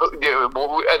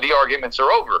 the arguments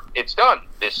are over. It's done.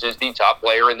 This is the top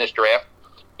player in this draft.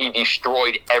 He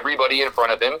destroyed everybody in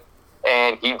front of him,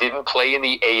 and he didn't play in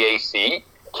the AAC.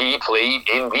 He played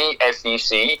in the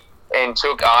SEC and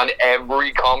took on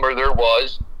every comer there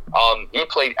was. He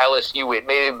played LSU. It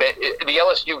may have been the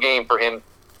LSU game for him.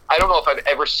 I don't know if I've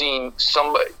ever seen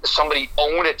somebody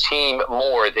own a team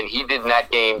more than he did in that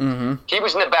game. Mm-hmm. He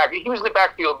was in the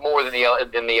backfield more than the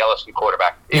LSU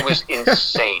quarterback. It was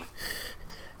insane.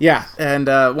 Yeah, and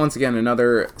once again,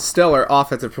 another stellar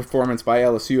offensive performance by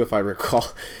LSU, if I recall,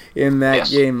 in that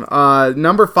game.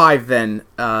 Number 5, then,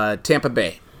 Tampa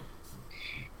Bay.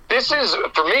 This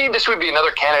would be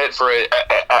another candidate for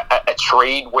a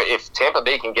trade. Where if Tampa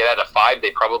Bay can get out of 5,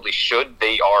 they probably should.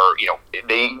 They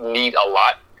need a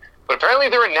lot. But apparently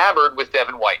they're enamored with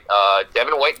Devin White.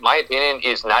 Devin White, in my opinion,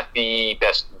 is not the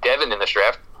best Devin in this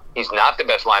draft. He's not the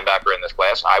best linebacker in this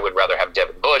class. I would rather have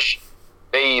Devin Bush.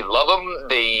 They love him.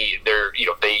 They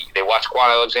watch Quan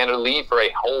Alexander-Lee for a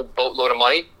whole boatload of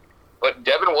money. But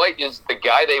Devin White is the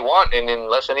guy they want, and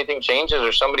unless anything changes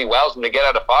or somebody wows them to get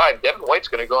out of 5, Devin White's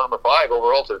going to go number 5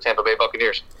 overall to the Tampa Bay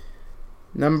Buccaneers.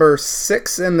 Number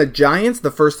 6 in the Giants,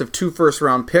 the first of 2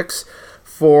 first-round picks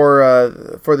for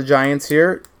the Giants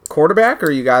here. Quarterback, or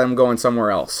you got him going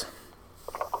somewhere else?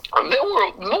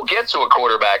 We'll get to a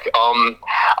quarterback.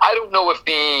 I don't know if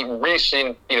the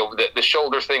recent, the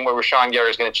shoulder thing where Rashawn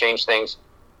Gary is going to change things.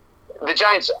 The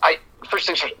Giants, first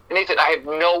things first, Nathan, I have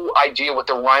no idea what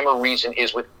the rhyme or reason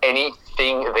is with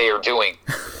anything they are doing.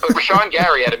 But Rashawn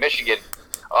Gary out of Michigan,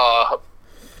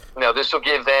 this will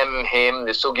give them him.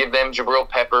 This will give them Jabril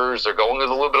Peppers. They're going with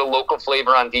a little bit of local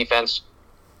flavor on defense.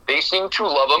 They seem to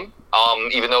love him,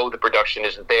 even though the production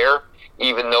isn't there,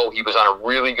 even though he was on a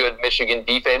really good Michigan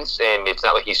defense, and it's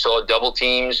not like he saw double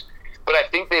teams. But I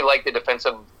think they like the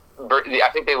defensive. I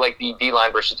think they like the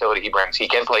D-line versatility he brings. He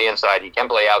can play inside. He can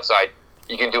play outside.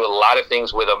 You can do a lot of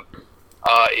things with him.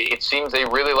 It seems they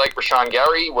really like Rashawn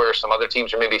Gary, where some other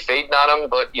teams are maybe fading on him.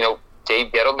 But,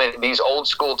 Dave Gettleman, these old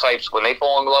school types, when they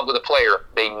fall in love with a player,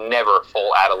 they never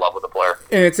fall out of love with a player.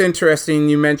 And it's interesting,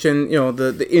 you mentioned,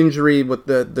 the injury with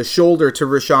the shoulder to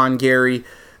Rashawn Gary.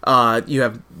 You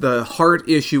have the heart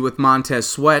issue with Montez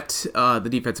Sweat, the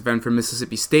defensive end from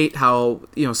Mississippi State, how,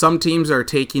 some teams are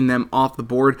taking them off the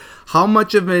board. How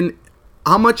much of an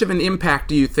impact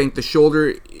do you think the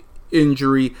shoulder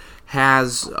injury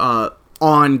has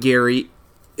on Gary?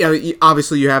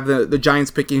 Obviously, you have the Giants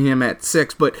picking him at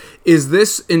 6, but is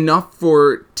this enough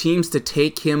for teams to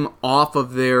take him off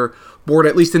of their board,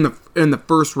 at least in the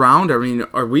first round? I mean,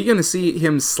 are we going to see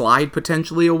him slide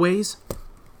potentially a ways?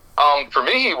 For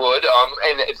me, he would,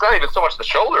 and it's not even so much the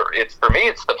shoulder. For me,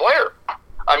 it's the player.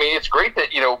 I mean, it's great that,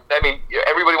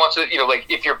 everybody wants to,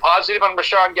 if you're positive on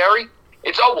Rashawn Gary,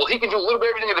 it's, he can do a little bit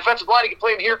of everything in the defensive line. He can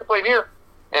play in here, can play in here.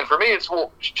 And for me, it's,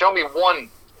 show me one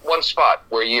spot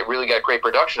where you really got great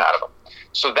production out of him.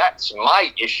 So that's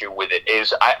my issue with it.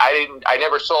 Is I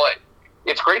never saw it.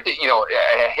 It's great that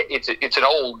it's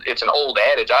an old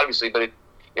adage, obviously, but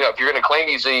if you're going to claim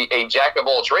he's a jack of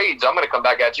all trades, I'm going to come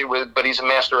back at you with, but he's a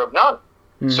master of none.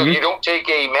 Mm-hmm. So you don't take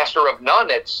a master of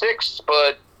none at 6,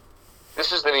 but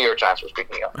this is the New York Giants we're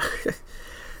speaking of.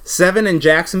 7 in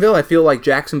Jacksonville. I feel like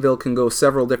Jacksonville can go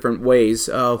several different ways.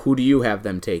 Who do you have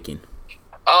them taking?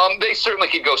 They certainly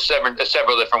could go several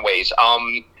different ways.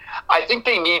 I think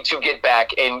they need to get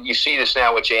back, and you see this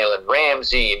now with Jalen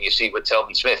Ramsey, and you see with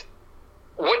Telvin Smith.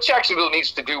 What Jacksonville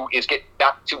needs to do is get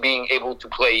back to being able to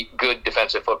play good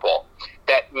defensive football.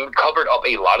 That covered up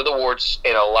a lot of the warts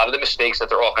and a lot of the mistakes that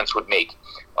their offense would make.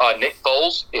 Nick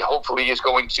Foles hopefully is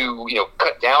going to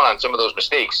cut down on some of those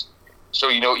mistakes. So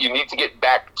you need to get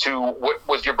back to what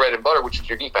was your bread and butter, which is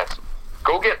your defense.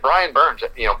 Go get Brian Burns.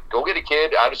 Go get a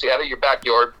kid, obviously out of your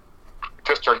backyard.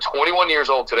 Just turned 21 years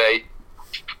old today.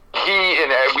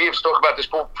 We have spoken about this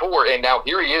before, and now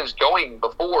here he is going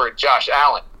before Josh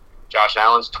Allen. Josh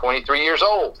Allen's 23 years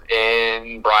old,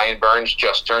 and Brian Burns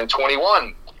just turned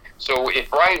 21. So if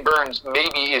Brian Burns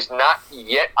maybe is not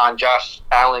yet on Josh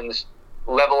Allen's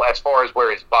level as far as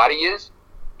where his body is,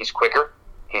 he's quicker,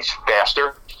 he's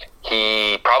faster,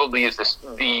 he probably is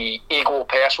the equal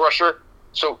pass rusher.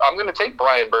 So I'm going to take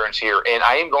Brian Burns here, and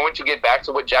I am going to get back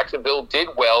to what Jacksonville did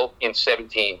well in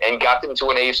 17 and got them to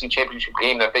an AFC Championship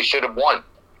game that they should have won.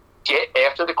 Get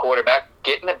after the quarterback,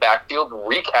 get in the backfield,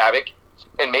 wreak havoc,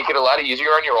 and make it a lot easier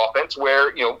on your offense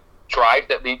where, drives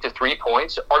that lead to 3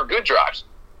 points are good drives.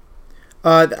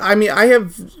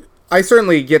 I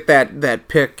certainly get that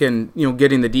pick and,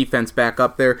 getting the defense back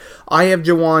up there. I have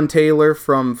Jawan Taylor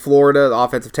from Florida, the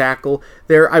offensive tackle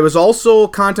there. I was also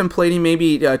contemplating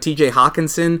maybe TJ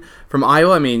Hawkinson from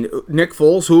Iowa. I mean, Nick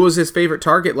Foles, who was his favorite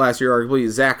target last year, arguably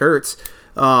Zach Ertz.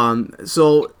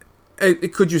 So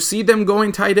could you see them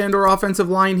going tight end or offensive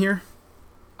line here?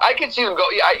 I could see them go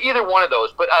either one of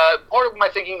those. But part of my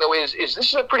thinking, though, is this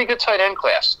is a pretty good tight end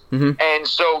class. Mm-hmm. And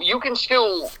so you can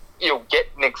still get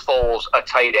Nick Foles a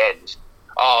tight end.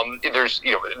 There's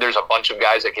a bunch of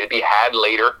guys that can be had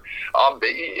later.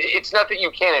 It's not that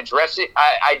you can't address it.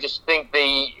 I just think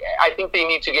I think they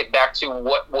need to get back to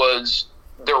what was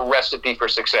their recipe for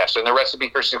success. And the recipe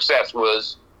for success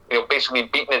was, basically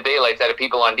beating the daylights out of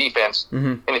people on defense.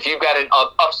 Mm-hmm. And if you've got an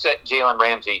upset Jalen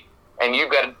Ramsey and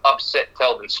you've got an upset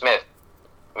Telvin Smith,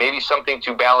 maybe something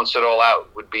to balance it all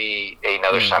out would be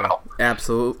another Seminole.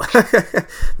 Absolutely.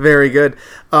 Very good.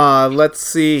 Let's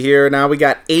see here. Now we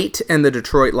got 8 and the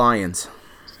Detroit Lions.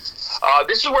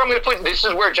 This is where I'm going to put. This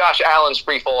is where Josh Allen's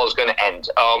free fall is going to end.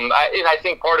 And I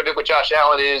think part of it with Josh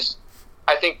Allen is,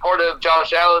 I think part of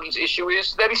Josh Allen's issue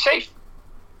is that he's safe.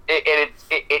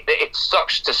 It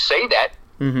sucks to say that,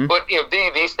 mm-hmm. but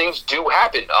these things do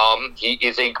happen. He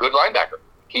is a good linebacker.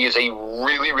 He is a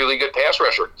really, really good pass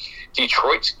rusher.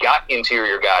 Detroit's got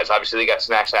interior guys. Obviously, they got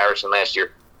Snacks Harrison last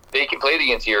year. They can play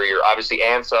the interior. Obviously,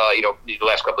 Ansah, the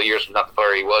last couple of years, not the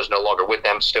player he was, no longer with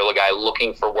them, still a guy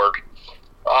looking for work.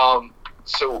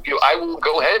 So I will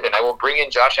go ahead and I will bring in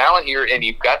Josh Allen here, and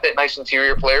you've got that nice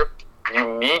interior player.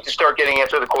 You need to start getting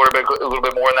after the quarterback a little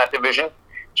bit more in that division.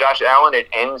 Josh Allen, it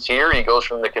ends here. He goes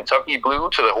from the Kentucky Blue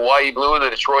to the Hawaii Blue of the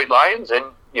Detroit Lions, and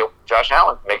Josh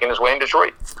Allen making his way in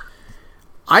Detroit.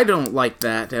 I don't like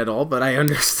that at all, but I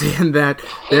understand that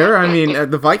there. I mean,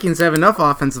 the Vikings have enough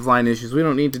offensive line issues. We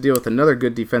don't need to deal with another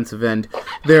good defensive end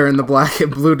there in the black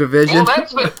and blue division. Well,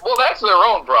 that's their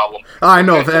own problem. I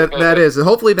know, that is.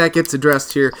 Hopefully that gets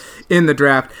addressed here in the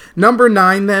draft. Number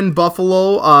 9, then,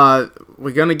 Buffalo.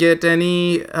 We going to get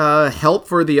any help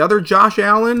for the other Josh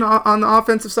Allen on the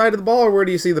offensive side of the ball, or where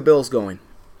do you see the Bills going?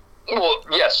 Well,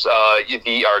 yes,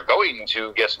 you are going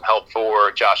to get some help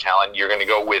for Josh Allen. You're going to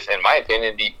go with, in my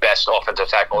opinion, the best offensive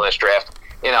tackle in this draft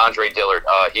in Andre Dillard.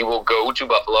 He will go to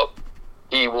Buffalo.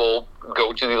 He will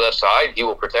go to the left side. He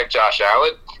will protect Josh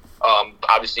Allen.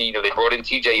 Obviously, they brought in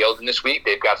T.J. Yeldon this week.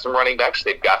 They've got some running backs.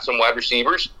 They've got some wide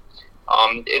receivers.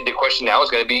 And the question now is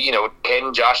going to be,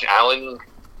 can Josh Allen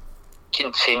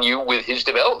continue with his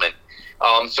development?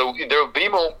 So there will be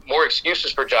more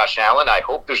excuses for Josh Allen. I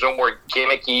hope there's no more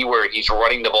gimmicky where he's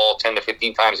running the ball 10 to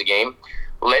 15 times a game.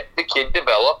 Let the kid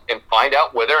develop and find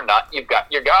out whether or not you've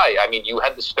got your guy. I mean, you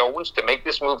had the stones to make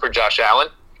this move for Josh Allen.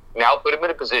 Now put him in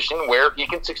a position where he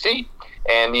can succeed.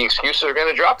 And the excuses are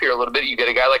going to drop here a little bit. You get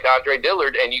a guy like Andre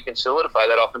Dillard, and you can solidify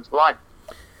that offensive line.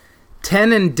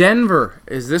 10 in Denver.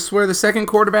 Is this where the second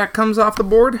quarterback comes off the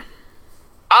board?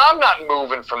 I'm not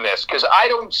moving from this because I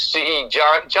don't see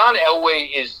John Elway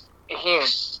he's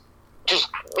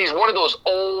one of those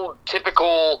old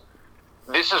typical.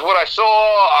 This is what I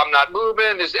saw. I'm not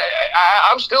moving.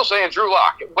 I'm still saying Drew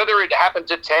Lock. Whether it happens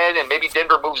at 10 and maybe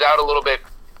Denver moves out a little bit,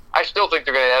 I still think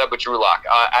they're going to end up with Drew Lock.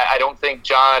 I don't think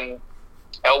John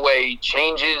Elway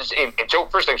changes.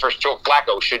 First things first, Joe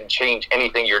Flacco shouldn't change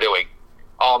anything you're doing.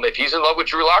 If he's in love with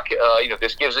Drew Lock,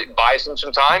 this buys him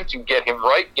some time to get him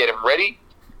right, get him ready.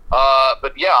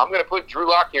 But yeah, I'm going to put Drew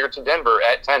Lock here to Denver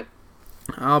at 10.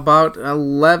 How about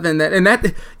 11?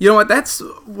 That's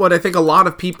what I think a lot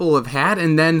of people have had,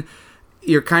 and then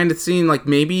you're kind of seeing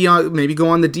maybe go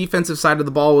on the defensive side of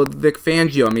the ball with Vic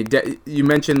Fangio. I mean, you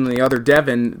mentioned the other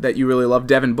Devin that you really love,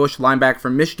 Devin Bush, linebacker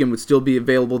from Michigan, would still be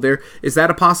available there. Is that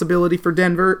a possibility for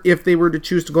Denver if they were to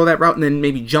choose to go that route and then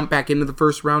maybe jump back into the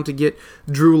first round to get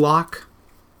Drew Lock?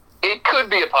 It could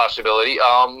be a possibility,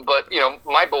 but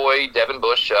my boy Devin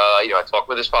Bush. I talked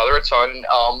with his father a ton.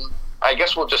 I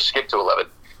guess we'll just skip to 11.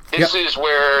 This is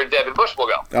where Devin Bush will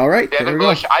go. All right, Devin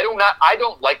Bush. I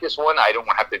don't like this one. I don't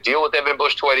have to deal with Devin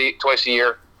Bush twice a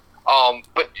year.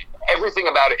 But everything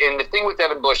about it, and the thing with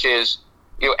Devin Bush is,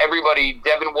 everybody.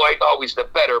 Devin White, he's the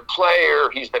better player.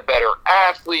 He's the better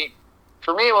athlete.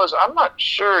 For me, I'm not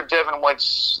sure Devin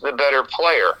White's the better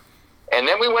player. And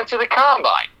then we went to the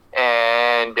combine.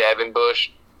 And Devin Bush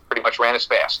pretty much ran as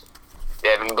fast.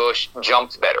 Devin Bush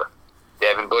jumped better.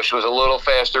 Devin Bush was a little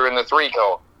faster in the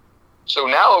 3-cone. So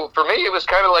now, for me, it was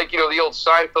kind of like, the old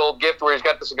Seinfeld gift where he's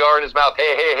got the cigar in his mouth.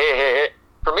 Hey.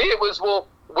 For me, it was,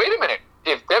 wait a minute.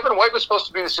 If Devin White was supposed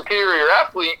to be the superior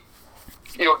athlete,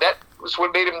 that was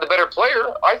what made him the better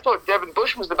player. I thought Devin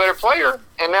Bush was the better player.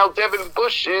 And now Devin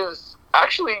Bush is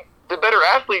actually the better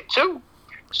athlete, too.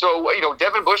 So,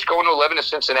 Devin Bush going to 11 to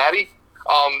Cincinnati.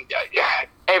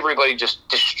 Everybody just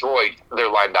destroyed their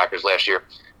linebackers last year.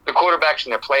 The quarterbacks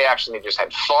in their play action, they just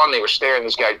had fun. They were staring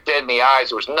this guy dead in the eyes.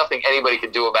 There was nothing anybody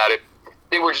could do about it.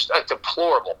 They were just a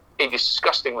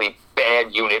disgustingly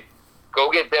bad unit. Go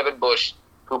get Devin Bush,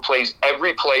 who plays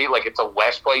every play like it's the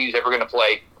last play he's ever going to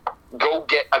play. Go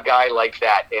get a guy like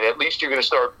that, and at least you're going to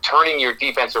start turning your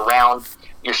defense around.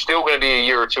 You're still going to be a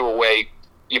year or two away.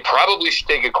 You probably should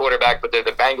take a quarterback, but they're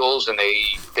the Bengals, and they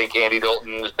think Andy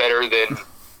Dalton is better than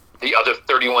the other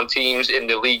 31 teams in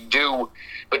the league do.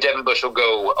 But Devin Bush will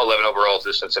go 11 overall to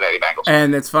the Cincinnati Bengals.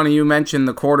 And it's funny you mentioned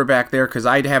the quarterback there because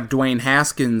I'd have Dwayne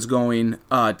Haskins going.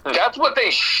 That's what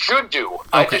they should do. Okay.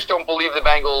 I just don't believe the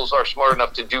Bengals are smart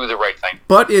enough to do the right thing.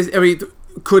 But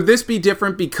could this be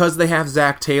different because they have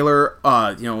Zach Taylor,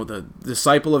 the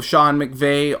disciple of Sean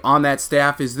McVay on that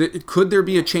staff? Could there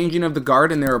be a changing of the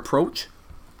guard in their approach?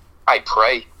 I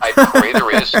pray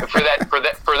there is for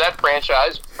that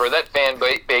franchise, for that fan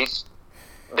base.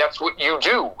 That's what you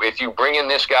do. If you bring in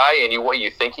this guy and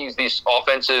you think he's this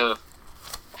offensive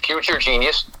future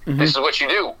genius, This is what you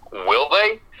do. Will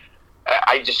they?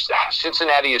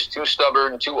 Cincinnati is too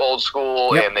stubborn, too old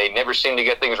school, and they never seem to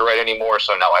get things right anymore.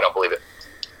 So no, I don't believe it.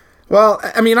 Well,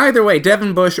 I mean, either way,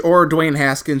 Devin Bush or Dwayne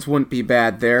Haskins wouldn't be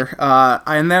bad there.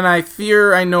 And then I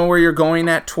fear I know where you're going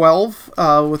at 12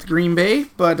 with Green Bay,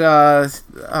 but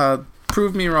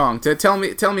prove me wrong. Tell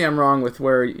me I'm wrong with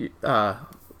where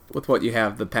with what you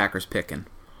have the Packers picking.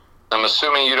 I'm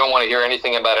assuming you don't want to hear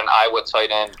anything about an Iowa tight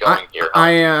end going here.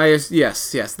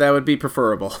 Yes, that would be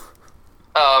preferable.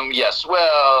 Yes.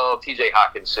 Well, T.J.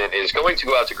 Hawkinson is going to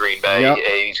go out to Green Bay. Yep.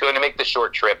 He's going to make the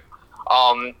short trip.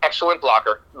 Excellent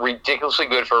blocker, ridiculously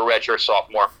good for a redshirt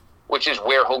sophomore, which is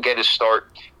where he'll get his start.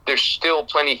 There's still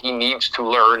plenty he needs to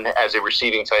learn as a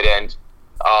receiving tight end.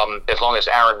 As long as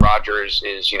Aaron Rodgers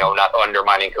is, not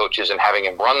undermining coaches and having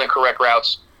him run the correct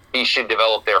routes, he should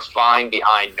develop there fine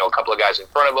behind, a couple of guys in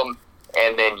front of him.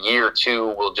 And then year 2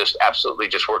 will just absolutely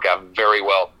just work out very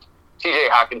well. T.J.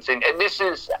 Hawkinson, and this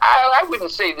is, I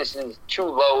wouldn't say this is too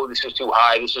low, this is too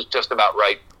high, this is just about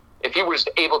right. If he was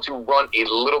able to run a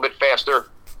little bit faster,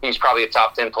 he's probably a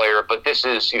top 10 player. But this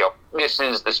is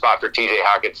the spot for T.J.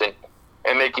 Hockenson,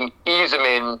 and they can ease him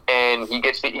in, and he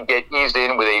gets to get eased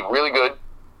in with a really good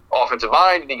offensive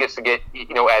mind, and he gets to get,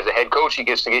 as a head coach, he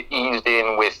gets to get eased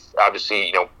in with,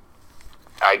 obviously,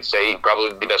 I'd say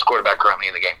probably the best quarterback currently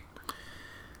in the game.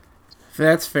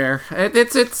 That's fair.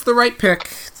 It's the right pick.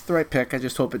 It's the right pick. I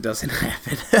just hope it doesn't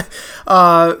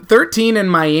happen. 13 in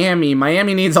Miami.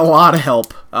 Miami needs a lot of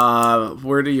help.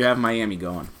 Where do you have Miami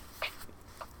going?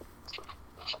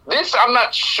 This, I'm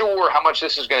not sure how much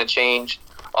this is going to change,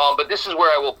 but this is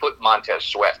where I will put Montez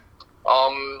Sweat.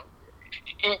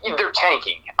 They're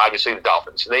tanking, obviously, the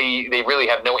Dolphins. They really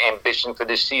have no ambition for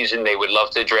this season. They would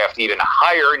love to draft even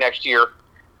higher next year.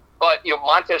 But,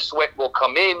 Montez Sweat will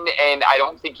come in, and I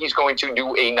don't think he's going to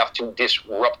do enough to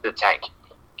disrupt the tank.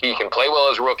 He can play well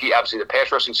as a rookie. Obviously, the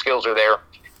pass rushing skills are there.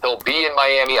 He'll be in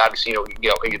Miami. Obviously, a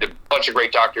bunch of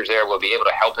great doctors there will be able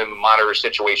to help him monitor his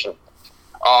situation.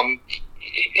 I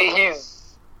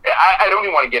don't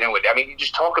even want to get into it. I mean, you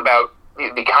just talk about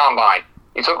the combine.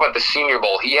 You talk about the Senior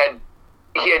Bowl. He had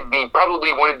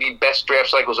probably one of the best draft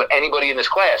cycles of anybody in this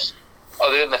class,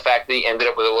 other than the fact that he ended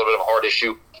up with a little bit of a heart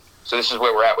issue. So this is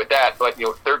where we're at with that. But,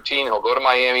 13, he'll go to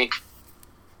Miami.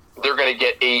 They're going to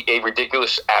get a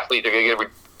ridiculous athlete. They're going to get a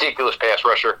ridiculous pass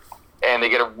rusher. And they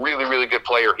get a really, really good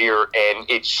player here. And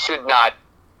it should not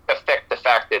affect the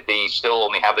fact that they still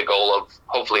only have the goal of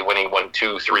hopefully winning 1,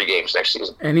 2, 3 games next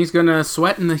season. And he's going to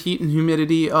sweat in the heat and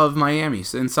humidity of Miami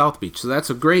in South Beach. So that's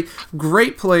a great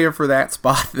player for that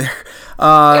spot there.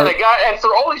 And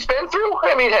for all he's been through,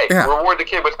 I mean, hey, reward the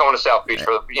kid with going to South Beach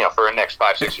for the next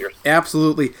 5-6 years.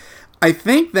 Absolutely. I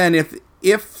think then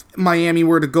if Miami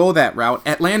were to go that route,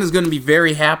 Atlanta's going to be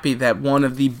very happy that one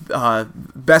of the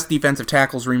best defensive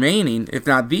tackles remaining, if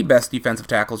not the best defensive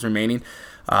tackles remaining,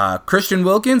 Christian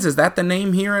Wilkins, is that the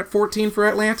name here at 14 for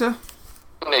Atlanta?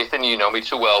 Nathan, you know me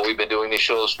too well. We've been doing these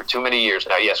shows for too many years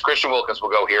now. Yes, Christian Wilkins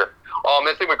will go here.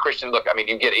 The thing with Christian, look, I mean,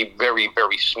 you get a very,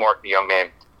 very smart young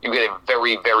man. You get a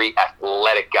very, very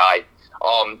athletic guy.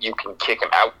 You can kick him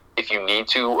out if you need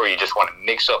to, or you just want to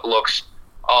mix up looks.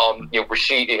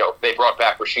 Rashid, they brought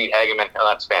back Rashid Hageman. Oh,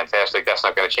 that's fantastic. That's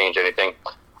not going to change anything.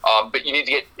 But you need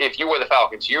to if you were the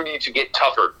Falcons, you need to get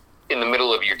tougher in the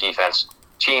middle of your defense.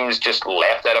 Teams just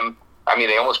laughed at them. I mean,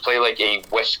 they almost play like a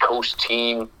West Coast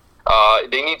team.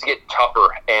 They need to get tougher,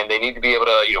 and they need to be able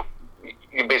to,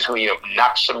 basically,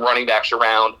 knock some running backs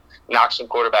around, knock some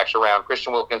quarterbacks around.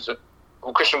 Christian Wilkins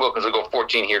will go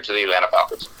 14 here to the Atlanta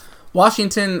Falcons.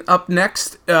 Washington up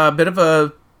next. A bit of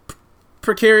a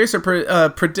precarious or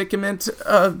predicament,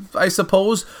 I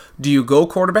suppose. Do you go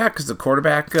quarterback? Because the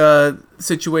quarterback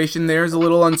situation there is a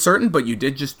little uncertain, but you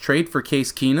did just trade for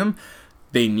Case Keenum.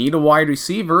 They need a wide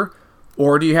receiver,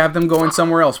 or do you have them going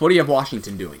somewhere else? What do you have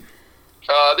Washington doing?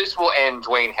 This will end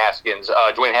Dwayne Haskins.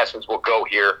 Dwayne Haskins will go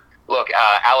here. Look,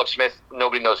 Alex Smith,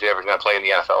 nobody knows if he's ever going to play in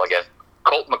the NFL again.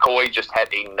 Colt McCoy just had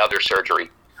another surgery.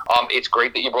 It's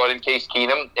great that you brought in Case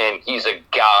Keenum, and he's a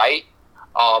guy.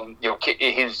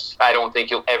 I don't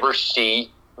think you'll ever see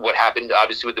what happened,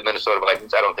 obviously, with the Minnesota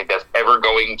Vikings. I don't think that's ever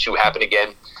going to happen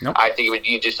again. Nope. I think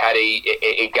you just had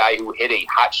a guy who hit a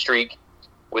hot streak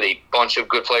with a bunch of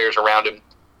good players around him.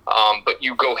 But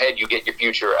you go ahead, you get your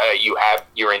future.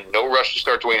 You're in no rush to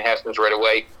start Dwayne Haskins right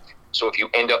away. So if you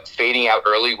end up fading out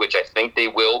early, which I think they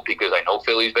will, because I know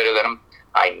Philly's better than them,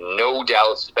 I know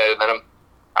Dallas is better than them.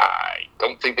 I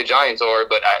don't think the Giants are,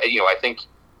 but I think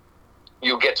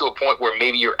you get to a point where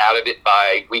maybe you're out of it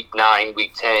by week 9,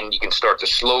 week 10. You can start to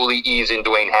slowly ease in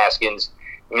Dwayne Haskins,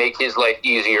 make his life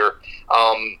easier.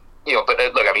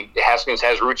 But look, I mean, Haskins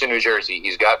has roots in New Jersey.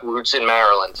 He's got roots in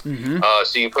Maryland. Mm-hmm.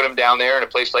 So you put him down there in a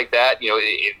place like that.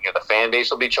 The fan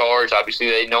base will be charged. Obviously,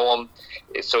 they know him.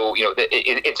 So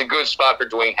it's a good spot for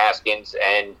Dwayne Haskins,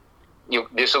 and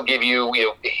this will give you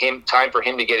him time for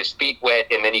him to get his feet wet,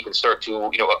 and then he can start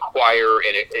to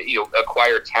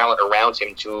acquire talent around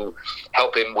him to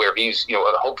help him where he's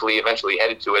hopefully eventually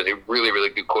headed to as a really, really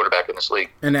good quarterback in this league.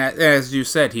 And as you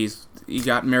said, he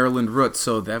got Maryland roots,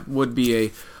 so that would be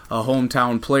a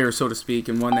hometown player, so to speak,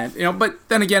 and one that But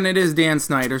then again, it is Dan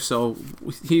Snyder, so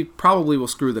he probably will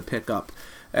screw the pick up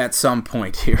at some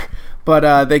point here.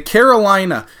 But the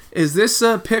Carolina, is this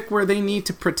a pick where they need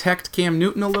to protect Cam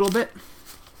Newton a little bit?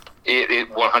 It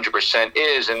 100%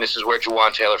 is, and this is where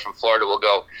Juwan Taylor from Florida will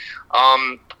go.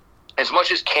 As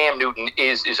much as Cam Newton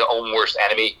is his own worst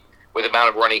enemy with the amount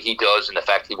of running he does and the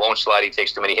fact he won't slide, he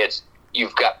takes too many hits,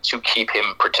 you've got to keep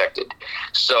him protected.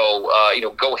 So,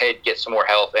 go ahead, get some more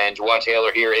help. And Juwan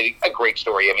Taylor here, a great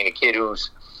story. I mean, a kid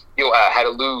who's had to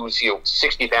lose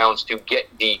 60 pounds to get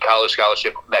the college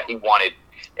scholarship that he wanted.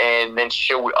 and then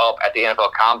showed up at the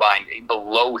NFL Combine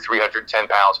below 310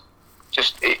 pounds.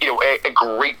 Just, a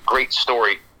great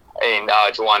story in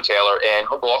Jawan Taylor, and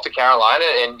he'll go off to Carolina,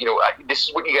 and, this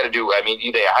is what you got to do. I mean,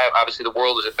 obviously the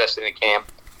world is invested in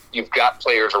camp. You've got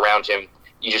players around him.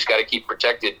 You just got to keep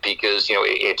protected because,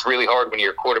 it's really hard when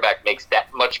your quarterback makes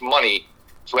that much money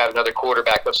to have another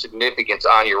quarterback of significance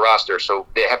on your roster. So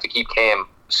they have to keep Cam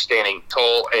standing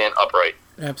tall and upright.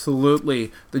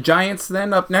 Absolutely. The Giants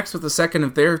then up next with the second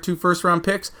of their 2 first-round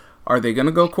picks. Are they going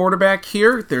to go quarterback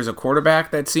here? There's a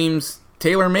quarterback that seems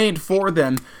tailor-made for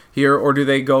them here, or do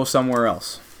they go somewhere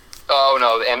else? Oh,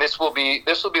 no, and this will be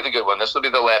the good one. This will be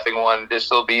the laughing one.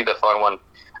 This will be the fun one.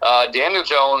 Daniel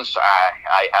Jones,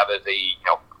 I have as a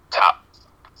top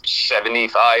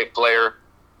 75 player.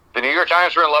 The New York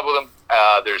Giants are in love with him.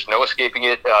 There's no escaping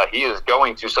it. He is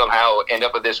going to somehow end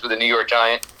up with this with the New York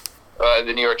Giants.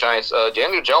 Daniel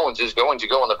Jones is going to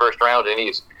go in the first round, and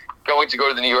he's going to go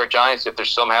to the New York Giants if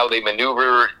there's somehow they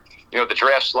maneuver, the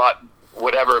draft slot,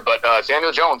 whatever. But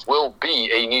Daniel Jones will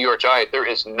be a New York Giant. There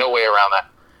is no way around that.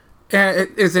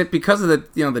 And is it because of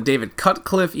the David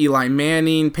Cutcliffe, Eli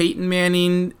Manning, Peyton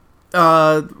Manning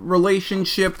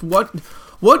relationship?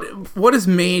 What has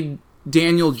made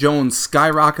Daniel Jones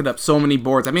skyrocket up so many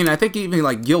boards? I mean, I think even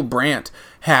like Gil Brandt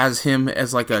has him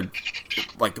as like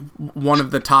one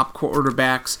of the top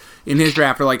quarterbacks in his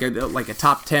draft, or like a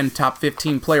top 10, top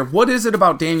 15 player. What is it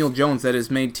about Daniel Jones that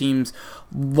has made teams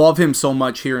love him so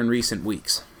much here in recent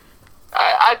weeks?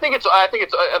 I think it's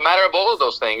a matter of all of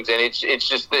those things, and it's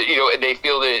just that they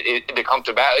feel that they're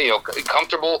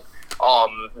comfortable.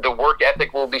 The work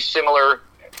ethic will be similar.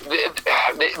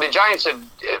 The Giants have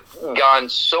gone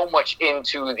so much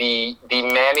into the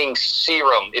Manning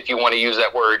serum, if you want to use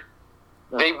that word.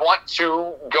 They want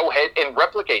to go ahead and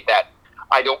replicate that.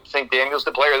 I don't think Daniel's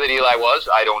the player that Eli was.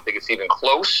 I don't think it's even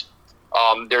close.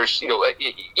 There's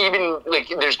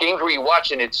there's games where you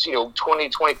watch and it's 20,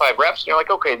 25 reps, and you're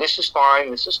like, okay, this is fine.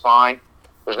 There's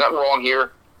nothing wrong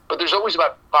here. But there's always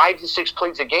about 5 to 6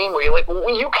 plays a game where you're like,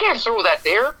 well, you can't throw that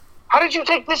there. How did you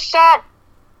take this sack?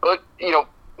 But the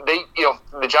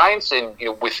Giants, and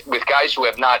with guys who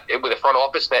have not, with a front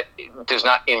office that does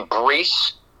not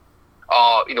embrace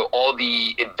all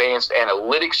the advanced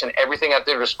analytics and everything at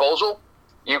their disposal,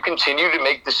 you continue to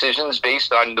make decisions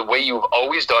based on the way you've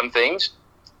always done things,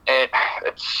 and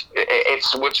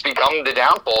it's what's become the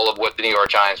downfall of what the New York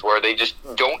Giants were. They just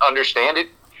don't understand it,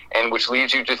 and which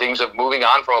leads you to things of moving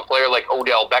on from a player like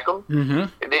Odell Beckham.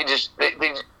 Mm-hmm. They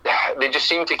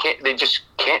just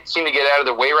can't seem to get out of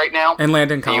their way right now. And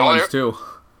Landon Collins too.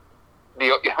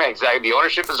 Exactly. The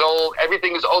ownership is old.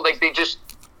 Everything is old. Like they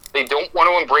don't want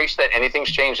to embrace that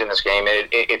anything's changed in this game, and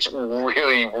it's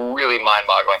really, really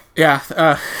mind-boggling. Yeah,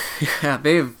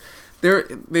 they've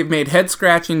made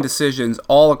head-scratching decisions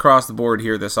all across the board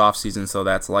here this offseason. So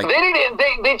that's like they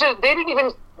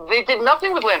did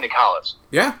nothing with Landon Collins.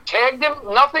 Yeah, tagged him,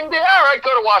 nothing. All right, go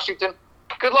to Washington.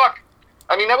 Good luck.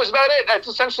 I mean, that was about it. That's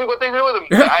essentially what they did with him.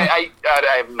 I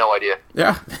have no idea.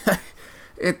 Yeah,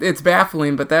 it's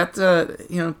baffling, but that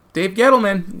Dave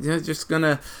Gettleman just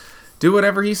gonna do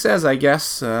whatever he says, I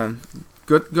guess.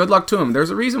 Good luck to him. There's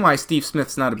a reason why Steve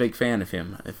Smith's not a big fan of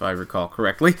him, if I recall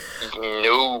correctly.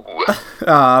 No.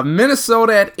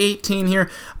 Minnesota at 18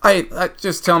 here. I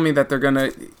just tell me that they're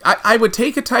gonna. I would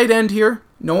take a tight end here,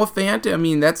 Noah Fant. I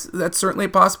mean, that's certainly a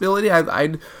possibility.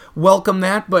 I'd welcome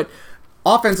that, but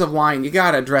offensive line, you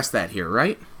gotta address that here,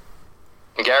 right?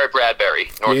 Garrett Bradbury,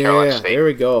 North Carolina State. There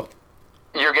we go.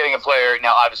 You're getting a player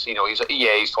now. Obviously,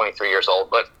 he's 23 years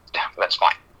old, but that's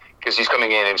fine because he's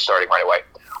coming in and starting right away.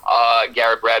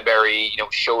 Garrett Bradbury,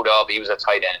 showed up. He was a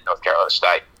tight end at North Carolina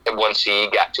State. And once he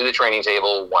got to the training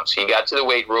table, once he got to the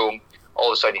weight room, all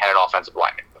of a sudden he had an offensive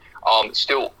lineman.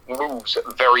 Still moves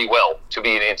very well to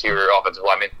be an interior offensive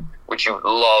lineman, which you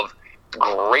love.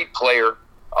 Great player,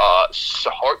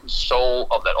 heart and soul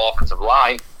of that offensive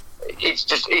line. It's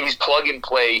just, he's plug and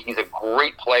play. He's a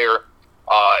great player.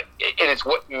 And it's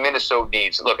what Minnesota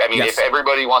needs. Look, I mean, If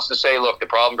everybody wants to say, look, the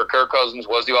problem for Kirk Cousins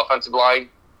was the offensive line,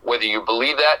 whether you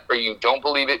believe that or you don't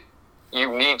believe it,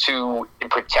 you need to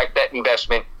protect that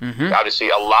investment. Mm-hmm. Obviously,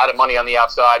 a lot of money on the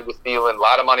outside with Thielen, a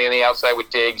lot of money on the outside with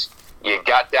Diggs. You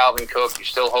got Dalvin Cook. You're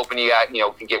still hoping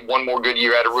can get one more good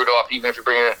year out of Rudolph, even if you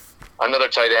bring in another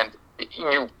tight end.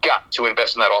 You've got to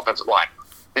invest in that offensive line.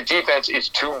 The defense is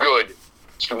too good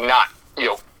to not,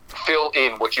 fill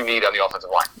in what you need on the offensive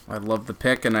line. I love the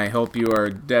pick, and I hope you are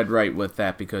dead right with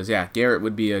that because, Garrett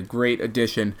would be a great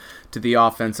addition to the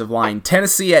offensive line.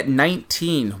 Tennessee at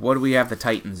 19. What do we have the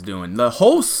Titans doing? The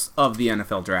hosts of the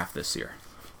NFL draft this year.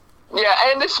 Yeah,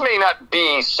 and this may not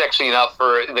be sexy enough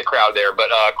for the crowd there, but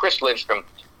Chris Lindstrom,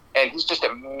 and he's just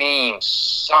a mean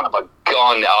son of a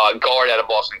gun guard out of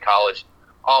Boston College.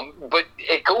 But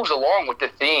it goes along with the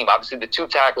theme. Obviously, the 2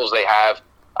 tackles they have,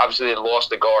 obviously they lost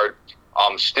the guard.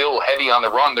 Still heavy on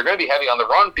the run. They're going to be heavy on the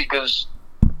run because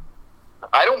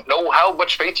I don't know how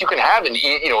much faith you can have in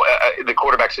the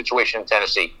quarterback situation in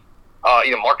Tennessee.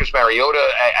 Marcus Mariota,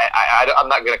 I'm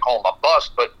not going to call him a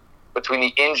bust, but between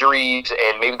the injuries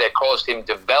and maybe that caused him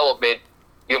development,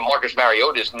 Marcus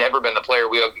Mariota has never been the player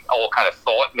we all kind of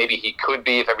thought maybe he could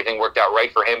be if everything worked out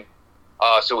right for him.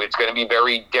 So it's going to be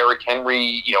very Derrick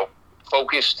Henry,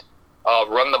 focused.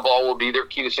 Run the ball will be their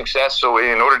key to success. So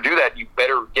in order to do that, you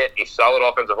better get a solid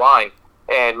offensive line,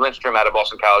 and Lindstrom out of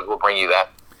Boston College will bring you that.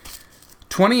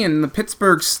 20 in the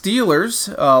Pittsburgh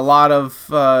Steelers. A lot of,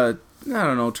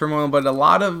 turmoil, but a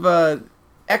lot of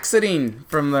exiting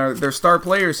from their star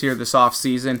players here this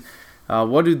offseason.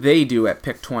 What do they do at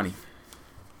pick 20?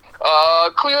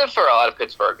 Cleveland Farrell out of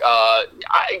Pittsburgh. I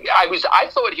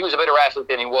thought he was a better athlete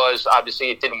than he was.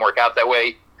 Obviously, it didn't work out that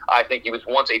way. I think he was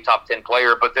once a top 10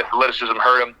 player, but the athleticism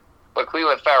hurt him. But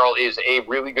Cleveland Farrell is a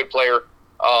really good player.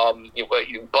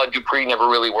 Bud Dupree never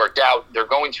really worked out. They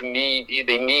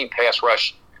need pass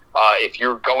rush. If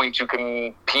you're going to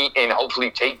compete and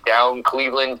hopefully take down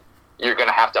Cleveland, you're going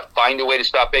to have to find a way to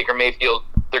stop Baker Mayfield.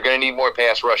 They're going to need more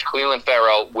pass rush. Cleveland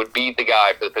Farrell would be the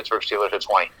guy for the Pittsburgh Steelers at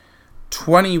 20.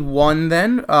 21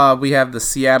 then, we have the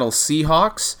Seattle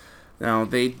Seahawks. Now,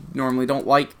 they normally don't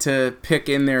like to pick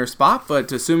in their spot,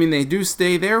 but assuming they do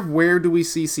stay there, where do we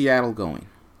see Seattle going?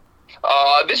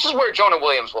 This is where Jonah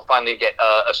Williams will finally get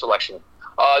a selection.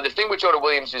 The thing with Jonah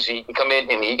Williams is he can come in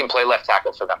and he can play left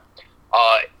tackle for them.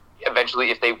 Eventually,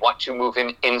 if they want to move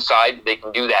him inside, they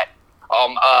can do that.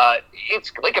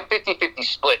 It's like a 50-50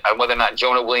 split on whether or not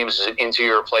Jonah Williams is an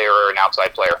interior player or an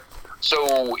outside player.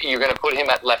 So you're going to put him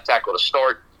at left tackle to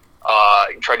start,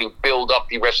 try to build up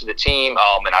the rest of the team,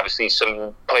 and obviously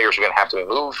some players are going to have to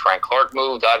move. Frank Clark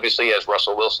moved, obviously, as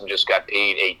Russell Wilson just got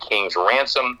paid a king's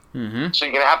ransom. Mm-hmm. So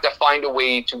you're going to have to find a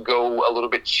way to go a little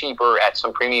bit cheaper at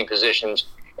some premium positions,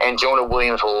 and Jonah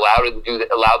Williams will allow them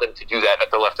to do that at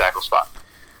the left tackle spot.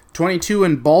 22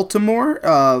 in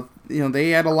Baltimore. They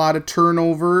had a lot of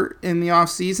turnover in the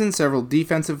offseason. Several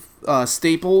defensive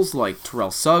staples like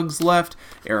Terrell Suggs left.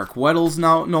 Eric Weddle's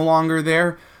no longer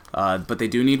there. But they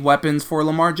do need weapons for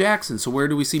Lamar Jackson. So where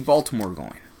do we see Baltimore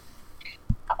going?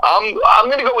 I'm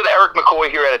going to go with Eric McCoy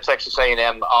here at Texas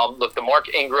A&M. Look, the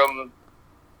Mark Ingram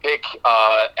pick,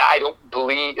 I don't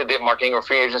believe the Mark Ingram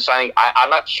free agent signing. I'm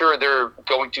not sure they're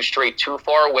going to stray too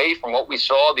far away from what we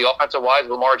saw, the offensive wise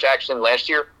of Lamar Jackson last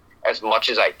year, as much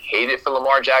as I hate it for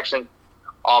Lamar Jackson.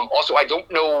 Also, I don't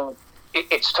know.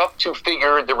 It's tough to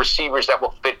figure the receivers that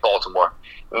will fit Baltimore.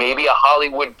 Maybe a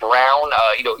Hollywood Brown.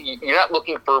 You're not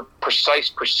looking for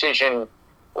precision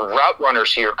route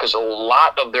runners here because a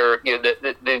lot of their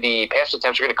the pass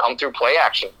attempts are going to come through play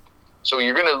action. So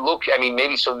you're going to look.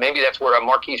 Maybe that's where a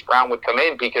Marquise Brown would come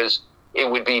in because it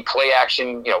would be play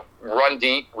action. Run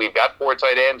deep. We've got 4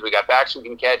 tight ends. We got backs who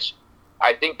can catch.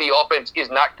 I think the offense is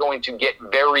not going to get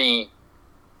very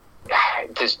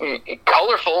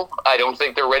colorful. I don't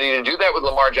think they're ready to do that with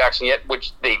Lamar Jackson yet,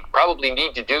 which they probably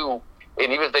need to do.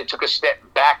 And even if they took a step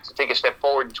back to take a step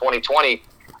forward in 2020,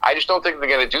 I just don't think they're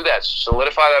going to do that.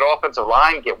 Solidify that offensive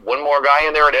line, get one more guy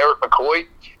in there at Eric McCoy,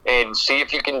 and see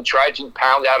if you can try to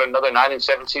pound out another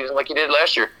 9-7 season like you did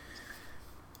last year.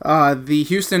 The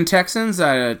Houston Texans,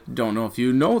 I don't know if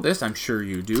you know this, I'm sure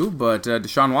you do, but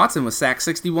Deshaun Watson was sacked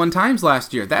 61 times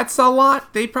last year. That's a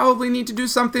lot. They probably need to do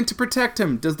something to protect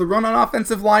him. Does the run on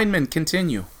offensive linemen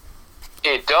continue?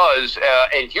 It does,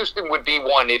 and Houston would be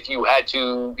one if you had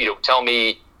to, tell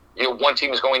me, one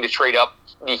team is going to trade up.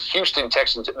 The Houston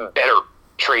Texans better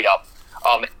trade up.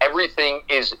 Everything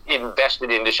is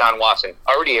invested in Deshaun Watson.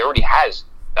 Already has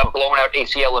a blown out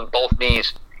ACL in both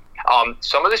knees.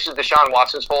 Some of this is Deshaun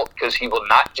Watson's fault because he will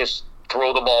not just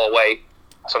throw the ball away.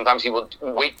 Sometimes he will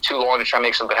wait too long to try and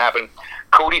make something happen.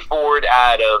 Cody Ford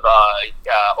out of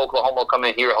Oklahoma will come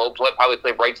in here. He'll probably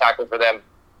play right tackle for them.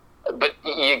 But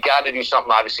you got to do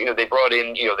something, obviously. They brought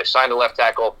in, they signed a left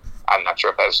tackle. I'm not sure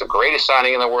if that's the greatest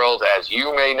signing in the world, as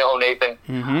you may know, Nathan.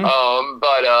 Mm-hmm.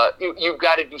 But you've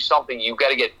got to do something. You've got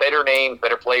to get better names,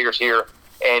 better players here.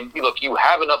 And, look, you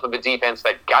have enough of a defense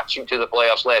that got you to the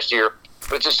playoffs last year.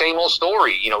 But it's the same old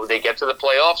story. They get to the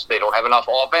playoffs, they don't have enough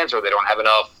offense or they don't have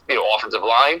enough, offensive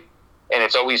line. And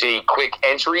it's always a quick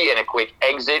entry and a quick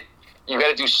exit. You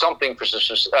got to do something for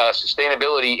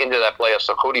sustainability into that playoff.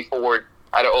 So Cody Ford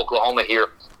out of Oklahoma here.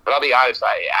 But I'll be honest,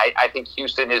 I think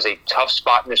Houston is a tough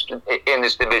spot in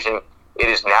this division. It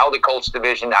is now the Colts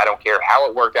division. I don't care how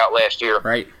it worked out last year.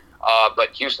 Right. But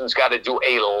Houston's got to do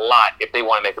a lot if they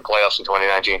want to make the playoffs in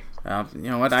 2019. You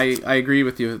know what? I agree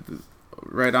with you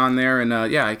right on there. And,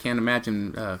 I can't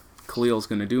imagine Khalil's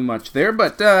going to do much there.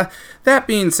 But that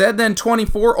being said, then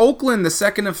 24, Oakland, the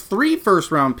second of 3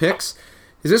 first-round picks.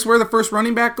 Is this where the first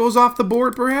running back goes off the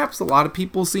board, perhaps? A lot of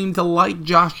people seem to like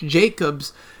Josh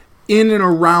Jacobs in and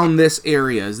around this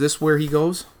area. Is this where he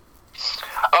goes?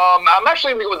 I'm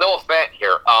actually going to go with Noah Fant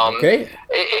here. Okay.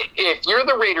 If you're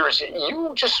the Raiders,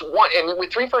 you just want, and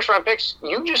with 3 first-round picks,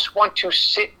 you just want to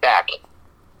sit back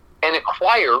and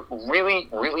acquire really,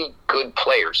 really good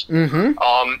players. Mm-hmm.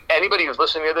 Anybody who's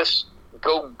listening to this,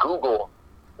 go Google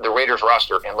the Raiders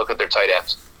roster and look at their tight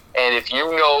ends. And if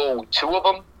you know 2 of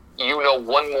them, you know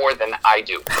 1 more than I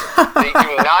do. They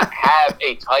do not have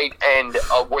a tight end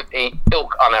with a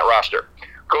ilk on that roster.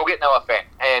 Go get Noah Fant.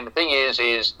 And the thing is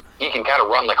he can kind of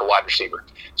run like a wide receiver.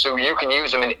 So you can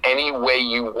use him in any way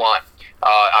you want.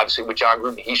 Obviously, with John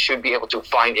Gruden, he should be able to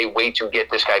find a way to get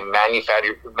this guy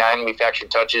manufactured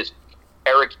touches.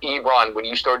 Eric Ebron, when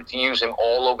you started to use him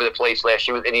all over the place last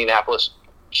year with Indianapolis,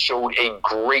 showed a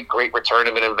great, great return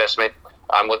of an investment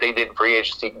on what they did in free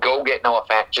agency. Go get Noah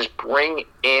Fant. Just bring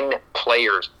in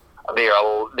players.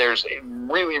 There's a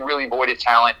really, really void of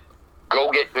talent.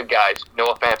 Go get good guys.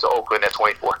 Noah Fant to Oakland at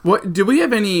 24. What do we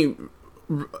have any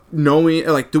knowing?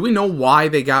 Like, do we know why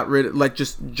they got rid of? Like,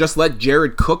 just let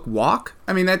Jared Cook walk?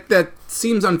 I mean, that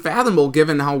seems unfathomable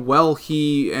given how well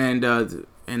he and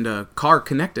Carr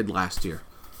connected last year.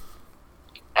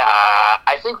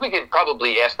 I think we could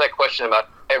probably ask that question about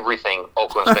everything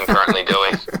Oakland's been currently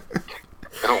doing.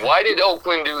 Why did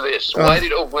Oakland do this? Why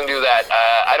did Oakland do that?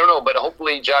 I don't know, but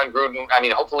hopefully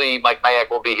hopefully Mike Mayock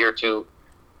will be here to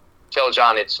tell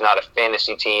John it's not a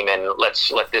fantasy team, and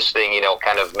let's let this thing,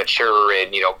 kind of mature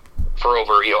and, for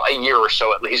over, a year or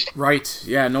so at least. Right.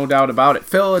 Yeah, no doubt about it.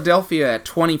 Philadelphia at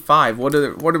 25. What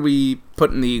are we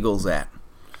putting the Eagles at?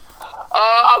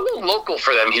 A little local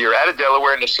for them here, out of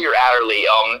Delaware, Nasir Adderley.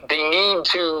 They need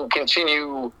to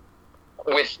continue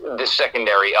with the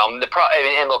secondary. And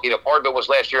look, part of it was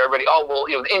last year. Everybody,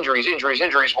 injuries.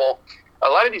 Well, a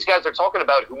lot of these guys they're talking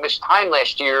about who missed time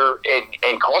last year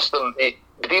and cost them.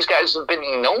 These guys have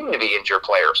been known to be injured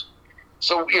players.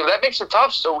 So, that makes it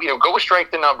tough. So, go with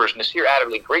strength in numbers. Nasir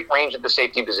Adderley, great range at the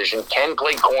safety position, can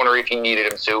play corner if you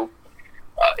needed him to.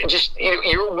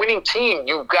 You're a winning team.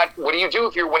 What do you do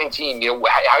if you're a winning team?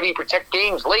 How do you protect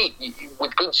games late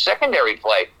with good secondary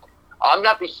play? I'm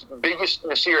not the biggest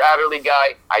Nasir Adderley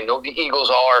guy. I know the Eagles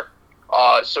are.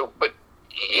 But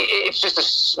it's just a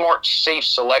smart, safe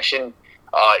selection.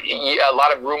 A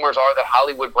lot of rumors are that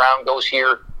Hollywood Brown goes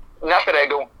here. Not that I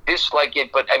don't dislike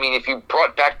it, but if you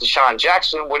brought back Deshaun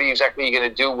Jackson, what are you exactly going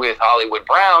to do with Hollywood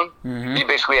Brown? Mm-hmm. You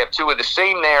basically have 2 of the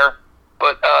same there.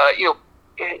 But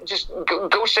just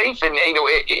go safe. And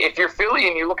if you're Philly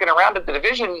and you're looking around at the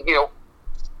division, do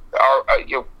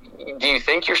you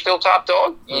think you're still top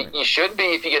dog? You should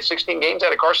be if you get 16 games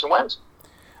out of Carson Wentz.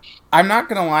 I'm not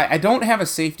going to lie. I don't have a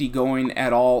safety going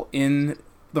at all in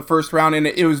the first round, and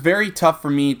it was very tough for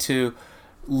me to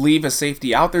leave a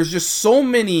safety out. There's just so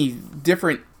many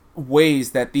different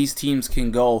ways that these teams can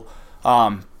go.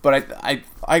 But I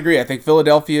agree. I think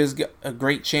Philadelphia is a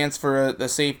great chance for the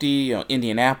safety.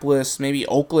 Indianapolis, maybe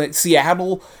Oakland,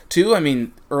 Seattle too.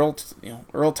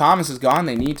 Earl Thomas is gone.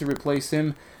 They need to replace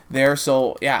him there.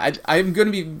 So yeah, I'm going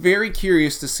to be very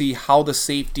curious to see how the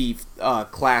safety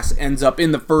class ends up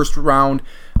in the first round.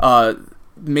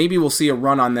 Maybe we'll see a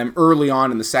run on them early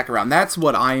on in the second round. That's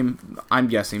what I'm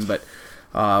guessing, but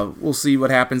we'll see what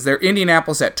happens there.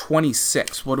 Indianapolis at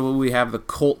 26. What do we have the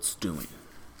Colts doing?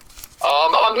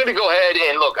 I'm going to go ahead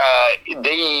and look.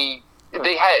 They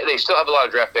still have a lot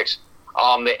of draft picks.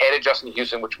 They added Justin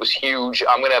Houston, which was huge.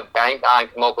 I'm going to bank on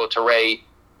Kamoko Toure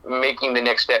making the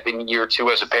next step in year 2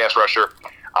 as a pass rusher.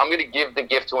 I'm going to give the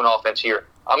gift to an offense here.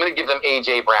 I'm going to give them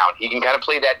A.J. Brown. He can kind of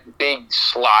play that big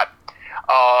slot.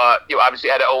 Obviously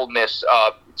out of Ole Miss,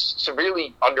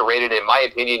 severely underrated in my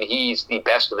opinion. He's the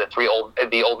best of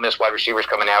the Ole Miss wide receivers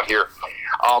coming out here.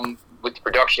 With the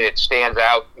production, it stands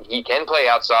out. He can play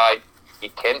outside. He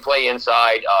can play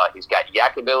inside. He's got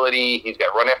yak ability. He's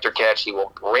got run after catch. He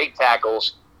will break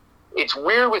tackles. It's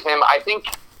weird with him. I think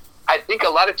a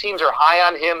lot of teams are high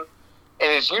on him,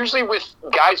 and it's usually with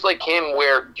guys like him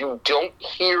where you don't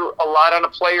hear a lot on a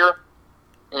player.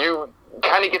 You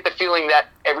kind of get the feeling that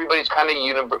everybody's kind of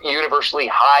universally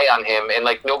high on him, and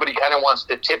nobody kind of wants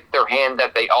to tip their hand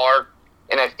that they are.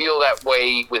 And I feel that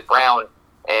way with Brown.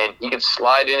 And he could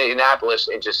slide in Indianapolis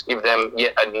and just give them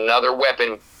yet another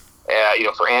weapon,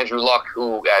 for Andrew Luck,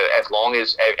 who, as long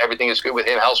as everything is good with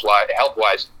him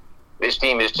health-wise, this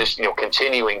team is just,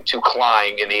 continuing to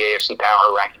climb in the AFC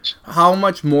power rankings. How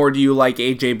much more do you like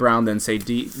A.J. Brown than, say,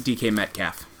 DK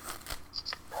Metcalf?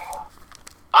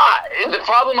 The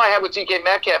problem I have with DK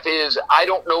Metcalf is I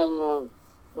don't know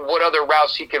what other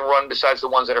routes he can run besides the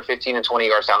ones that are 15 and 20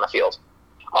 yards down the field.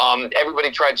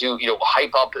 Everybody tried to,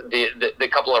 hype up the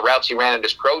couple of routes he ran at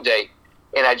his pro day,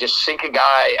 and I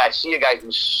see a guy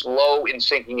who's slow in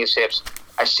sinking his hips.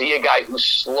 I see a guy who's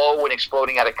slow in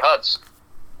exploding out of cuts,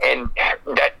 and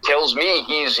that tells me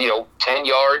he's, 10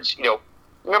 yards,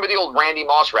 remember the old Randy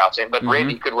Moss routes, but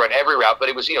Randy could run every route, but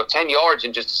it was, 10 yards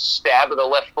and just stab with the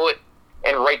left foot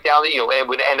and right down the, and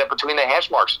would end up between the hash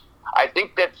marks. I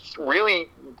think that's really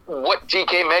what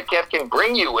DK Metcalf can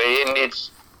bring you, and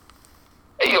it's,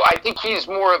 I think he's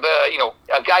more of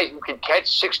a guy who can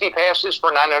catch 60 passes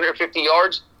for 950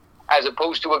 yards as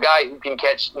opposed to a guy who can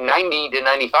catch 90 to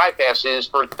 95 passes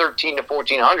for 13 to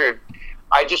 1400.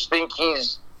 I just think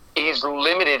he's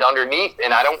limited underneath,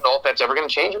 and I don't know if that's ever going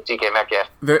to change with DK Metcalf.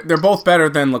 They're both better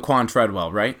than Laquan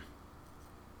Treadwell, right?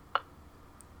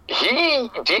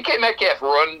 DK Metcalf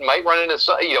might run into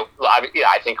some,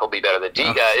 I think he'll be better than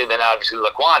than obviously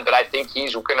Laquan, but I think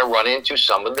he's going to run into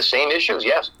some of the same issues,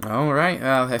 yes. All right.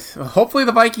 Hopefully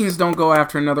the Vikings don't go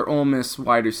after another Ole Miss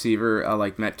wide receiver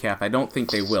like Metcalf. I don't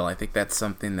think they will. I think that's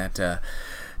something that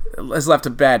has left a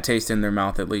bad taste in their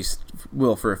mouth, at least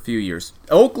will for a few years.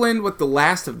 Oakland with the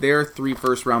last of their 3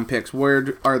 first-round picks.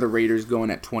 Where are the Raiders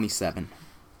going at 27?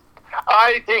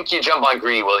 I think you jump on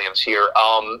Greedy Williams here.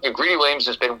 Greedy Williams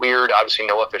has been weird. Obviously,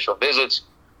 no official visits.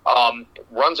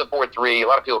 Runs a 4.3. A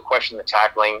lot of people question the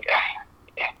tackling.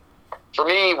 For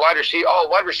me, wide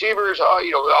receivers.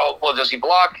 Well, does he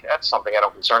block? That's something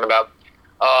I'm concerned about.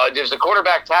 Does the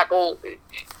quarterback tackle?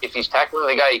 If he's tackling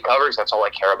the guy he covers, that's all I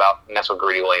care about, and that's what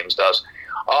Greedy Williams does.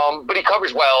 But he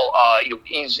covers well.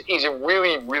 He's a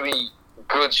really, really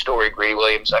good story, Greedy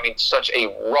Williams. I mean, such a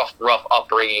rough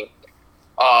upbringing.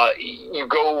 You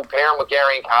go pair him with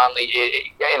Gary and Conley,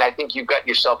 and I think you've got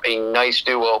yourself a nice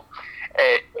duo,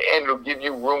 and it'll give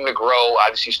you room to grow.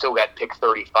 Obviously, you still got pick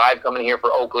 35 coming here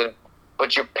for Oakland,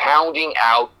 but you're pounding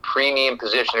out premium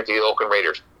position for the Oakland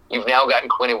Raiders. You've now gotten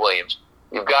Quinnen Williams.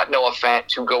 You've got Noah Fant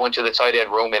to go into the tight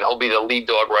end room, and he'll be the lead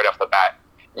dog right off the bat.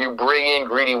 You bring in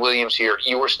Greedy Williams here.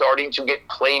 You are starting to get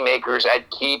playmakers at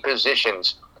key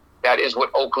positions. That is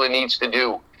what Oakland needs to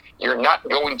do. You're not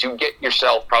going to get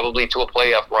yourself probably to a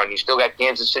playoff run. You still got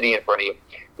Kansas City in front of you.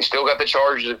 You still got the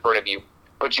Chargers in front of you.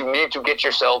 But you need to get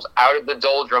yourselves out of the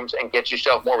doldrums and get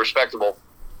yourself more respectable.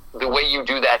 The way you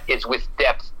do that is with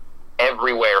depth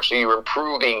everywhere. So you're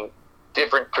improving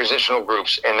different positional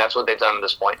groups, and that's what they've done at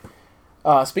this point.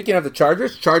 Speaking of the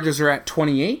Chargers are at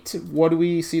 28. What do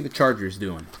we see the Chargers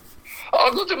doing?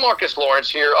 I'll go to Marcus Lawrence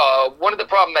here. One of the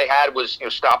problems they had was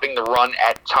stopping the run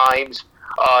at times.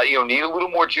 Need a little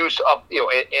more juice up,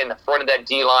 in the front of that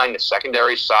D-line. The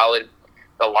secondary is solid.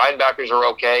 The linebackers are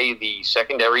okay. The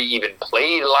secondary even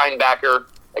played linebacker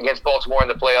against Baltimore in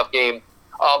the playoff game.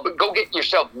 But go get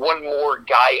yourself one more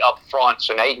guy up front,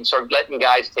 so now you can start letting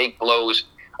guys take blows.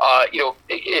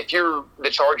 If you're the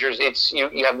Chargers, it's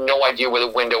you have no idea where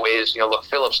the window is. Look,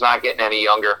 Phillips not getting any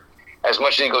younger. As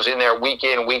much as he goes in there week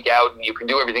in, week out, and you can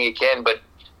do everything you can, but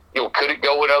could it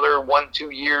go another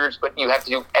 1-2 years? But you have to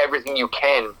do everything you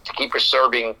can to keep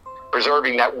preserving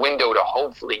that window to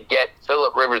hopefully get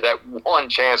Phillip Rivers that one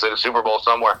chance at a Super Bowl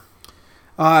somewhere.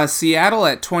 Seattle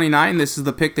at 29. This is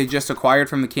the pick they just acquired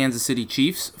from the Kansas City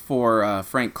Chiefs for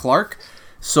Frank Clark.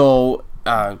 So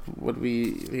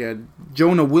we had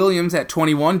Jonah Williams at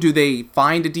 21. Do they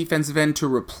find a defensive end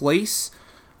to replace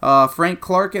Frank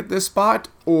Clark at this spot,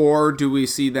 or do we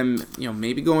see them,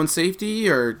 maybe going safety,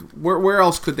 or where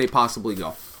else could they possibly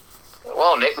go?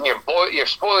 Well, Nathan, you're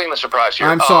spoiling the surprise here.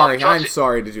 I'm sorry. I'm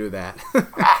sorry to do that.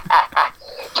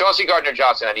 Chauncey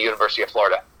Gardner-Johnson at the University of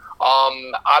Florida.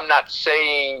 I'm not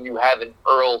saying you have an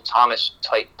Earl Thomas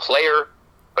type player,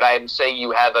 but I am saying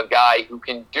you have a guy who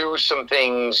can do some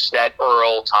things that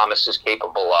Earl Thomas is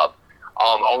capable of.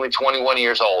 Only 21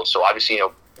 years old, so obviously,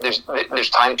 there's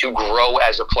time to grow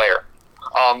as a player.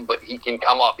 But he can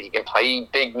come up. He can play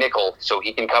big nickel, so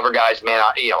he can cover guys in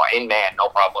man, no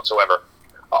problem whatsoever.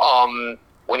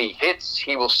 When he hits,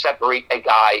 he will separate a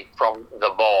guy from the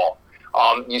ball.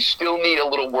 You still need a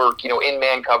little work, in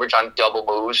man coverage on double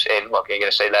moves. And look, you're going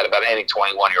to say that about any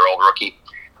 21-year-old rookie.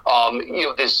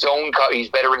 This zone, he's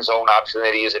better in zone obviously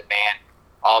than he is at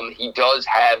man. He does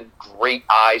have great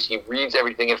eyes. He reads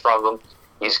everything in front of him.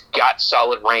 He's got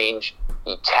solid range.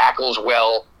 He tackles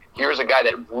well. Here's a guy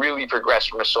that really progressed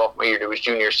from his sophomore year to his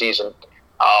junior season.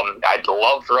 I'd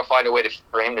love to find a way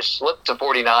for him to slip to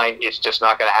 49. It's just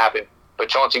not going to happen. But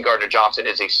Chauncey Gardner-Johnson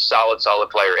is a solid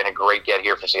player and a great get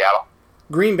here for Seattle.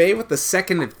 Green Bay with the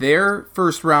second of their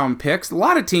first-round picks. A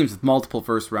lot of teams with multiple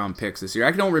first-round picks this year.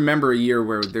 I don't remember a year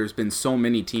where there's been so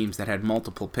many teams that had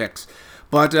multiple picks.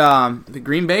 But the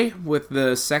Green Bay with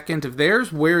the second of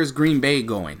theirs, where is Green Bay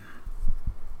going?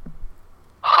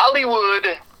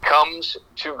 Hollywood comes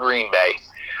to Green Bay.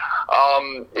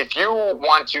 If you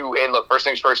want to, and look, first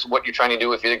things first, what you're trying to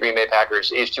do if you're the Green Bay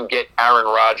Packers is to get Aaron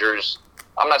Rodgers.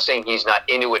 I'm not saying he's not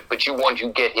into it, but you want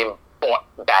to get him bought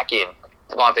back in.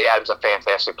 Devontae Adams is a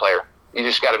fantastic player. You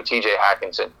just got him T.J.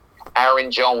 Hockenson.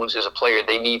 Aaron Jones is a player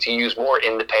they need to use more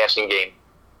in the passing game.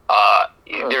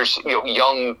 There's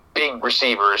young, big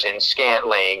receivers in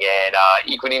Scantling and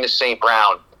Equinina St.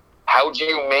 Brown. How do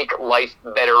you make life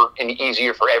better and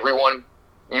easier for everyone?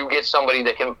 You get somebody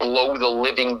that can blow the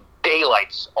living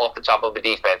daylights off the top of the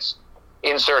defense.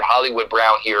 Insert Hollywood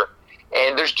Brown here.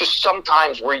 And there's just some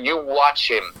times where you watch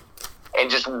him and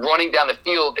just running down the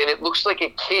field, and it looks like a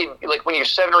kid, like when you're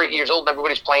 7 or 8 years old and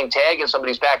everybody's playing tag in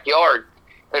somebody's backyard.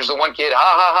 There's the one kid, ha,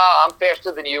 ha, ha, I'm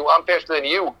faster than you, I'm faster than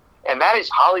you. And that is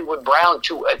Hollywood Brown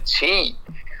to a T.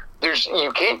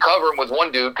 You can't cover him with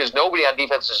one dude because nobody on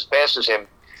defense is as fast as him.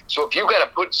 So if you got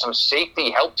to put some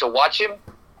safety help to watch him,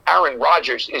 Aaron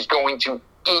Rodgers is going to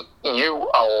eat you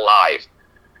alive.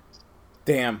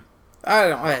 Damn. I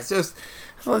don't know. It's just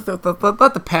let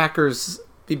the Packers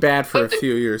be bad for a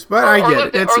few years. But I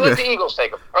get it. Let the Eagles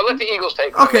take them. Or let the Eagles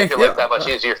take them. Okay. Make your life that much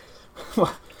easier.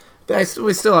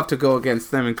 We still have to go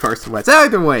against them in Carson Wentz.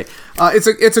 Either way,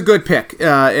 it's a good pick.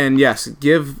 And yes,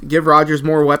 give Rodgers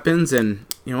more weapons and,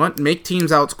 you know what, make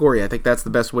teams outscore you. I think that's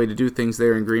the best way to do things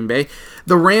there in Green Bay.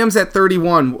 The Rams at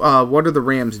 31, what are the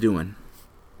Rams doing?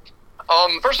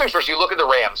 First things first, you look at the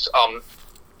Rams.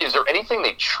 Is there anything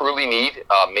they truly need?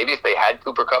 Maybe if they had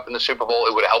Cooper Kupp in the Super Bowl,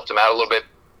 it would have helped them out a little bit.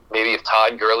 Maybe if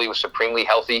Todd Gurley was supremely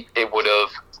healthy, it would have,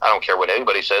 I don't care what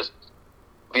anybody says,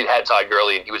 if you'd had Todd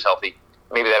Gurley and he was healthy,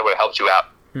 maybe that would have helped you out.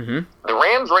 Mm-hmm. The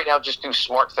Rams right now just do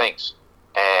smart things.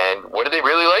 And what do they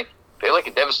really like? They like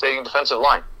a devastating defensive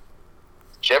line.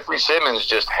 Jeffrey Simmons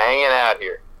just hanging out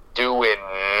here, doing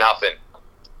nothing.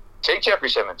 Take Jeffrey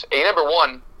Simmons. Number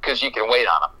one, because you can wait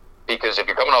on him. Because if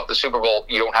you're coming off the Super Bowl,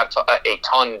 you don't have a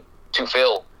ton to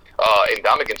fill. And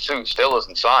Ndamukong Suh still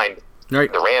isn't signed.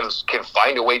 Right. The Rams can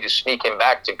find a way to sneak him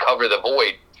back to cover the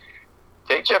void.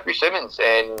 Take Jeffrey Simmons,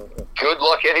 and good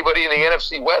luck anybody in the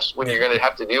NFC West when you're going to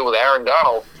have to deal with Aaron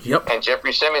Donald and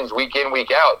Jeffrey Simmons week in,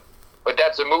 week out. But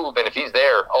that's a move, and if he's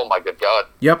there, oh my good God.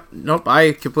 Yep. Nope.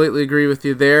 I completely agree with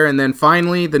you there. And then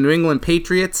finally, the New England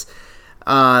Patriots.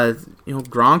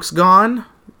 Gronk's gone.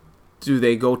 Do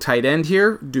they go tight end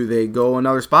here? Do they go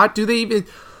another spot?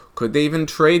 Could they even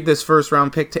trade this first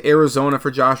round pick to Arizona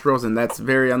for Josh Rosen? That's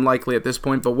very unlikely at this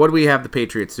point. But what do we have the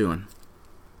Patriots doing?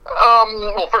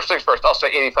 Well, first things first, I'll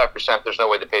say 85%. There's no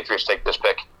way the Patriots take this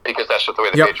pick because that's just the way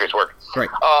the Patriots work. Right.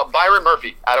 Byron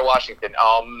Murphy out of Washington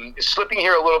is slipping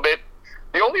here a little bit.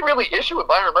 The only really issue with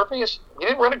Byron Murphy is he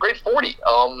didn't run a great 40.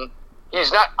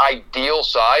 He's not ideal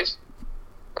size,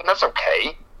 and that's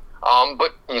okay.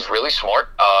 But he's really smart.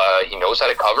 He knows how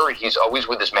to cover. He's always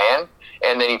with his man.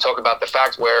 And then you talk about the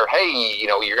fact where, hey,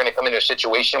 you're going to come into a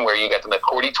situation where you got the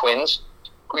McCourty twins,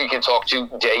 who you can talk to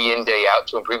day in, day out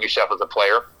to improve yourself as a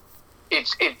player. It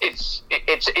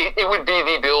would be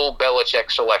the Bill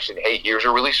Belichick selection. Hey, here's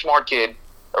a really smart kid,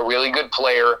 a really good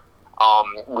player.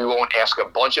 We won't ask a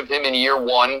bunch of him in year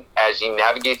one as he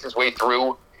navigates his way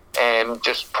through and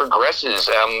just progresses.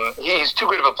 He's too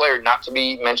good of a player not to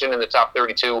be mentioned in the top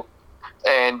 32.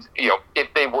 And,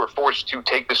 if they were forced to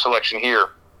take the selection here,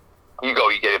 you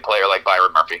get a player like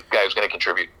Byron Murphy, a guy who's going to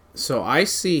contribute. So I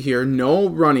see here no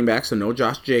running backs, so no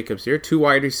Josh Jacobs here, 2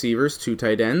 wide receivers, 2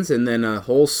 tight ends, and then a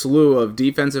whole slew of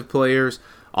defensive players,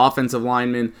 offensive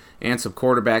linemen, and some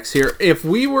quarterbacks here. If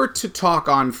we were to talk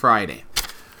on Friday,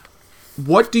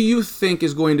 what do you think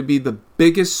is going to be the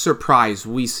biggest surprise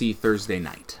we see Thursday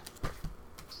night?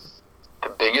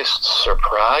 The biggest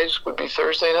surprise would be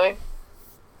Thursday night?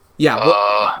 Yeah.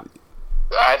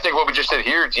 I think what we just did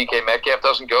here, DK Metcalf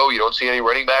doesn't go. You don't see any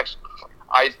running backs.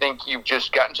 I think you've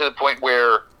just gotten to the point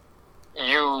where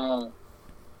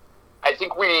I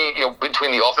think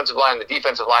between the offensive line and the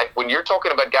defensive line, when you're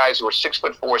talking about guys who are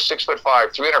 6'4",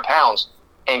 6'5", 300 pounds,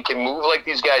 and can move like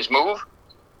these guys move,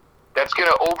 that's going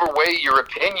to overweigh your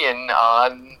opinion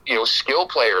on, skill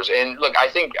players. And look, I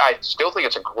still think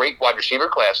it's a great wide receiver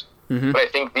class. Mm-hmm. But I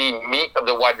think the meat of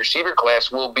the wide receiver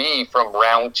class will be from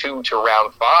round 2 to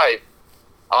round 5.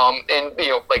 And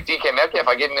like DK Metcalf,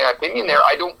 I give my opinion there.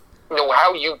 I don't know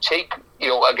how you take,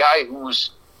 a guy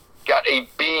who's got a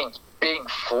big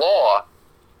flaw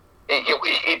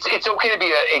It's okay to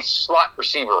be a slot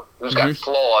receiver who's got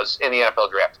flaws in the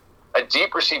NFL draft. A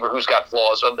deep receiver who's got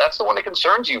flaws, that's the one that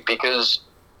concerns you because,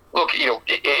 look,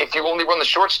 if you only run the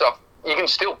short stuff, you can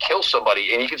still kill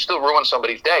somebody and you can still ruin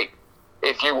somebody's day.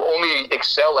 If you only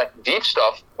excel at deep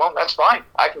stuff, well, that's fine.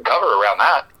 I can cover around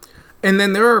that. And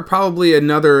then there are probably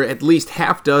another at least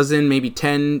half dozen, maybe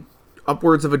 10,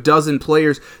 upwards of a dozen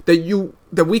players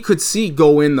that we could see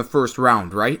go in the first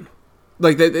round, right?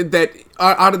 Like that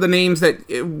out of the names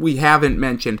that we haven't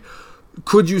mentioned,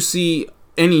 could you see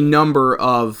any number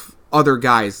of other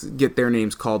guys get their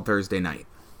names called Thursday night?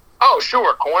 Oh,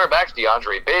 sure. Cornerbacks,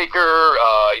 DeAndre Baker,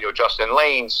 Justin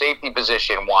Lane, safety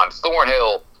position, Juan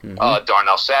Thornhill,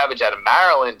 Darnell Savage out of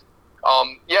Maryland.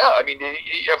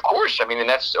 Of course. I mean, and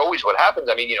that's always what happens.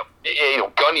 I mean,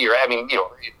 Gunny,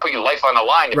 put your life on the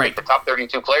line and pick the top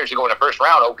 32 players who go in the first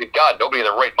round. Oh, good God, nobody in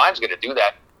their right mind is going to do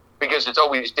that. Because it's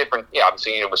always different,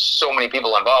 obviously, with so many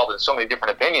people involved and so many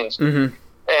different opinions. And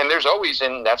there's always,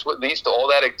 and that's what leads to all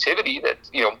that activity that,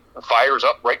 fires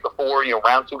up right before,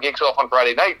 round 2 kicks off on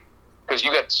Friday night. Because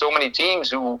you got so many teams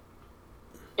who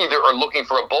either are looking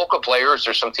for a bulk of players,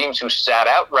 there's some teams who sat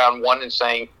out round 1 and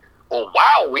saying, well,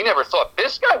 wow, we never thought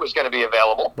this guy was going to be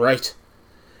available. Right.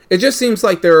 It just seems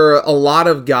like there are a lot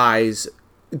of guys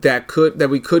that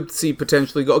we could see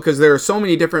potentially go, because there are so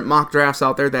many different mock drafts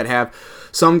out there that have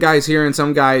some guys here and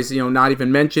some guys not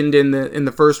even mentioned in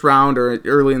the first round or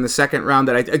early in the second round,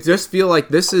 that I just feel like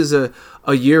this is a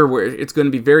year where it's going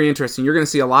to be very interesting. You're going to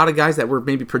see a lot of guys that were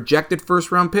maybe projected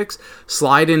first round picks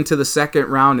slide into the second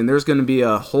round, and there's going to be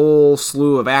a whole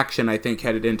slew of action, I think,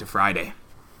 headed into Friday.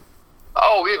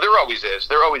 Oh, there always is.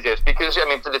 There always is. Because,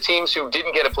 for the teams who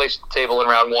didn't get a place at the table in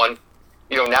round 1,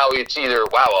 now it's either,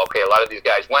 wow, okay, a lot of these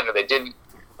guys went or they didn't.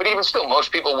 But even still,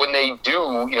 most people, when they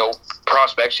do,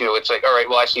 prospects, it's like, all right,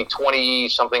 well, I see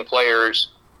 20-something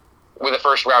players with a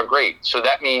first-round grade. So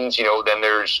that means, then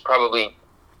there's probably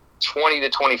 20 to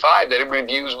 25 that everybody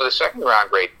views with a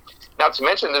second-round grade. Not to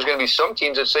mention, there's going to be some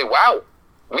teams that say, wow,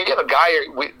 we have a guy,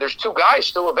 there's 2 guys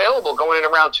still available going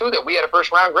in round 2 that we had a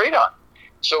first-round grade on.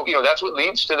 So, that's what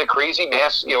leads to the crazy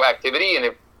mass, activity. And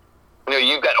if,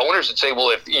 you've got owners that say, well,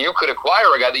 if you could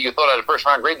acquire a guy that you thought had a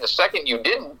first-round grade in the second, you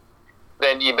didn't,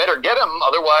 then you better get him.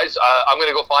 Otherwise, I'm going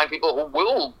to go find people who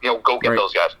will, go get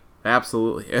those guys.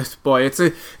 Absolutely. Yes, boy, it's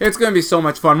going to be so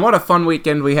much fun. What a fun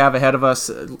weekend we have ahead of us.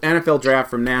 NFL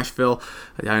Draft from Nashville.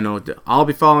 I know I'll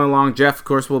be following along. Jeff, of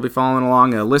course, will be following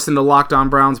along. Listen to Locked On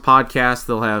Browns podcast.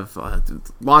 They'll have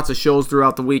lots of shows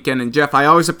throughout the weekend. And, Jeff, I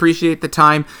always appreciate the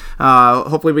time.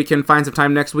 Hopefully we can find some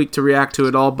time next week to react to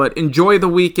it all. But enjoy the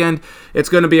weekend. It's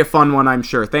going to be a fun one, I'm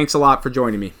sure. Thanks a lot for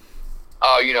joining me.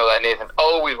 Oh, you know that, Nathan.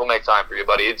 Always will make time for you,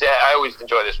 buddy. I always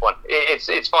enjoy this one.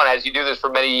 It's fun. As you do this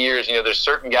for many years, there's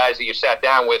certain guys that you sat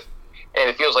down with, and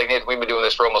it feels like, Nathan, we've been doing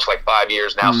this for almost like 5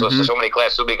 years now, so many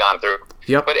classes will be gone through.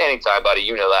 Yep. But anytime, buddy,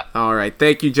 you know that. All right.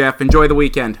 Thank you, Jeff. Enjoy the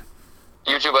weekend.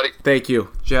 You too, buddy. Thank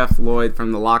you. Jeff Lloyd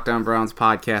from the Locked On Browns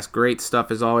podcast. Great stuff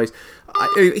as always.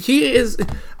 He is,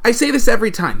 I say this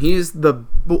every time, he is the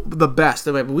best.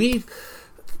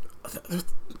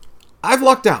 I've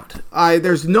lucked out.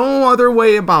 There's no other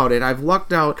way about it. I've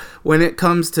lucked out when it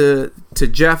comes to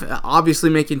Jeff,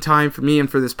 obviously making time for me and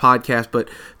for this podcast, but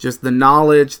just the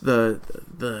knowledge,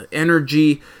 the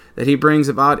energy that he brings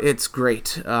about, it's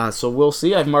great. So we'll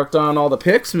see. I've marked down all the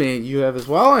picks. You have as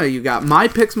well. You got my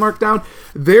picks marked down.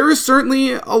 There is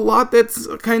certainly a lot that's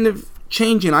kind of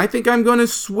changing. I think I'm going to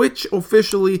switch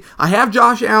officially. I have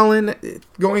Josh Allen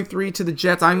going 3 to the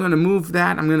Jets. I'm going to move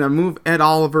that. I'm going to move Ed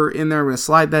Oliver in there. I'm going to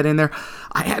slide that in there.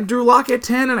 I had Drew Lock at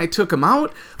 10 and I took him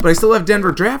out, but I still have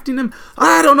Denver drafting him.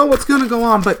 I don't know what's going to go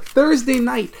on, but Thursday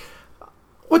night,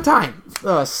 what time?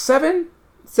 7?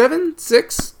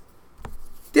 6?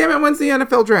 Damn it, when's the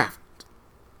NFL draft?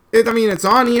 It's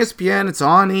on ESPN. It's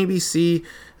on ABC.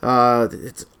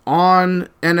 It's on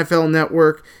NFL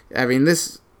Network.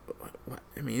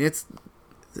 It's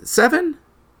 7?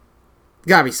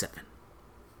 Gotta be 7.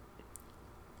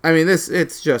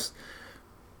 It's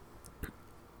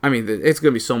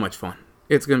gonna be so much fun.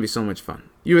 It's gonna be so much fun.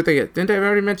 You would think it. Didn't I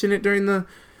already mention it during the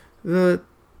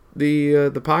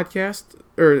podcast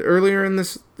or earlier in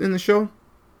the show?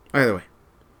 Either way,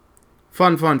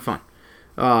 fun.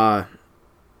 I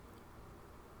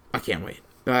can't wait.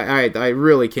 I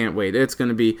really can't wait. It's going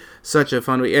to be such a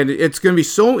fun week, and it's going to be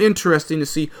so interesting to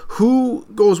see who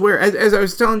goes where. As I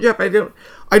was telling Jeff, I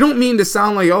don't mean to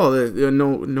sound like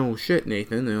no shit,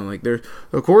 Nathan.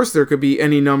 Of course there could be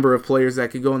any number of players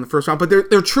that could go in the first round, but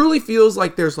there truly feels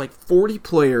like there's like 40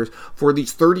 players for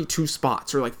these 32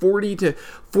 spots, or like 42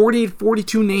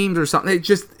 names or something.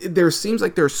 There seems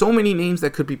like there are so many names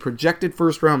that could be projected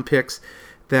first round picks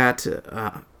that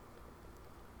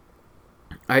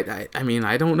I mean,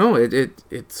 I don't know.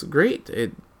 It's great.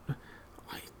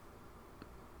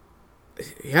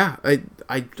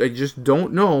 I just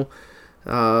don't know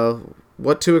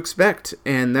what to expect,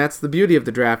 and that's the beauty of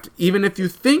the draft. Even if you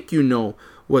think you know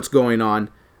what's going on,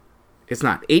 it's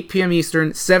not. 8 p.m.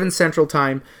 Eastern, 7 Central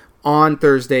Time on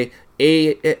Thursday.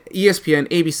 ESPN,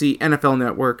 ABC, NFL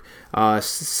Network,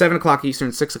 7 o'clock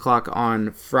Eastern, 6 o'clock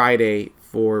on Friday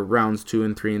for rounds 2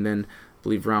 and 3, and then I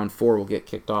believe round 4 will get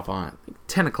kicked off on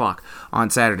 10 o'clock on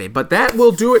Saturday. But that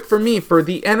will do it for me for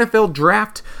the NFL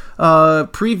Draft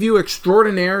preview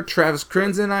extraordinaire. Travis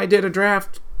Krenz and I did a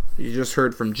draft. You just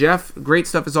heard from Jeff. Great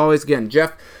stuff as always. Again,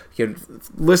 Jeff, you can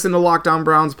listen to Lockdown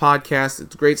Browns podcast.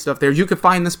 It's great stuff there. You can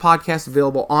find this podcast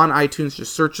available on iTunes.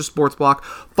 Just search the Sports Block.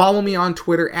 Follow me on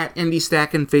Twitter at Andy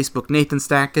Stacken, Facebook Nathan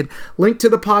Stacken. Link to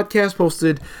the podcast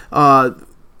posted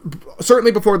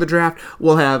certainly before the draft.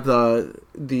 We'll have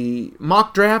the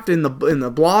mock draft in the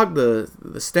blog, the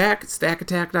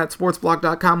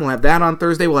stackattack.sportsblog.com. We'll have that on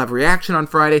Thursday. We'll have reaction on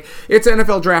Friday. It's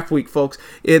NFL Draft Week, folks.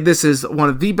 This is one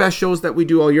of the best shows that we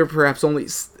do all year, perhaps only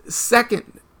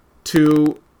second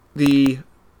to the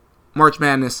March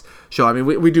Madness show. I mean,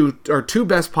 we do our 2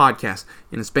 best podcasts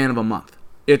in a span of a month.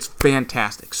 It's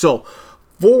fantastic. So,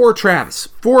 for Travis,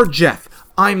 for Jeff,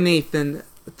 I'm Nathan.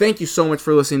 Thank you so much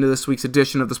for listening to this week's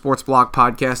edition of the Sports Block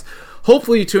Podcast.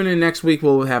 Hopefully you tune in next week.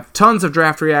 We'll have tons of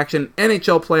draft reaction,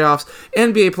 NHL playoffs,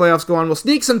 NBA playoffs go on. We'll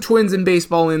sneak some Twins and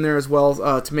baseball in there as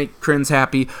well to make Krenz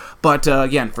happy. But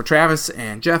again, for Travis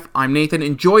and Jeff, I'm Nathan.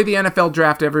 Enjoy the NFL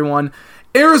draft, everyone.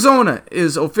 Arizona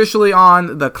is officially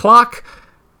on the clock.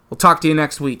 We'll talk to you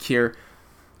next week here.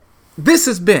 This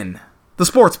has been the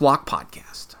Sports Block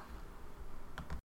Podcast.